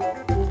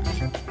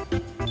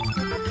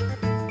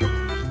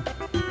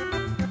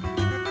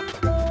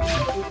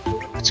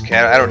 It's okay,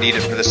 I don't need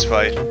it for this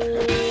fight.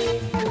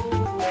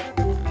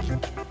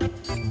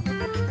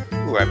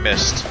 Ooh, I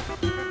missed.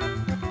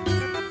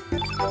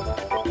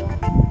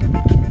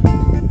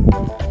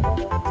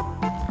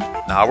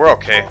 Nah, we're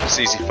okay. It's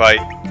an easy fight.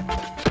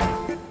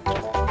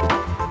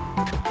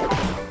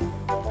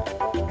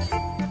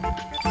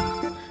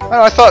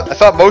 Oh, I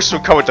thought most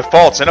would come with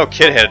defaults. I know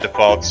Kid had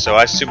defaults, so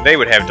I assumed they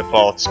would have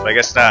defaults, but I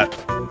guess not.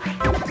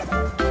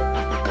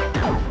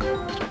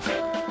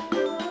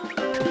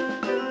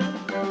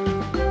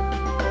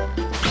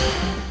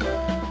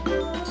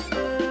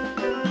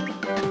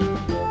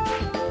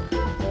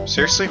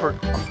 Seriously?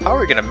 How are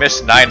we gonna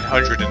miss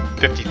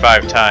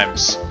 955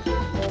 times?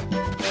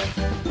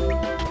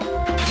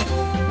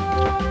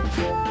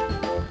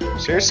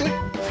 Seriously?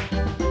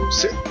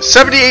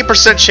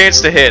 78%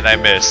 chance to hit and I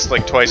missed,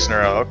 like twice in a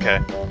row.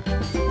 Okay.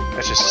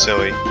 That's just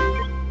silly.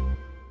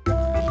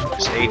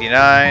 It's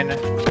 89,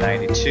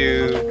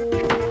 92,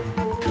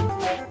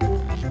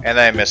 and then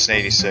I missed an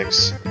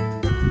 86.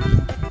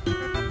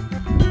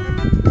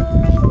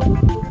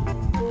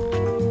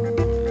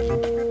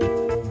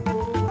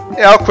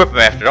 Yeah, I'll equip him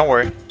after, don't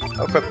worry.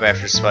 I'll equip him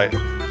after this fight.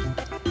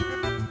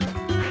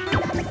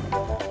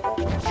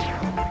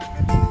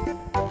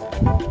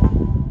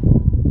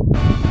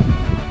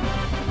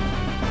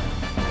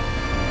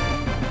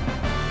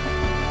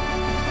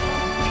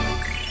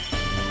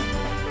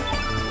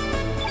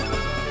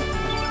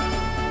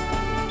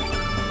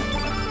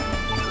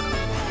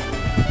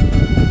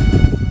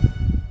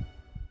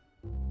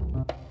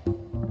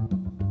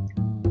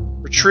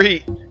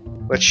 Retreat!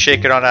 Let's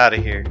shake it on out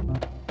of here.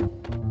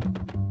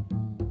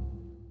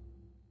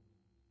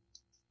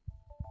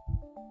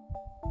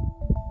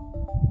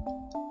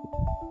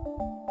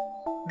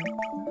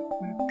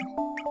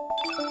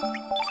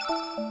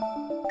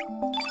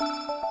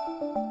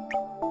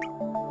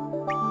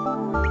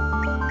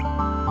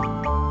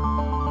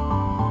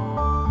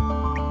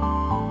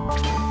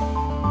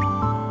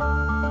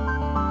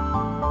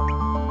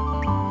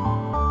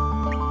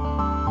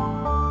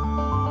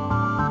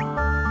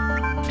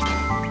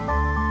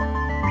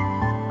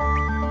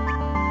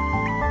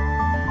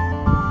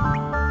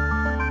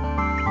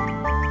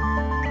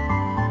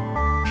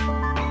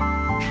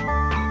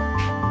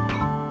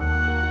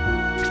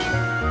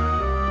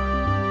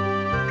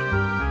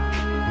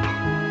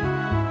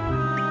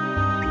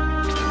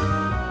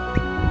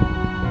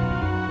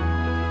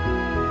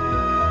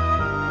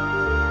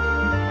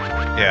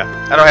 Yeah,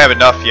 I don't have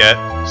enough yet,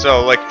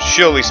 so like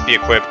she'll at least be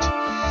equipped.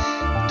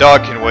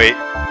 Dog can wait.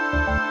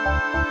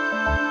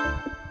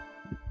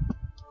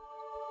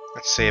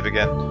 Let's save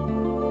again.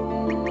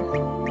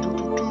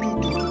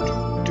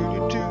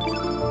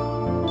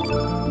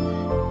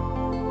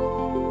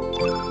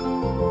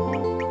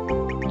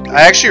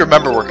 I actually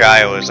remember where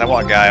Gaio is. I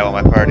want Gaio on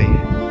my party.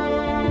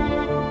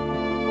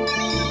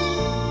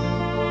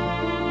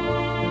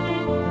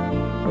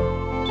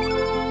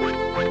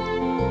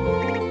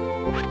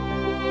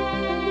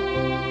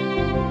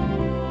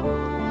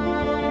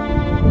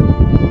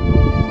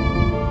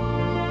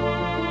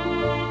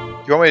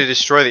 You want me to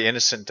destroy the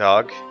innocent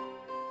dog?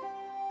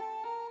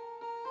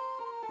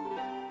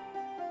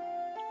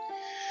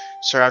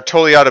 Sorry, I'm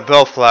totally out of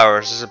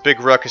bellflowers. There's a big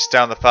ruckus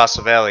down the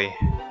Fossil Valley.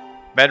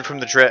 Men from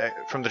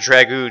the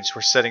Dragoons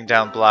were setting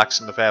down blocks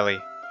in the valley.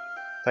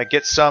 If I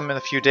get some in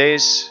a few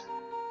days,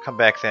 come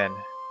back then.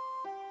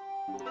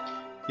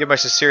 You have my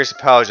sincerest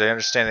apology. I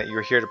understand that you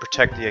are here to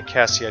protect the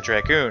Acacia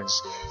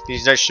Dragoons.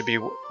 These knights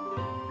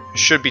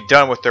should be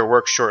done with their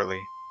work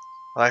shortly.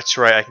 Well, that's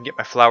right, I can get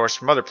my flowers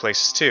from other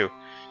places too.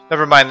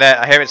 Never mind that,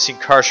 I haven't seen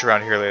Karsh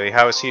around here lately.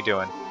 How is he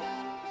doing?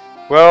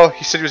 Well,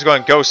 he said he was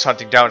going ghost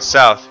hunting down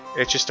south.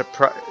 I'm just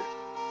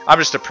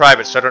a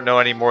private, so I don't know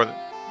any more than...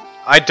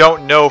 I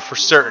don't know for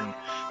certain,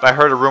 but I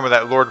heard a rumor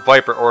that Lord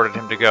Viper ordered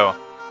him to go.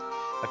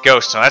 A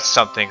ghost, now that's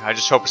something. I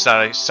just hope it's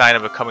not a sign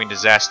of a coming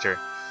disaster.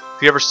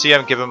 If you ever see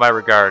him, give him my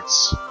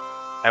regards.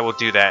 I will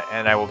do that,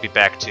 and I will be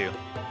back too.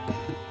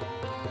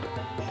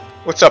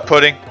 What's up,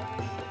 Pudding?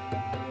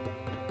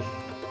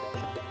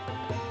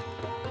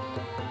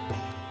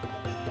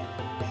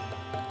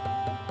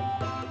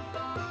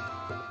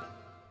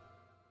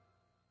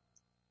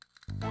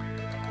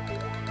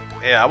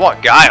 Yeah, I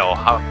want Guile.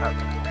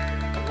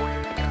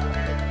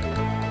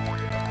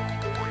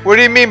 What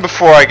do you mean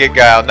before I get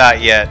Guile?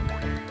 Not yet.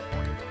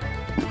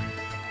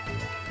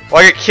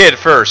 Well, I get Kid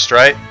first,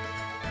 right?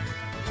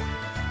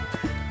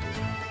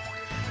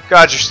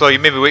 God, you're slow. You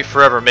made me wait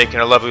forever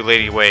making a lovely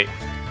lady wait.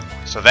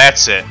 So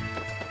that's it.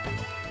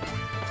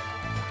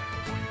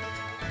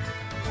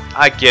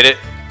 I get it.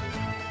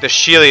 The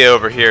Shelia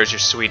over here is your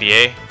sweetie,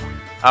 eh?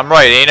 I'm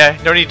right, ain't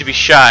I? No need to be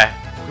shy.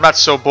 I'm not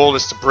so bold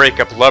as to break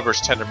up lovers'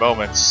 tender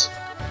moments.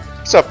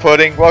 What's up,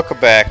 Pudding? Welcome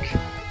back.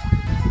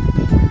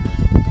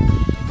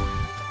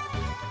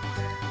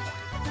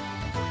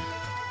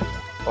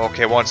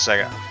 Okay, one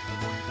second.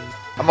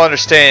 I'm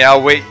understanding.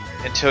 I'll wait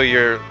until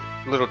your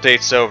little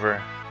date's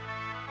over.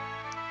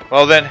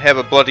 Well then, have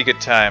a bloody good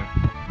time.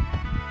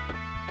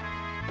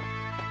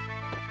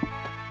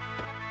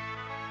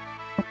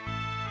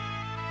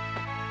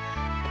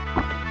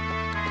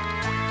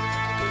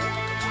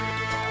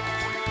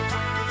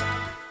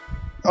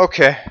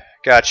 Okay,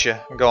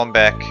 gotcha. I'm going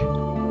back.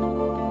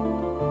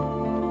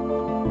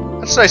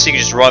 That's nice you can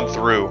just run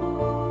through.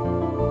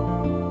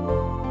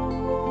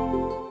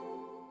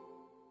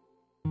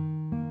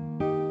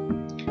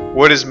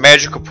 What is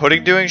Magical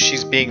Pudding doing?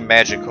 She's being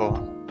magical.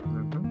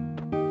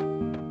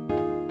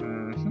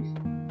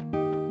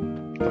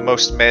 The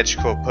most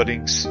magical of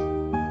puddings.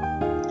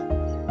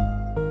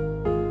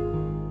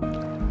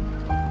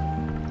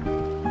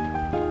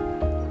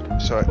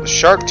 So the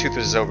shark tooth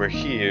is over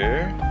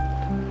here.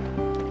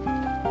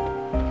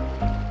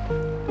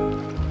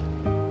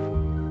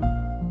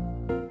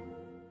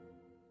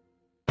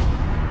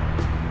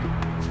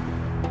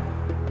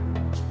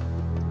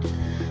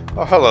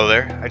 Oh, hello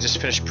there. I just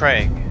finished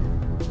praying.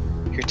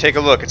 Here, take a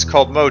look. It's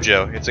called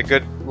Mojo. It's a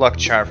good luck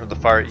charm from the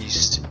Far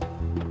East.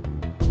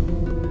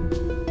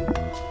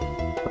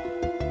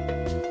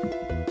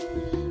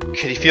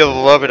 Can you feel the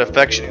love and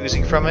affection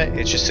oozing from it?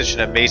 It's just such an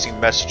amazing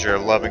messenger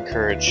of love and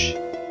courage.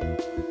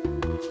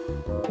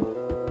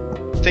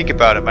 Think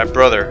about it, my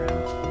brother.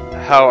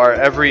 How our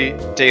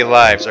everyday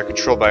lives are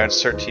controlled by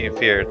uncertainty and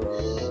fear.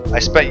 I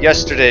spent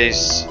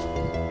yesterday's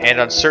and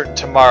uncertain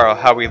tomorrow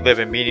how we live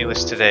in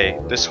meaningless today.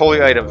 This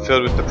holy item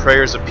filled with the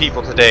prayers of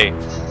people today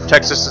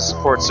protects us and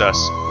supports us.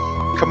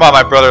 Come on,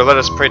 my brother, let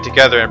us pray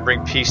together and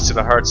bring peace to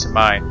the hearts and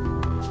mind.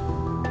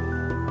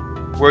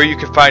 Where you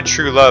can find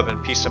true love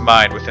and peace of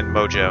mind within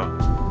Mojo.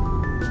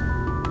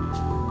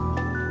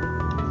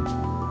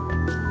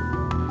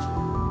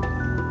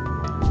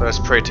 Let us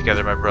pray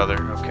together, my brother,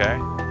 okay?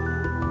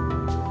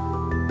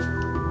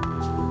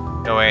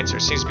 No answer.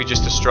 Seems to be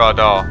just a straw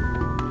doll.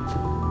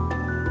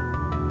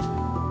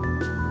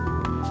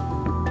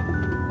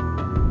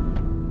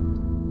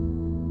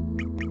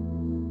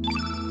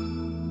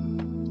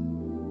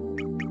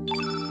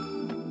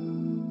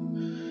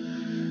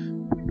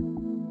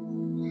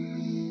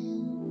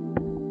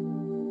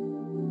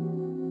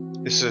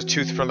 This is a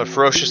tooth from the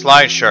ferocious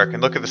lion shark,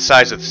 and look at the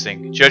size of this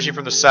thing. Judging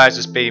from the size,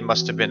 this baby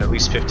must have been at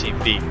least 15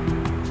 feet.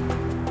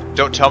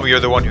 Don't tell me you're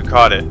the one who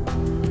caught it.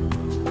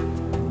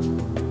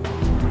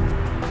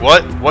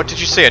 What? What did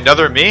you say?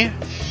 Another me?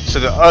 So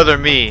the other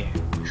me,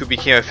 who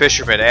became a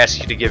fisherman,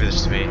 asked you to give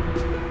this to me.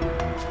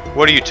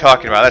 What are you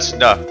talking about? That's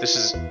enough.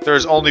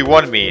 There's only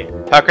one me.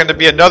 How can there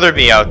be another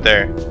me out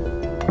there?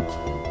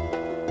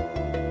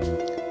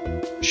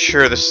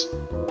 Sure, this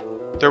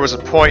There was a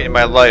point in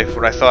my life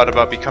when I thought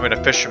about becoming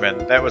a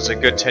fisherman. That was a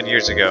good 10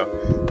 years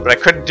ago. But I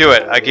couldn't do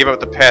it. I gave up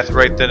the path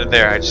right then and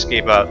there. I just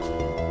gave up.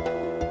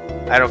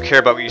 I don't care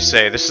about what you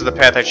say. This is the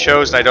path I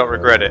chose and I don't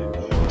regret it.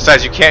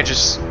 Besides, you can't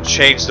just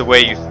change the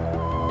way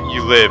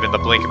you live in the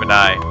blink of an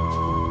eye.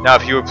 Now,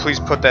 if you would please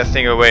put that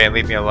thing away and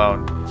leave me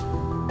alone.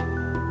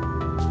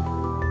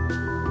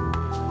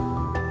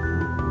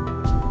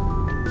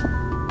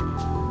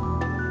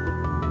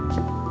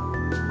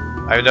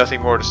 I have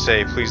nothing more to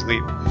say. Please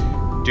leave.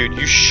 Dude,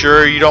 you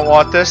sure you don't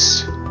want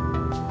this?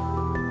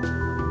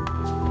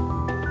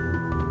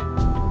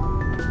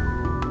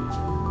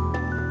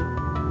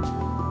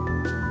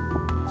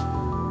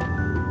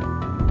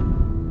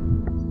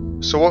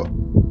 So what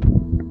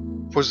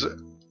was it?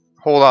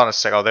 Hold on a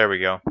sec. Oh, there we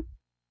go.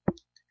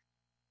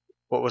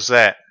 What was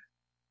that?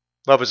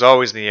 Love is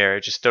always in the air.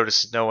 It just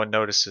notices no one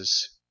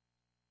notices.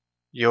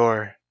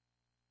 You're...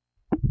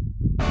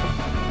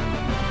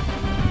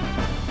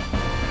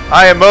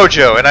 I am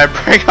Mojo, and I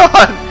bring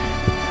on...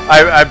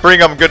 I bring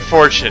him good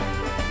fortune.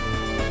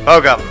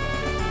 Hogum.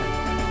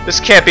 This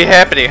can't be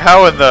happening.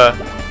 How in the...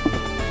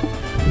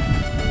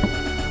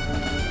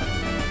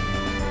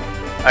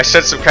 I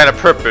said some kind of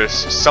purpose,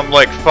 some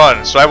like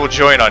fun, so I will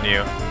join on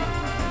you.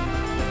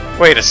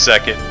 Wait a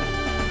second.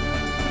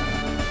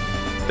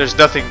 There's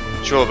nothing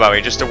cruel about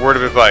me, just a word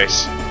of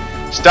advice.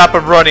 Stop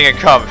him running and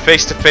come,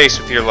 face to face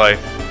with your life.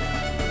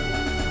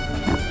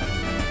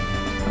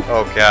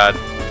 Oh god.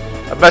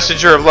 A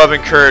messenger of love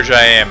and courage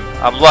I am.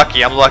 I'm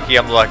lucky, I'm lucky,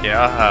 I'm lucky.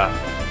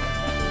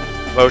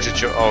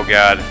 Mojo, oh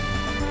god.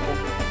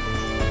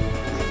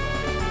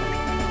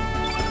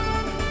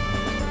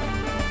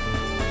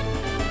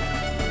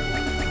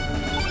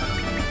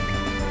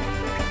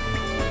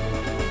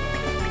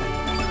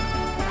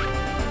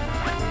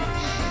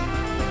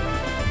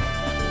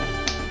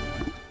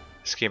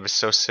 This game is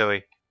so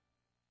silly.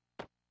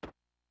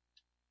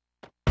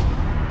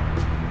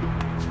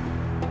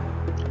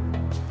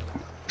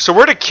 So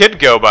where did Kid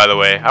go, by the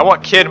way? I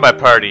want Kid in my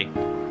party.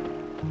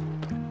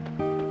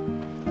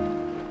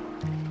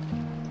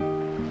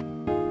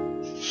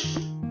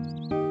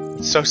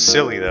 It's so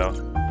silly, though.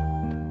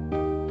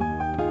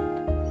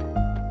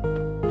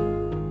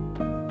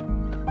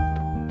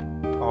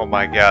 Oh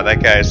my god,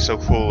 that guy is so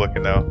cool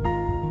looking, though.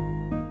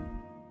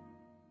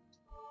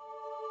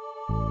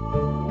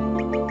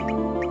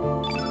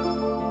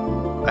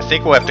 I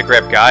think we'll have to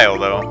grab Guile,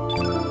 though.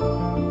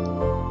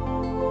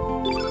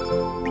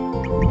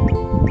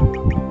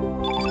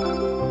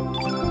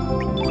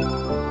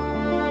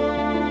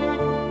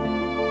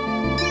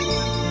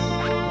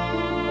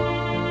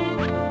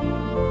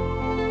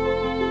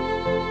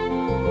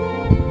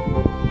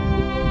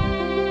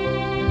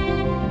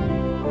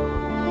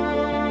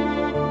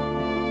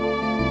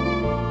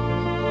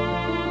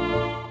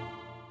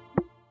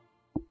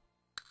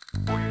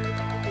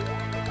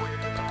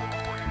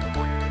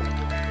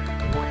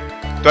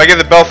 Do I give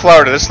the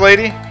bellflower to this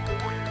lady?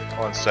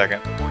 1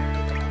 second.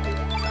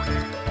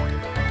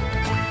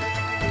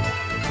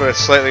 But it's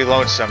slightly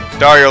lonesome.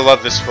 Dario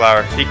loved this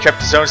flower. He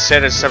kept his own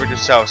scent and summoned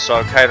himself, so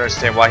I kind of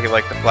understand why he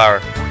liked the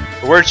flower.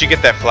 But where did you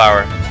get that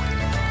flower?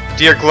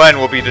 Dear Glenn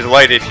will be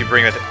delighted if you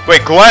bring it.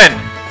 Wait, Glenn!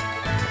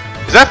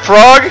 Is that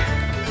Frog?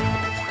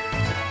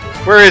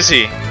 Where is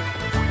he?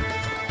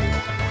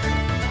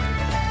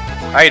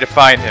 I need to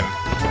find him.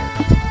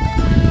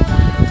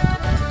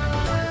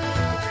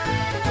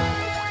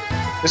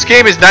 This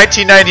game is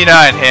 $19.99,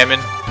 Hammond.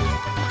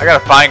 I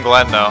gotta find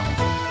Glenn, though.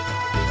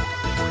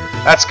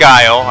 That's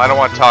Guile. I don't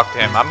want to talk to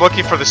him. I'm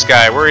looking for this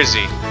guy. Where is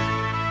he?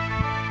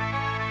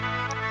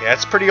 Yeah,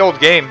 it's a pretty old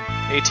game.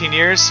 18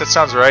 years? That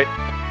sounds right.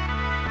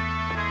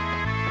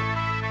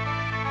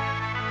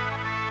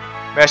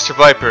 Master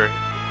Viper,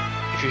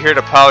 if you're here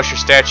to polish your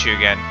statue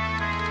again.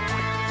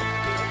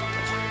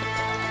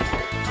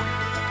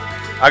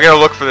 I gotta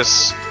look for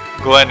this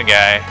Glenn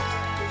guy.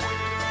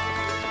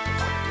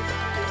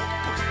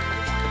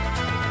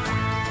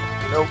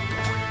 Nope.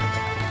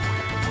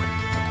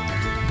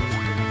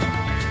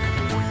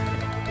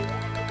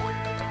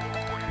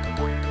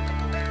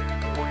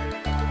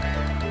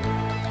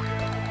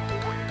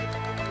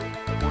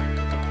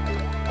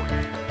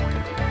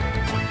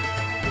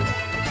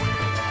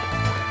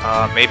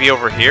 Maybe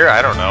over here?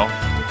 I don't know.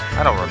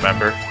 I don't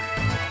remember.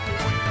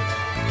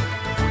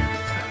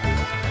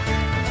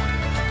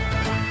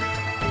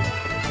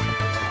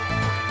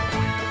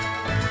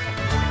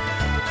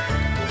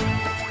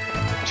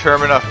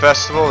 Termina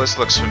Festival, this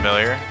looks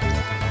familiar.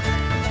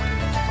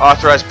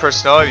 Authorized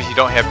personnel, if you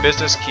don't have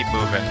business, keep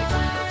moving.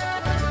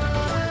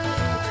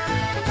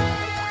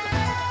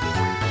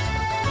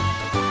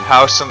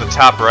 House on the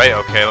top right,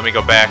 okay, let me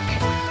go back.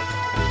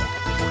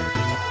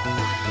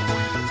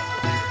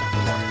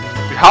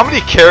 Dude, how many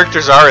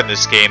characters are in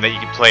this game that you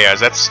can play as?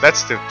 That's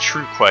the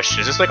true question.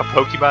 Is this like a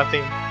Pokemon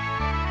thing?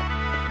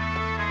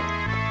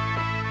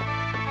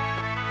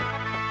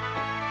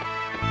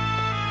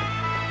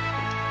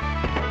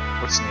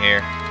 What's in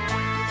here?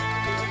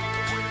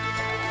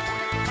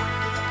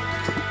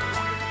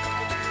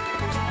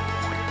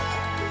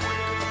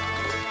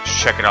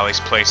 checking all these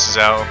places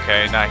out.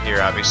 Okay, not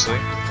here, obviously.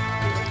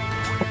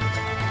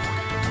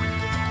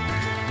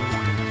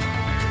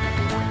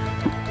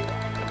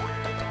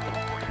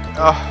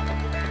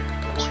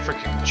 Oh, this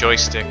freaking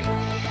joystick.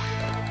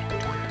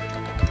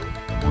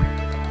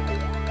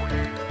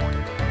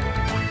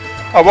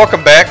 Oh,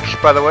 welcome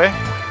back, by the way.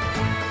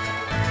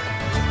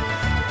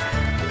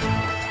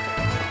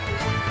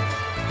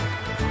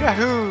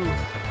 Yahoo!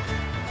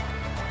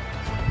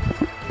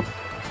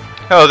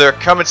 Oh, there,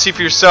 come and see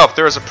for yourself.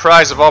 There is a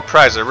prize of all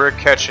prizes, a rare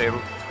catch, a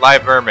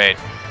live mermaid.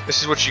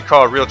 This is what you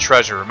call a real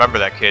treasure. Remember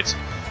that, kids.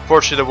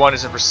 Fortunately, the one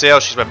isn't for sale.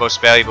 She's my most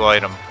valuable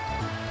item.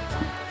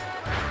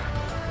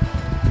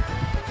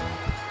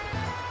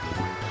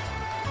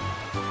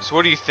 So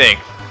what do you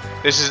think?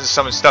 This isn't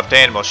some stuffed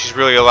animal. She's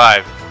really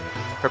alive.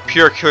 Her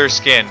pure, clear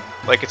skin,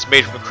 like it's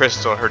made from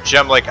crystal. Her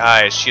gem-like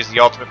eyes. She is the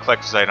ultimate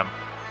collector's item.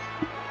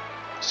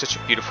 Such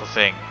a beautiful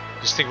thing.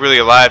 This thing really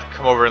alive?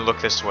 Come over and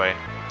look this way.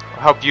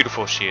 How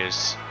beautiful she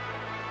is.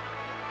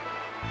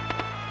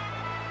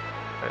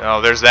 Oh,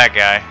 there's that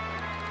guy.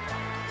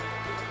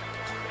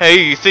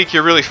 Hey, you think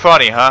you're really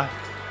funny, huh?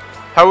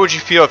 How would you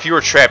feel if you were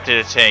trapped in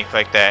a tank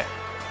like that,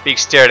 being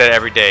stared at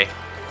every day?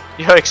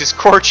 Yikes, it's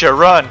Korcha,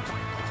 run!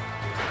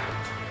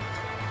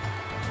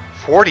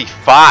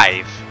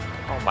 45?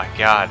 Oh my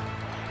god.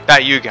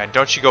 Not you again,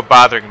 don't you go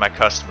bothering my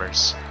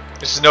customers.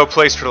 This is no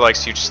place for the likes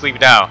of you, just leave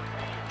now.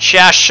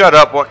 Chah, shut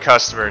up, what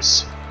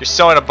customers? You're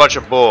selling a bunch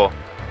of bull.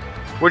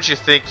 What did you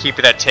think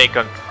keeping that tank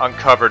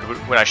uncovered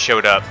when I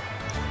showed up?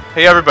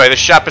 Hey everybody, this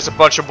shop is a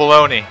bunch of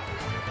baloney.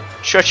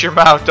 Shut your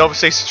mouth, don't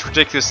say such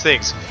ridiculous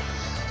things.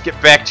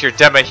 Get back to your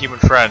demi-human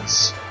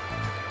friends.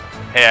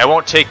 Hey, I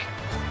won't take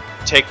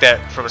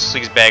that from a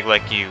sleazebag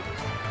like you.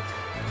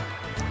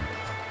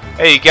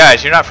 Hey you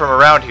guys, you're not from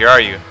around here,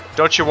 are you?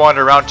 Don't you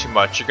wander around too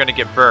much, you're gonna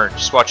get burned.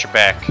 Just watch your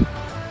back.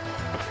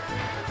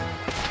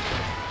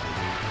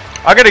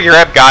 I'm gonna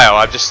grab Guile.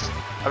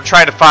 I'm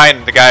trying to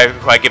find the guy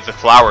who I give the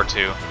flower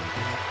to.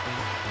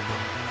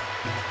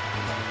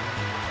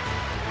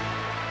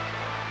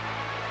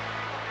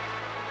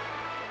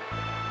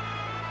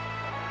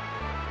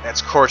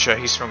 That's Korcha.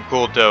 He's from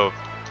Guldove.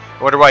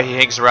 I wonder why he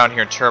hangs around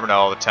here in Termina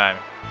all the time.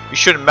 You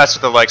shouldn't mess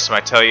with the likes of him, I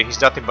tell you. He's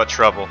nothing but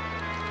trouble.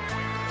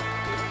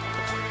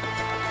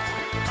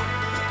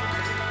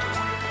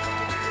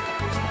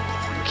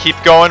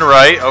 Keep going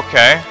right.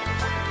 Okay.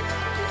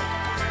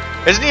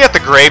 Isn't he at the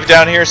grave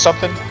down here or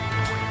something?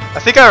 I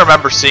think I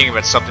remember seeing him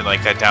at something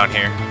like that down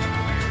here.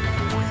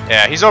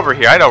 Yeah, he's over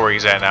here. I know where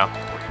he's at now.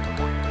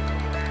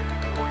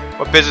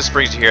 What business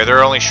brings you here? There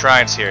are only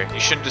shrines here. You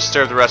shouldn't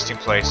disturb the resting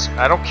place.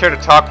 I don't care to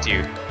talk to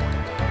you.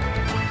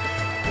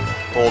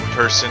 Old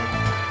person.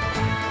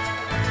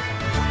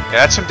 Yeah,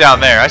 that's him down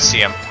there. I see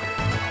him.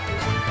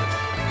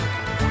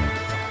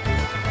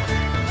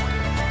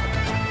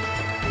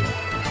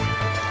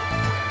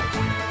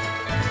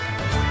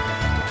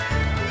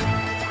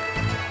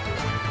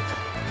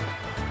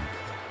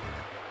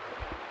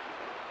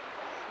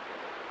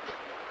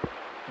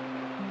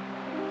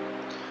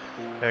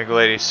 Young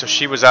lady, so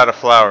she was out of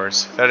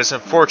flowers. That is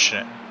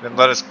unfortunate. Then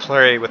let us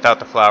play without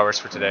the flowers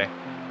for today.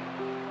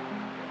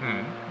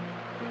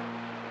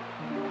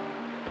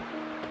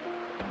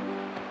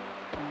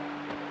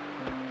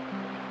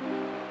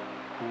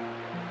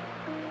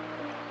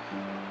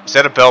 Is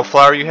that a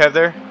bellflower you have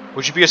there?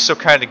 Would you be so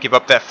kind to give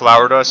up that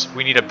flower to us?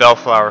 We need a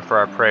bellflower for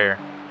our prayer.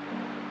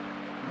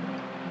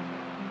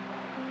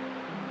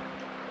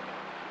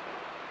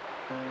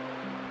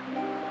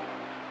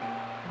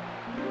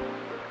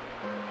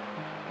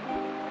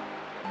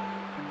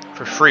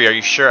 For free, are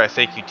you sure? I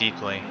thank you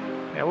deeply.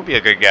 Yeah, we'll be a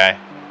good guy.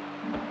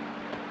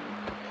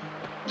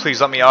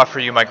 Please let me offer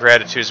you my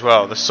gratitude as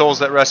well. The souls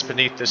that rest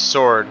beneath this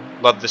sword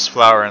love this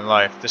flower in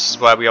life. This is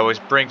why we always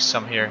bring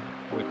some here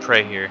when we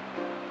pray here.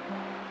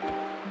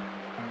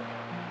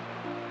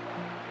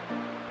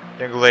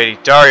 Young lady,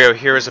 Dario,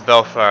 here is a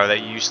bellflower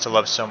that you used to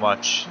love so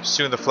much.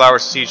 Soon the flower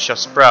seeds shall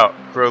sprout,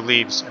 grow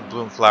leaves, and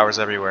bloom flowers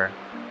everywhere.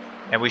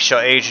 And we shall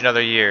age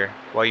another year,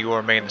 while you will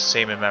remain the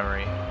same in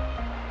memory.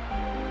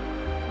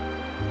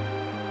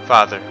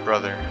 Father,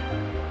 brother.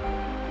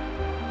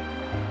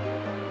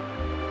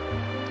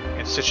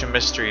 It's such a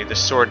mystery, the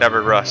sword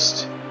never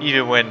rusts,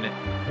 even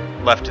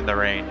when left in the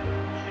rain.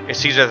 It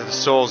sees that the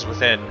souls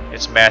within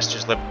its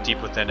masters live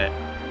deep within it.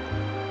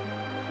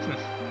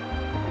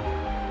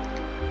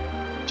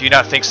 Do you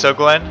not think so,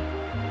 Glenn?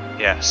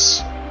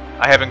 Yes.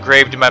 I have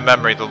engraved in my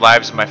memory the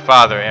lives of my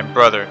father and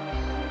brother,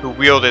 who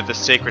wielded the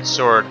sacred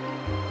sword,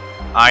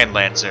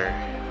 Einlanzer.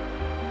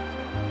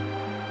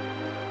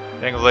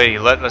 Young lady,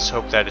 let us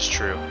hope that is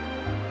true.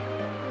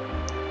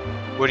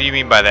 What do you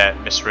mean by that,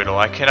 Miss Riddle?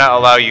 I cannot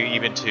allow you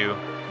even to...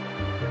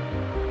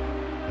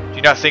 Do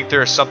you not think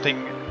there is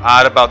something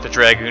odd about the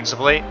Dragoons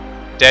of late?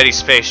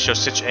 Daddy's face shows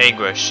such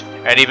anguish,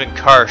 and even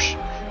Karsh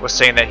was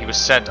saying that he was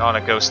sent on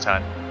a ghost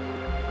hunt.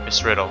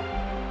 Miss Riddle.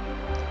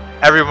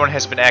 Everyone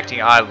has been acting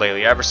odd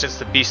lately, ever since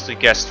the beastly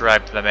guest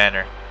arrived at the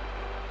manor.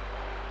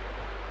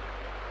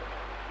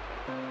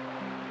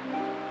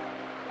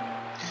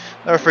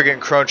 Never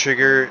forgetting Chrono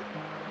Trigger.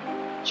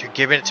 You're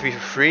giving it to me for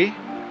free?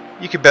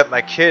 You can bet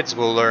my kids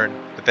will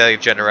learn the value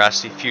of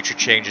generosity. Future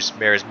changes.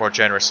 Mary is more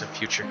generous in the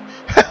future.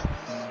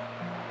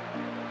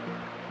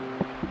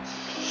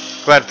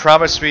 Glad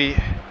promised me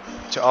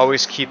to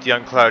always keep the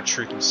unclouded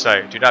truth in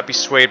sight. Do not be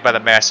swayed by the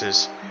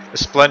masses. The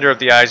splendor of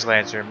the eyes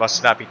lantern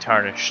must not be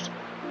tarnished.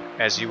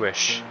 As you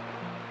wish.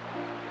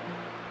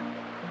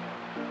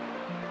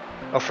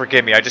 Oh,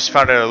 forgive me. I just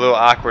found it a little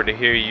awkward to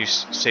hear you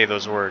say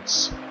those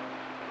words.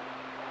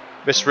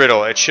 Miss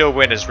Riddle, a chill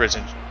wind has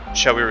risen.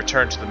 Shall we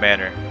return to the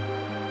manor?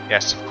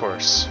 Yes, of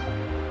course.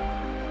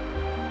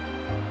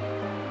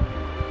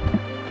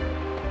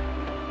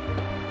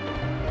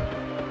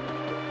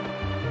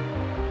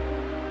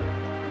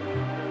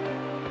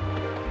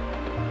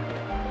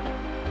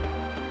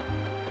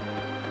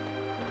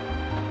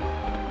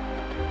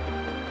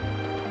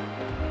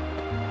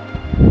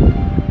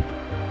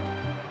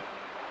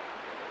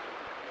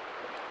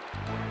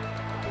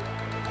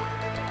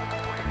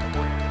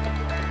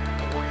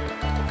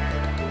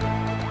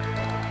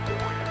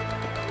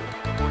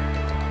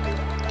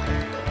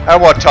 I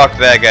don't want to talk to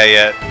that guy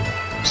yet.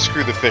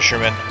 Screw the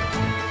fisherman.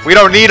 We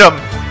don't need him!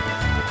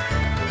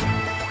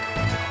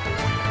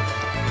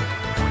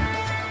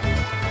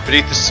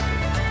 Beneath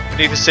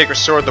the sacred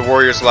sword, the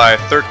warriors lie.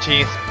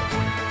 13th,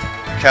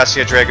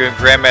 Acacia Dragoon,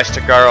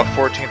 Grandmaster Garo.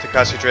 14th,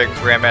 Acacia Dragoon,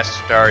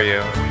 Grandmaster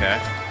Dario.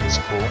 Okay, that's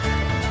cool.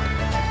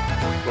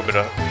 A little bit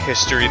of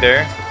history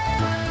there.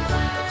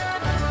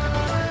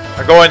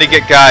 I'm going to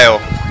get Guile.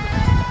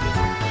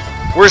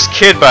 Where's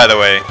Kid, by the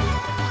way?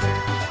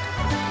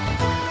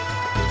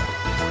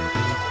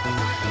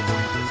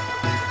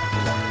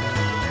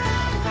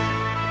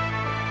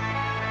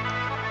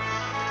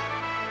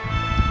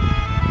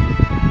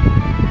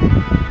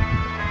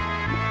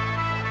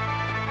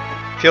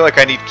 I feel like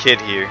I need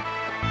Kid here.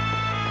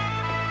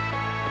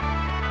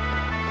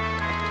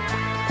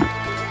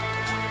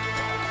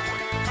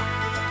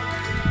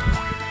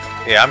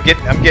 Yeah, I'm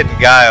getting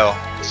Guile.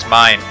 It's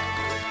mine.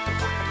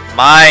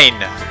 Mine.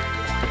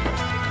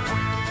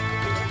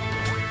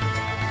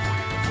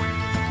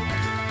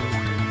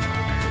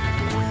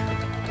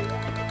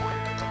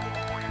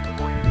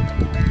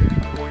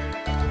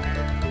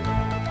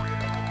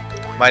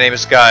 My name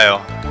is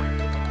Guile.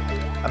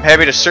 I'm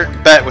having a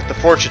certain bet with the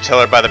fortune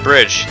teller by the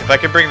bridge. If I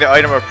can bring the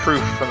item of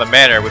proof from the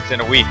manor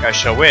within a week, I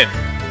shall win.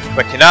 If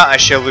I cannot, I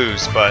shall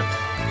lose, but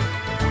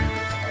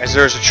as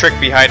there is a trick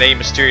behind any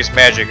mysterious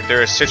magic,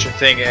 there is such a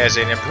thing as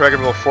an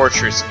impregnable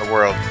fortress in the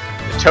world.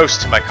 A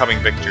toast to my coming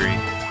victory.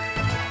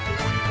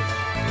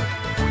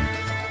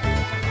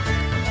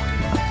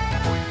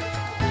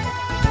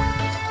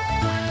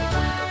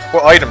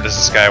 What item does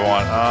this guy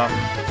want?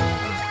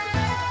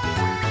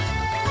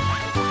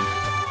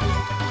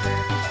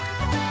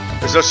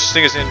 There's no such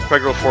thing as an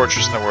impregnable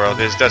fortress in the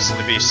world. It is destined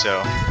to be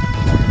so.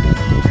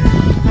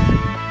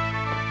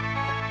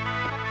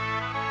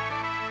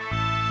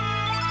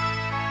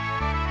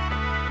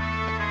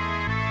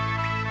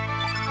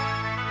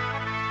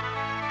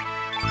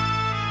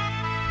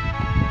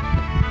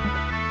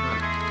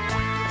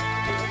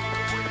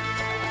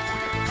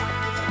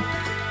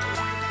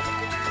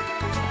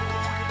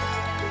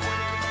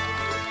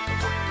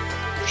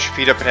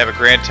 Feet up and have a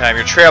grand time.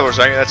 You're travelers,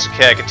 aren't you? That's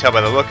okay, I can tell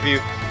by the look of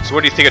you. So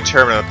what do you think of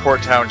Termina? The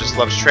port town just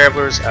loves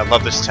travelers. I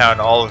love this town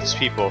and all of its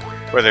people,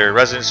 whether they're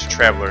residents or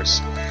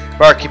travelers.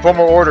 Bart, keep one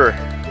more order.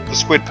 The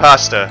squid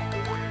pasta.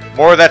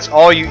 More, that's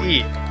all you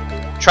eat.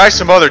 Try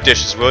some other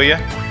dishes, will you?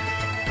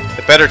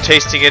 The better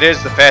tasting it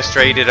is, the faster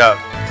I eat it up.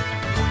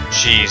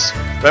 Jeez.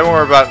 Then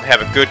we're about to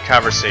have a good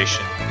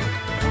conversation.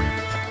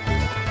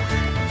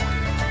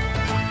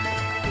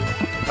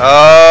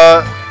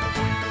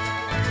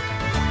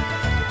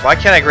 Why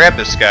can't I grab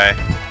this guy?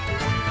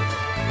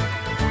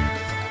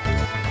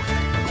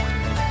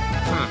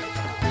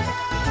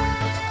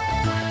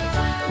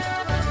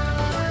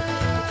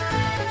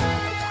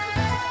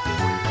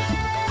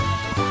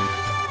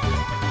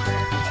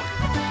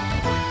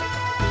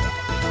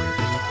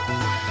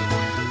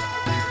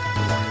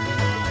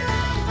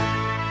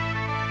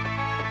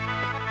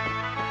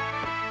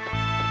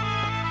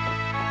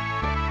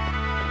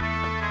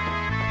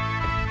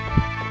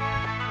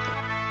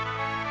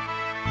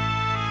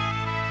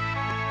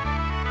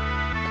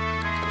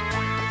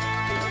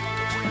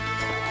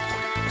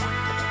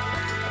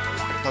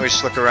 Let me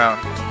just look around.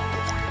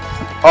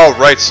 Oh,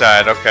 right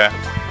side, okay.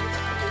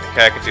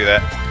 Okay, I can do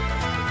that.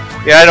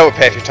 Yeah, I know what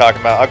path you're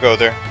talking about. I'll go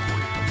there.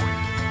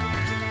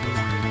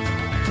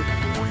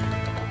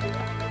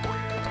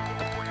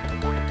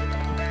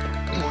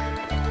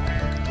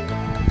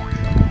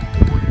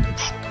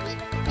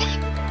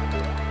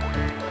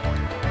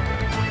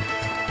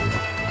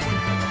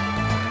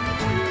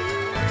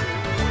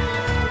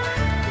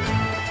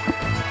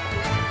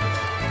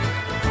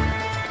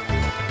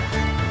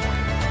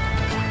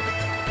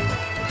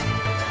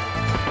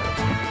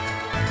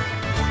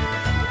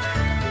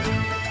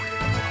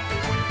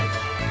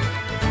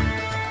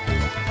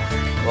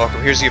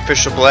 Welcome, here's the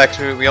official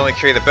blacksmith. We only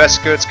carry the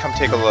best goods. Come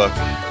take a look.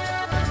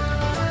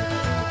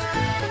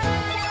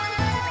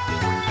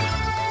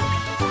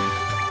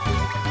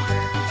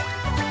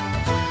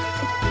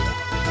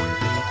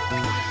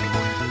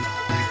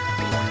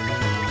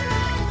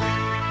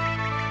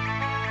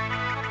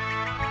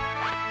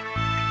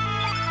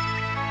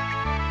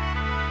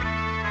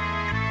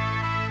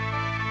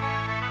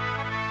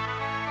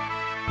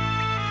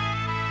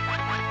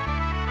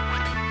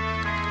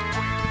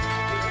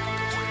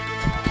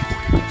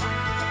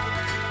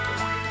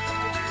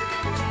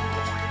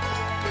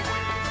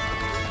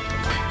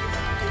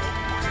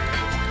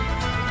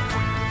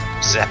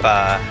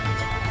 Zappa.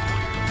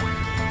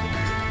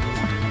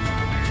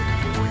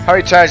 How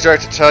many times do I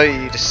have to tell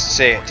you to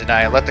say it,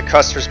 deny it? Let the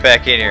customers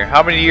back in here.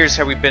 How many years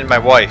have we been my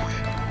wife?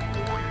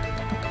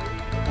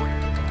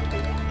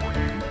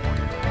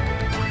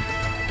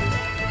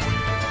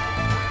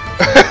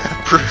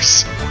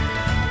 Bruce.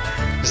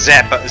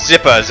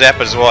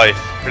 Zappa's wife.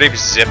 Her name's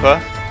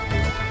Zippa?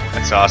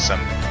 That's awesome.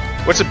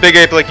 What's a big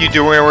ape like you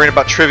do when you're worrying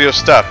about trivial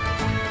stuff?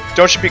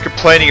 Don't you be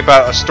complaining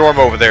about a storm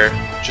over there.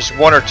 Just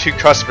 1 or 2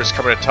 customers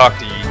coming to talk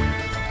to you.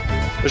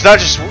 There's not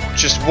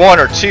just 1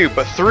 or 2,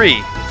 but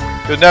 3.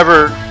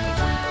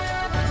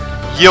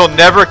 You'll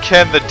never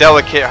ken the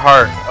delicate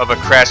heart of a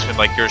craftsman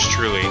like yours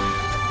truly.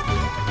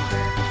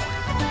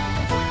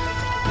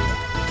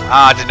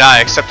 Ah,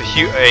 deny, except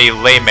a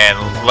layman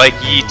like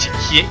ye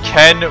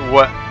ken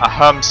what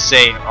ahem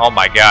say. Oh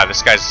my god,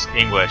 this guy's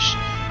English.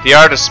 The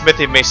art of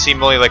smithing may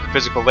seem only like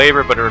physical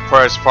labor, but it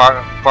requires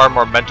far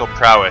more mental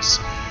prowess.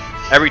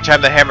 Every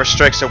time the hammer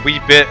strikes, a wee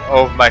bit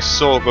of my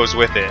soul goes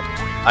with it.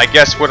 I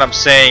guess what I'm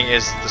saying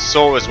is the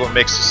soul is what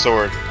makes the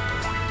sword.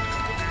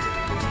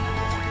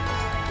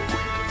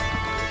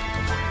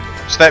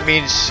 So that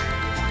means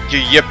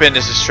your yipping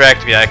is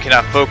distracting me. I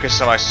cannot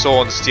focus on my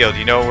soul in the steel. Do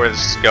you know where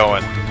this is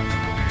going?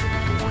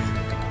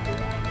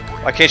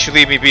 Why can't you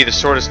leave me be? The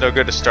sword is no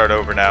good to start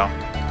over now.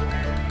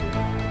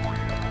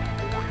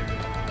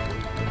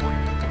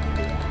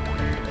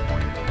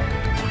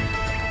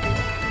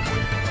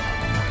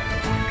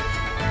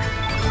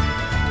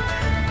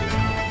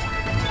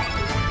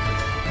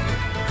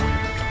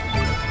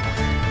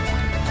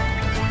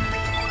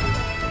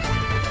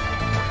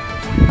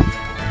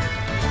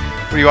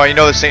 What do you want? You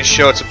know this ain't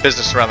show, it's a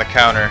business around the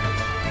counter.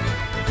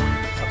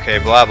 Okay,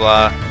 blah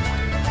blah.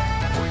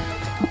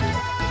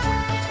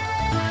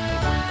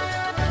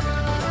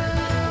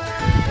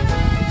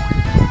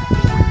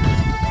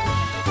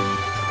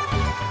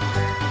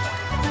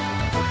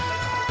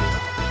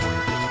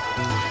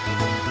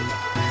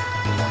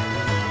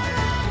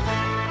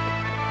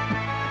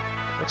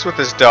 What's with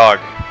this dog?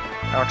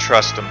 I don't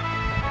trust him.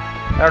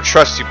 I don't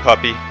trust you,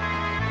 puppy.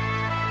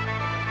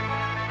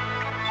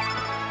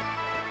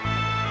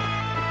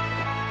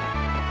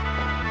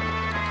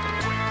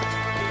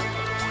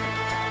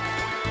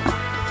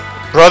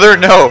 Brother?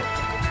 No!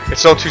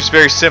 It's all too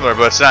very similar,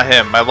 but it's not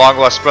him. My long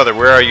lost brother,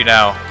 where are you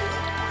now?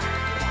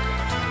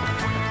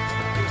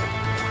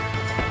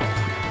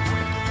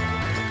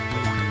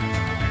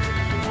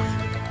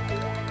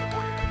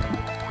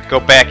 Go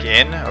back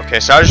in? Okay,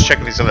 so I was just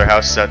checking these other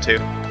houses out too.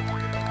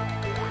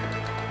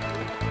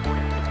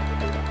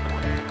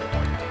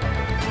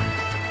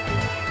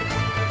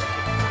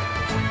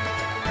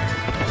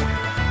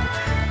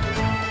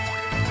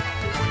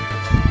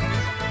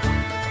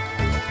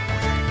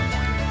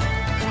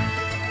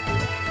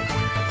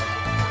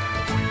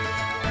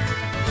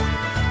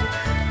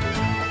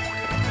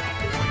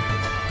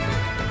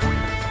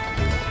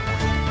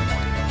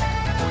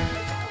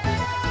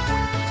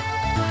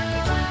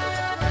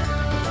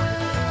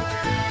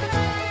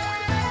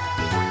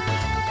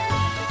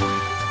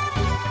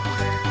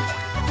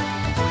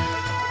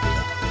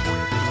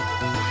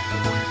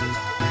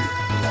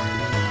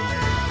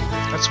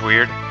 That's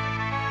weird.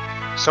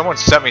 Someone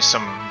sent me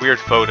some weird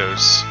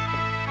photos.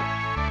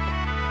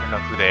 I don't know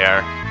who they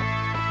are.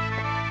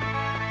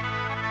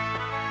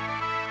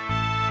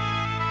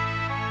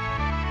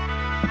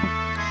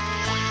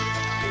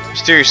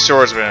 Mysterious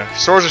swordsman.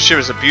 Swordsmanship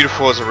is as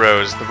beautiful as a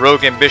rose. The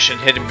rogue ambition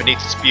hidden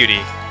beneath its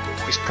beauty.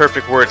 These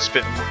perfect words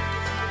fit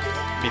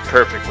me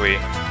perfectly.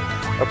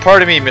 Oh,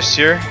 pardon me,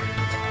 monsieur.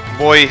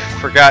 Moi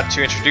forgot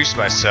to introduce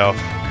myself.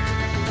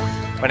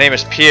 My name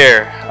is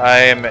Pierre. I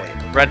am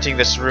renting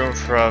this room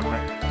from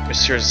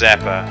Monsieur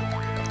Zappa.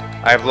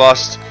 I have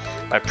lost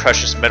my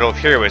precious medal of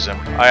heroism.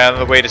 I am on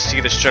the way to see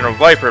this General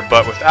Viper,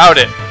 but without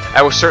it,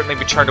 I will certainly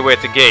be turned away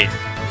at the gate.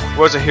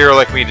 What does a hero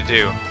like me to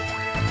do?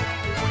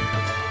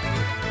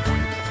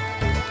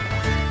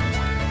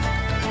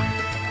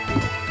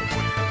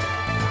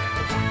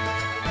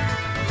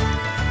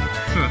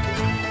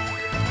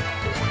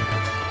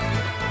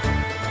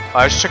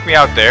 Just check me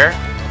out there.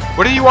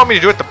 What do you want me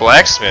to do at the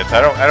blacksmith?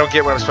 I don't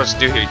get what I'm supposed to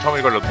do here. You told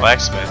me to go to the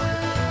blacksmith.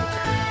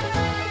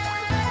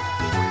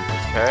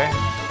 Okay.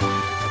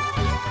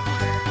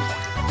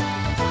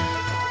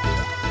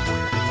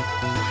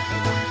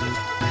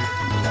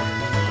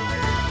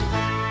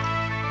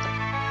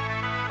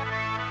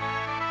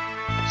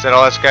 Is that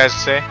all this guy has to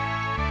say?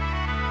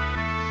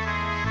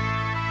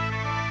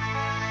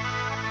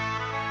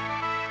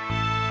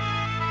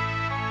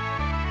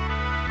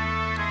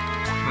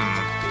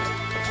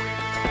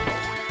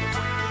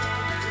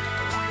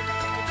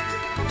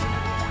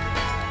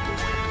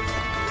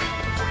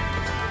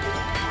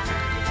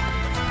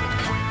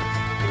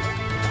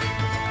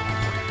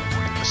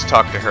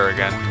 Talk to her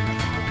again.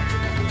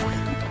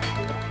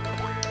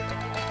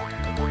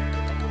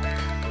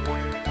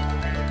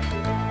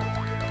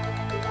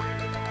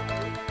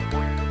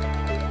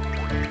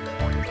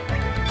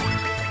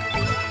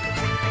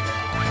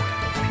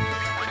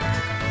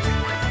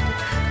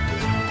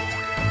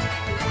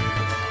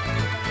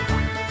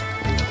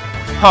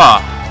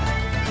 Huh.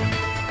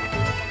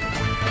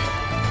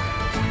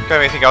 Got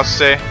anything else to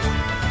say?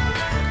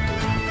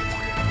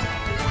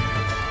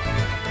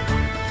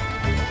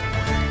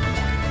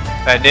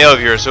 That nail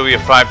of yours will be a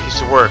fine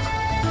piece of work.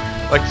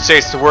 I like to say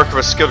it's the work of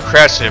a skilled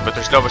craftsman, but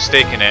there's no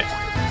mistake in it.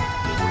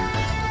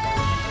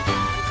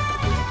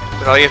 Is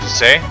that all you have to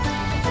say?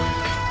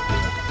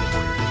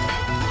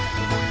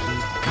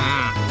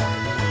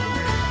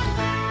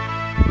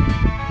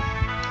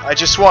 I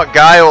just want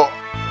guile.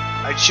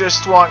 I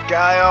just want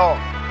guile.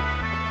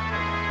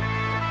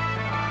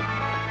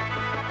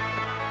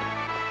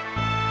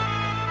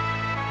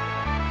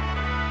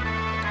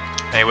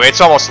 Anyway,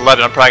 it's almost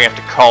 11. I'm probably going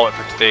to have to call it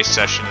for today's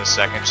session in a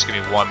second. Just give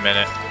me 1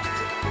 minute.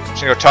 I'm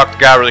just going to go talk to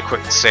Guy really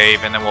quick and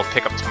save, and then we'll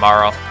pick up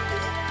tomorrow.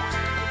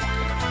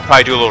 I'll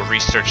probably do a little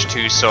research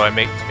too, so I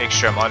make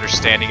sure I'm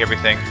understanding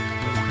everything.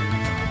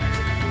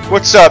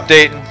 What's up,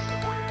 Dayton?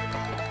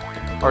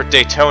 Or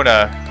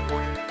Daytona,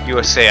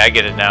 USA. I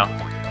get it now.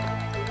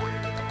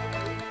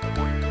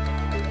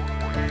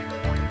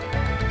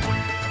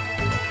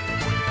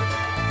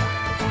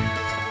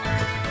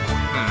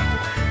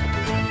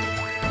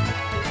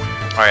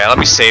 Alright, let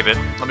me save it.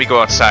 Let me go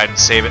outside and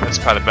save it. That's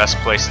probably the best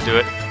place to do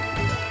it.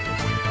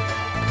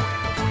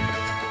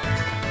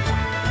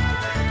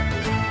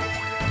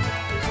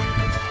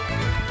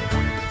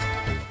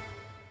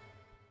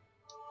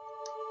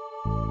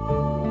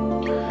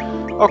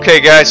 Okay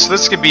guys, so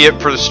this could be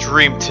it for the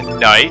stream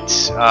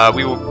tonight.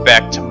 We will be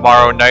back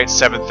tomorrow night,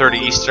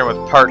 7:30 Eastern,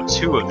 with part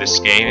 2 of this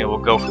game, and we'll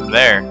go from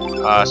there.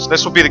 So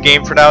this will be the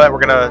game for now that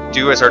we're going to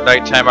do as our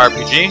nighttime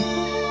RPG.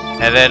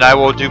 And then I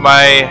will do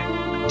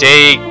my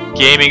day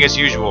gaming as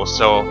usual.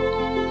 So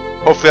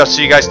hopefully I'll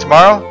see you guys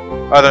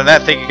tomorrow. Other than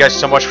that, thank you guys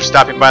so much for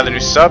stopping by the new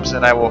subs,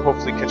 and I will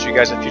hopefully catch you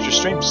guys in future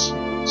streams.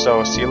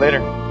 So see you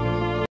later.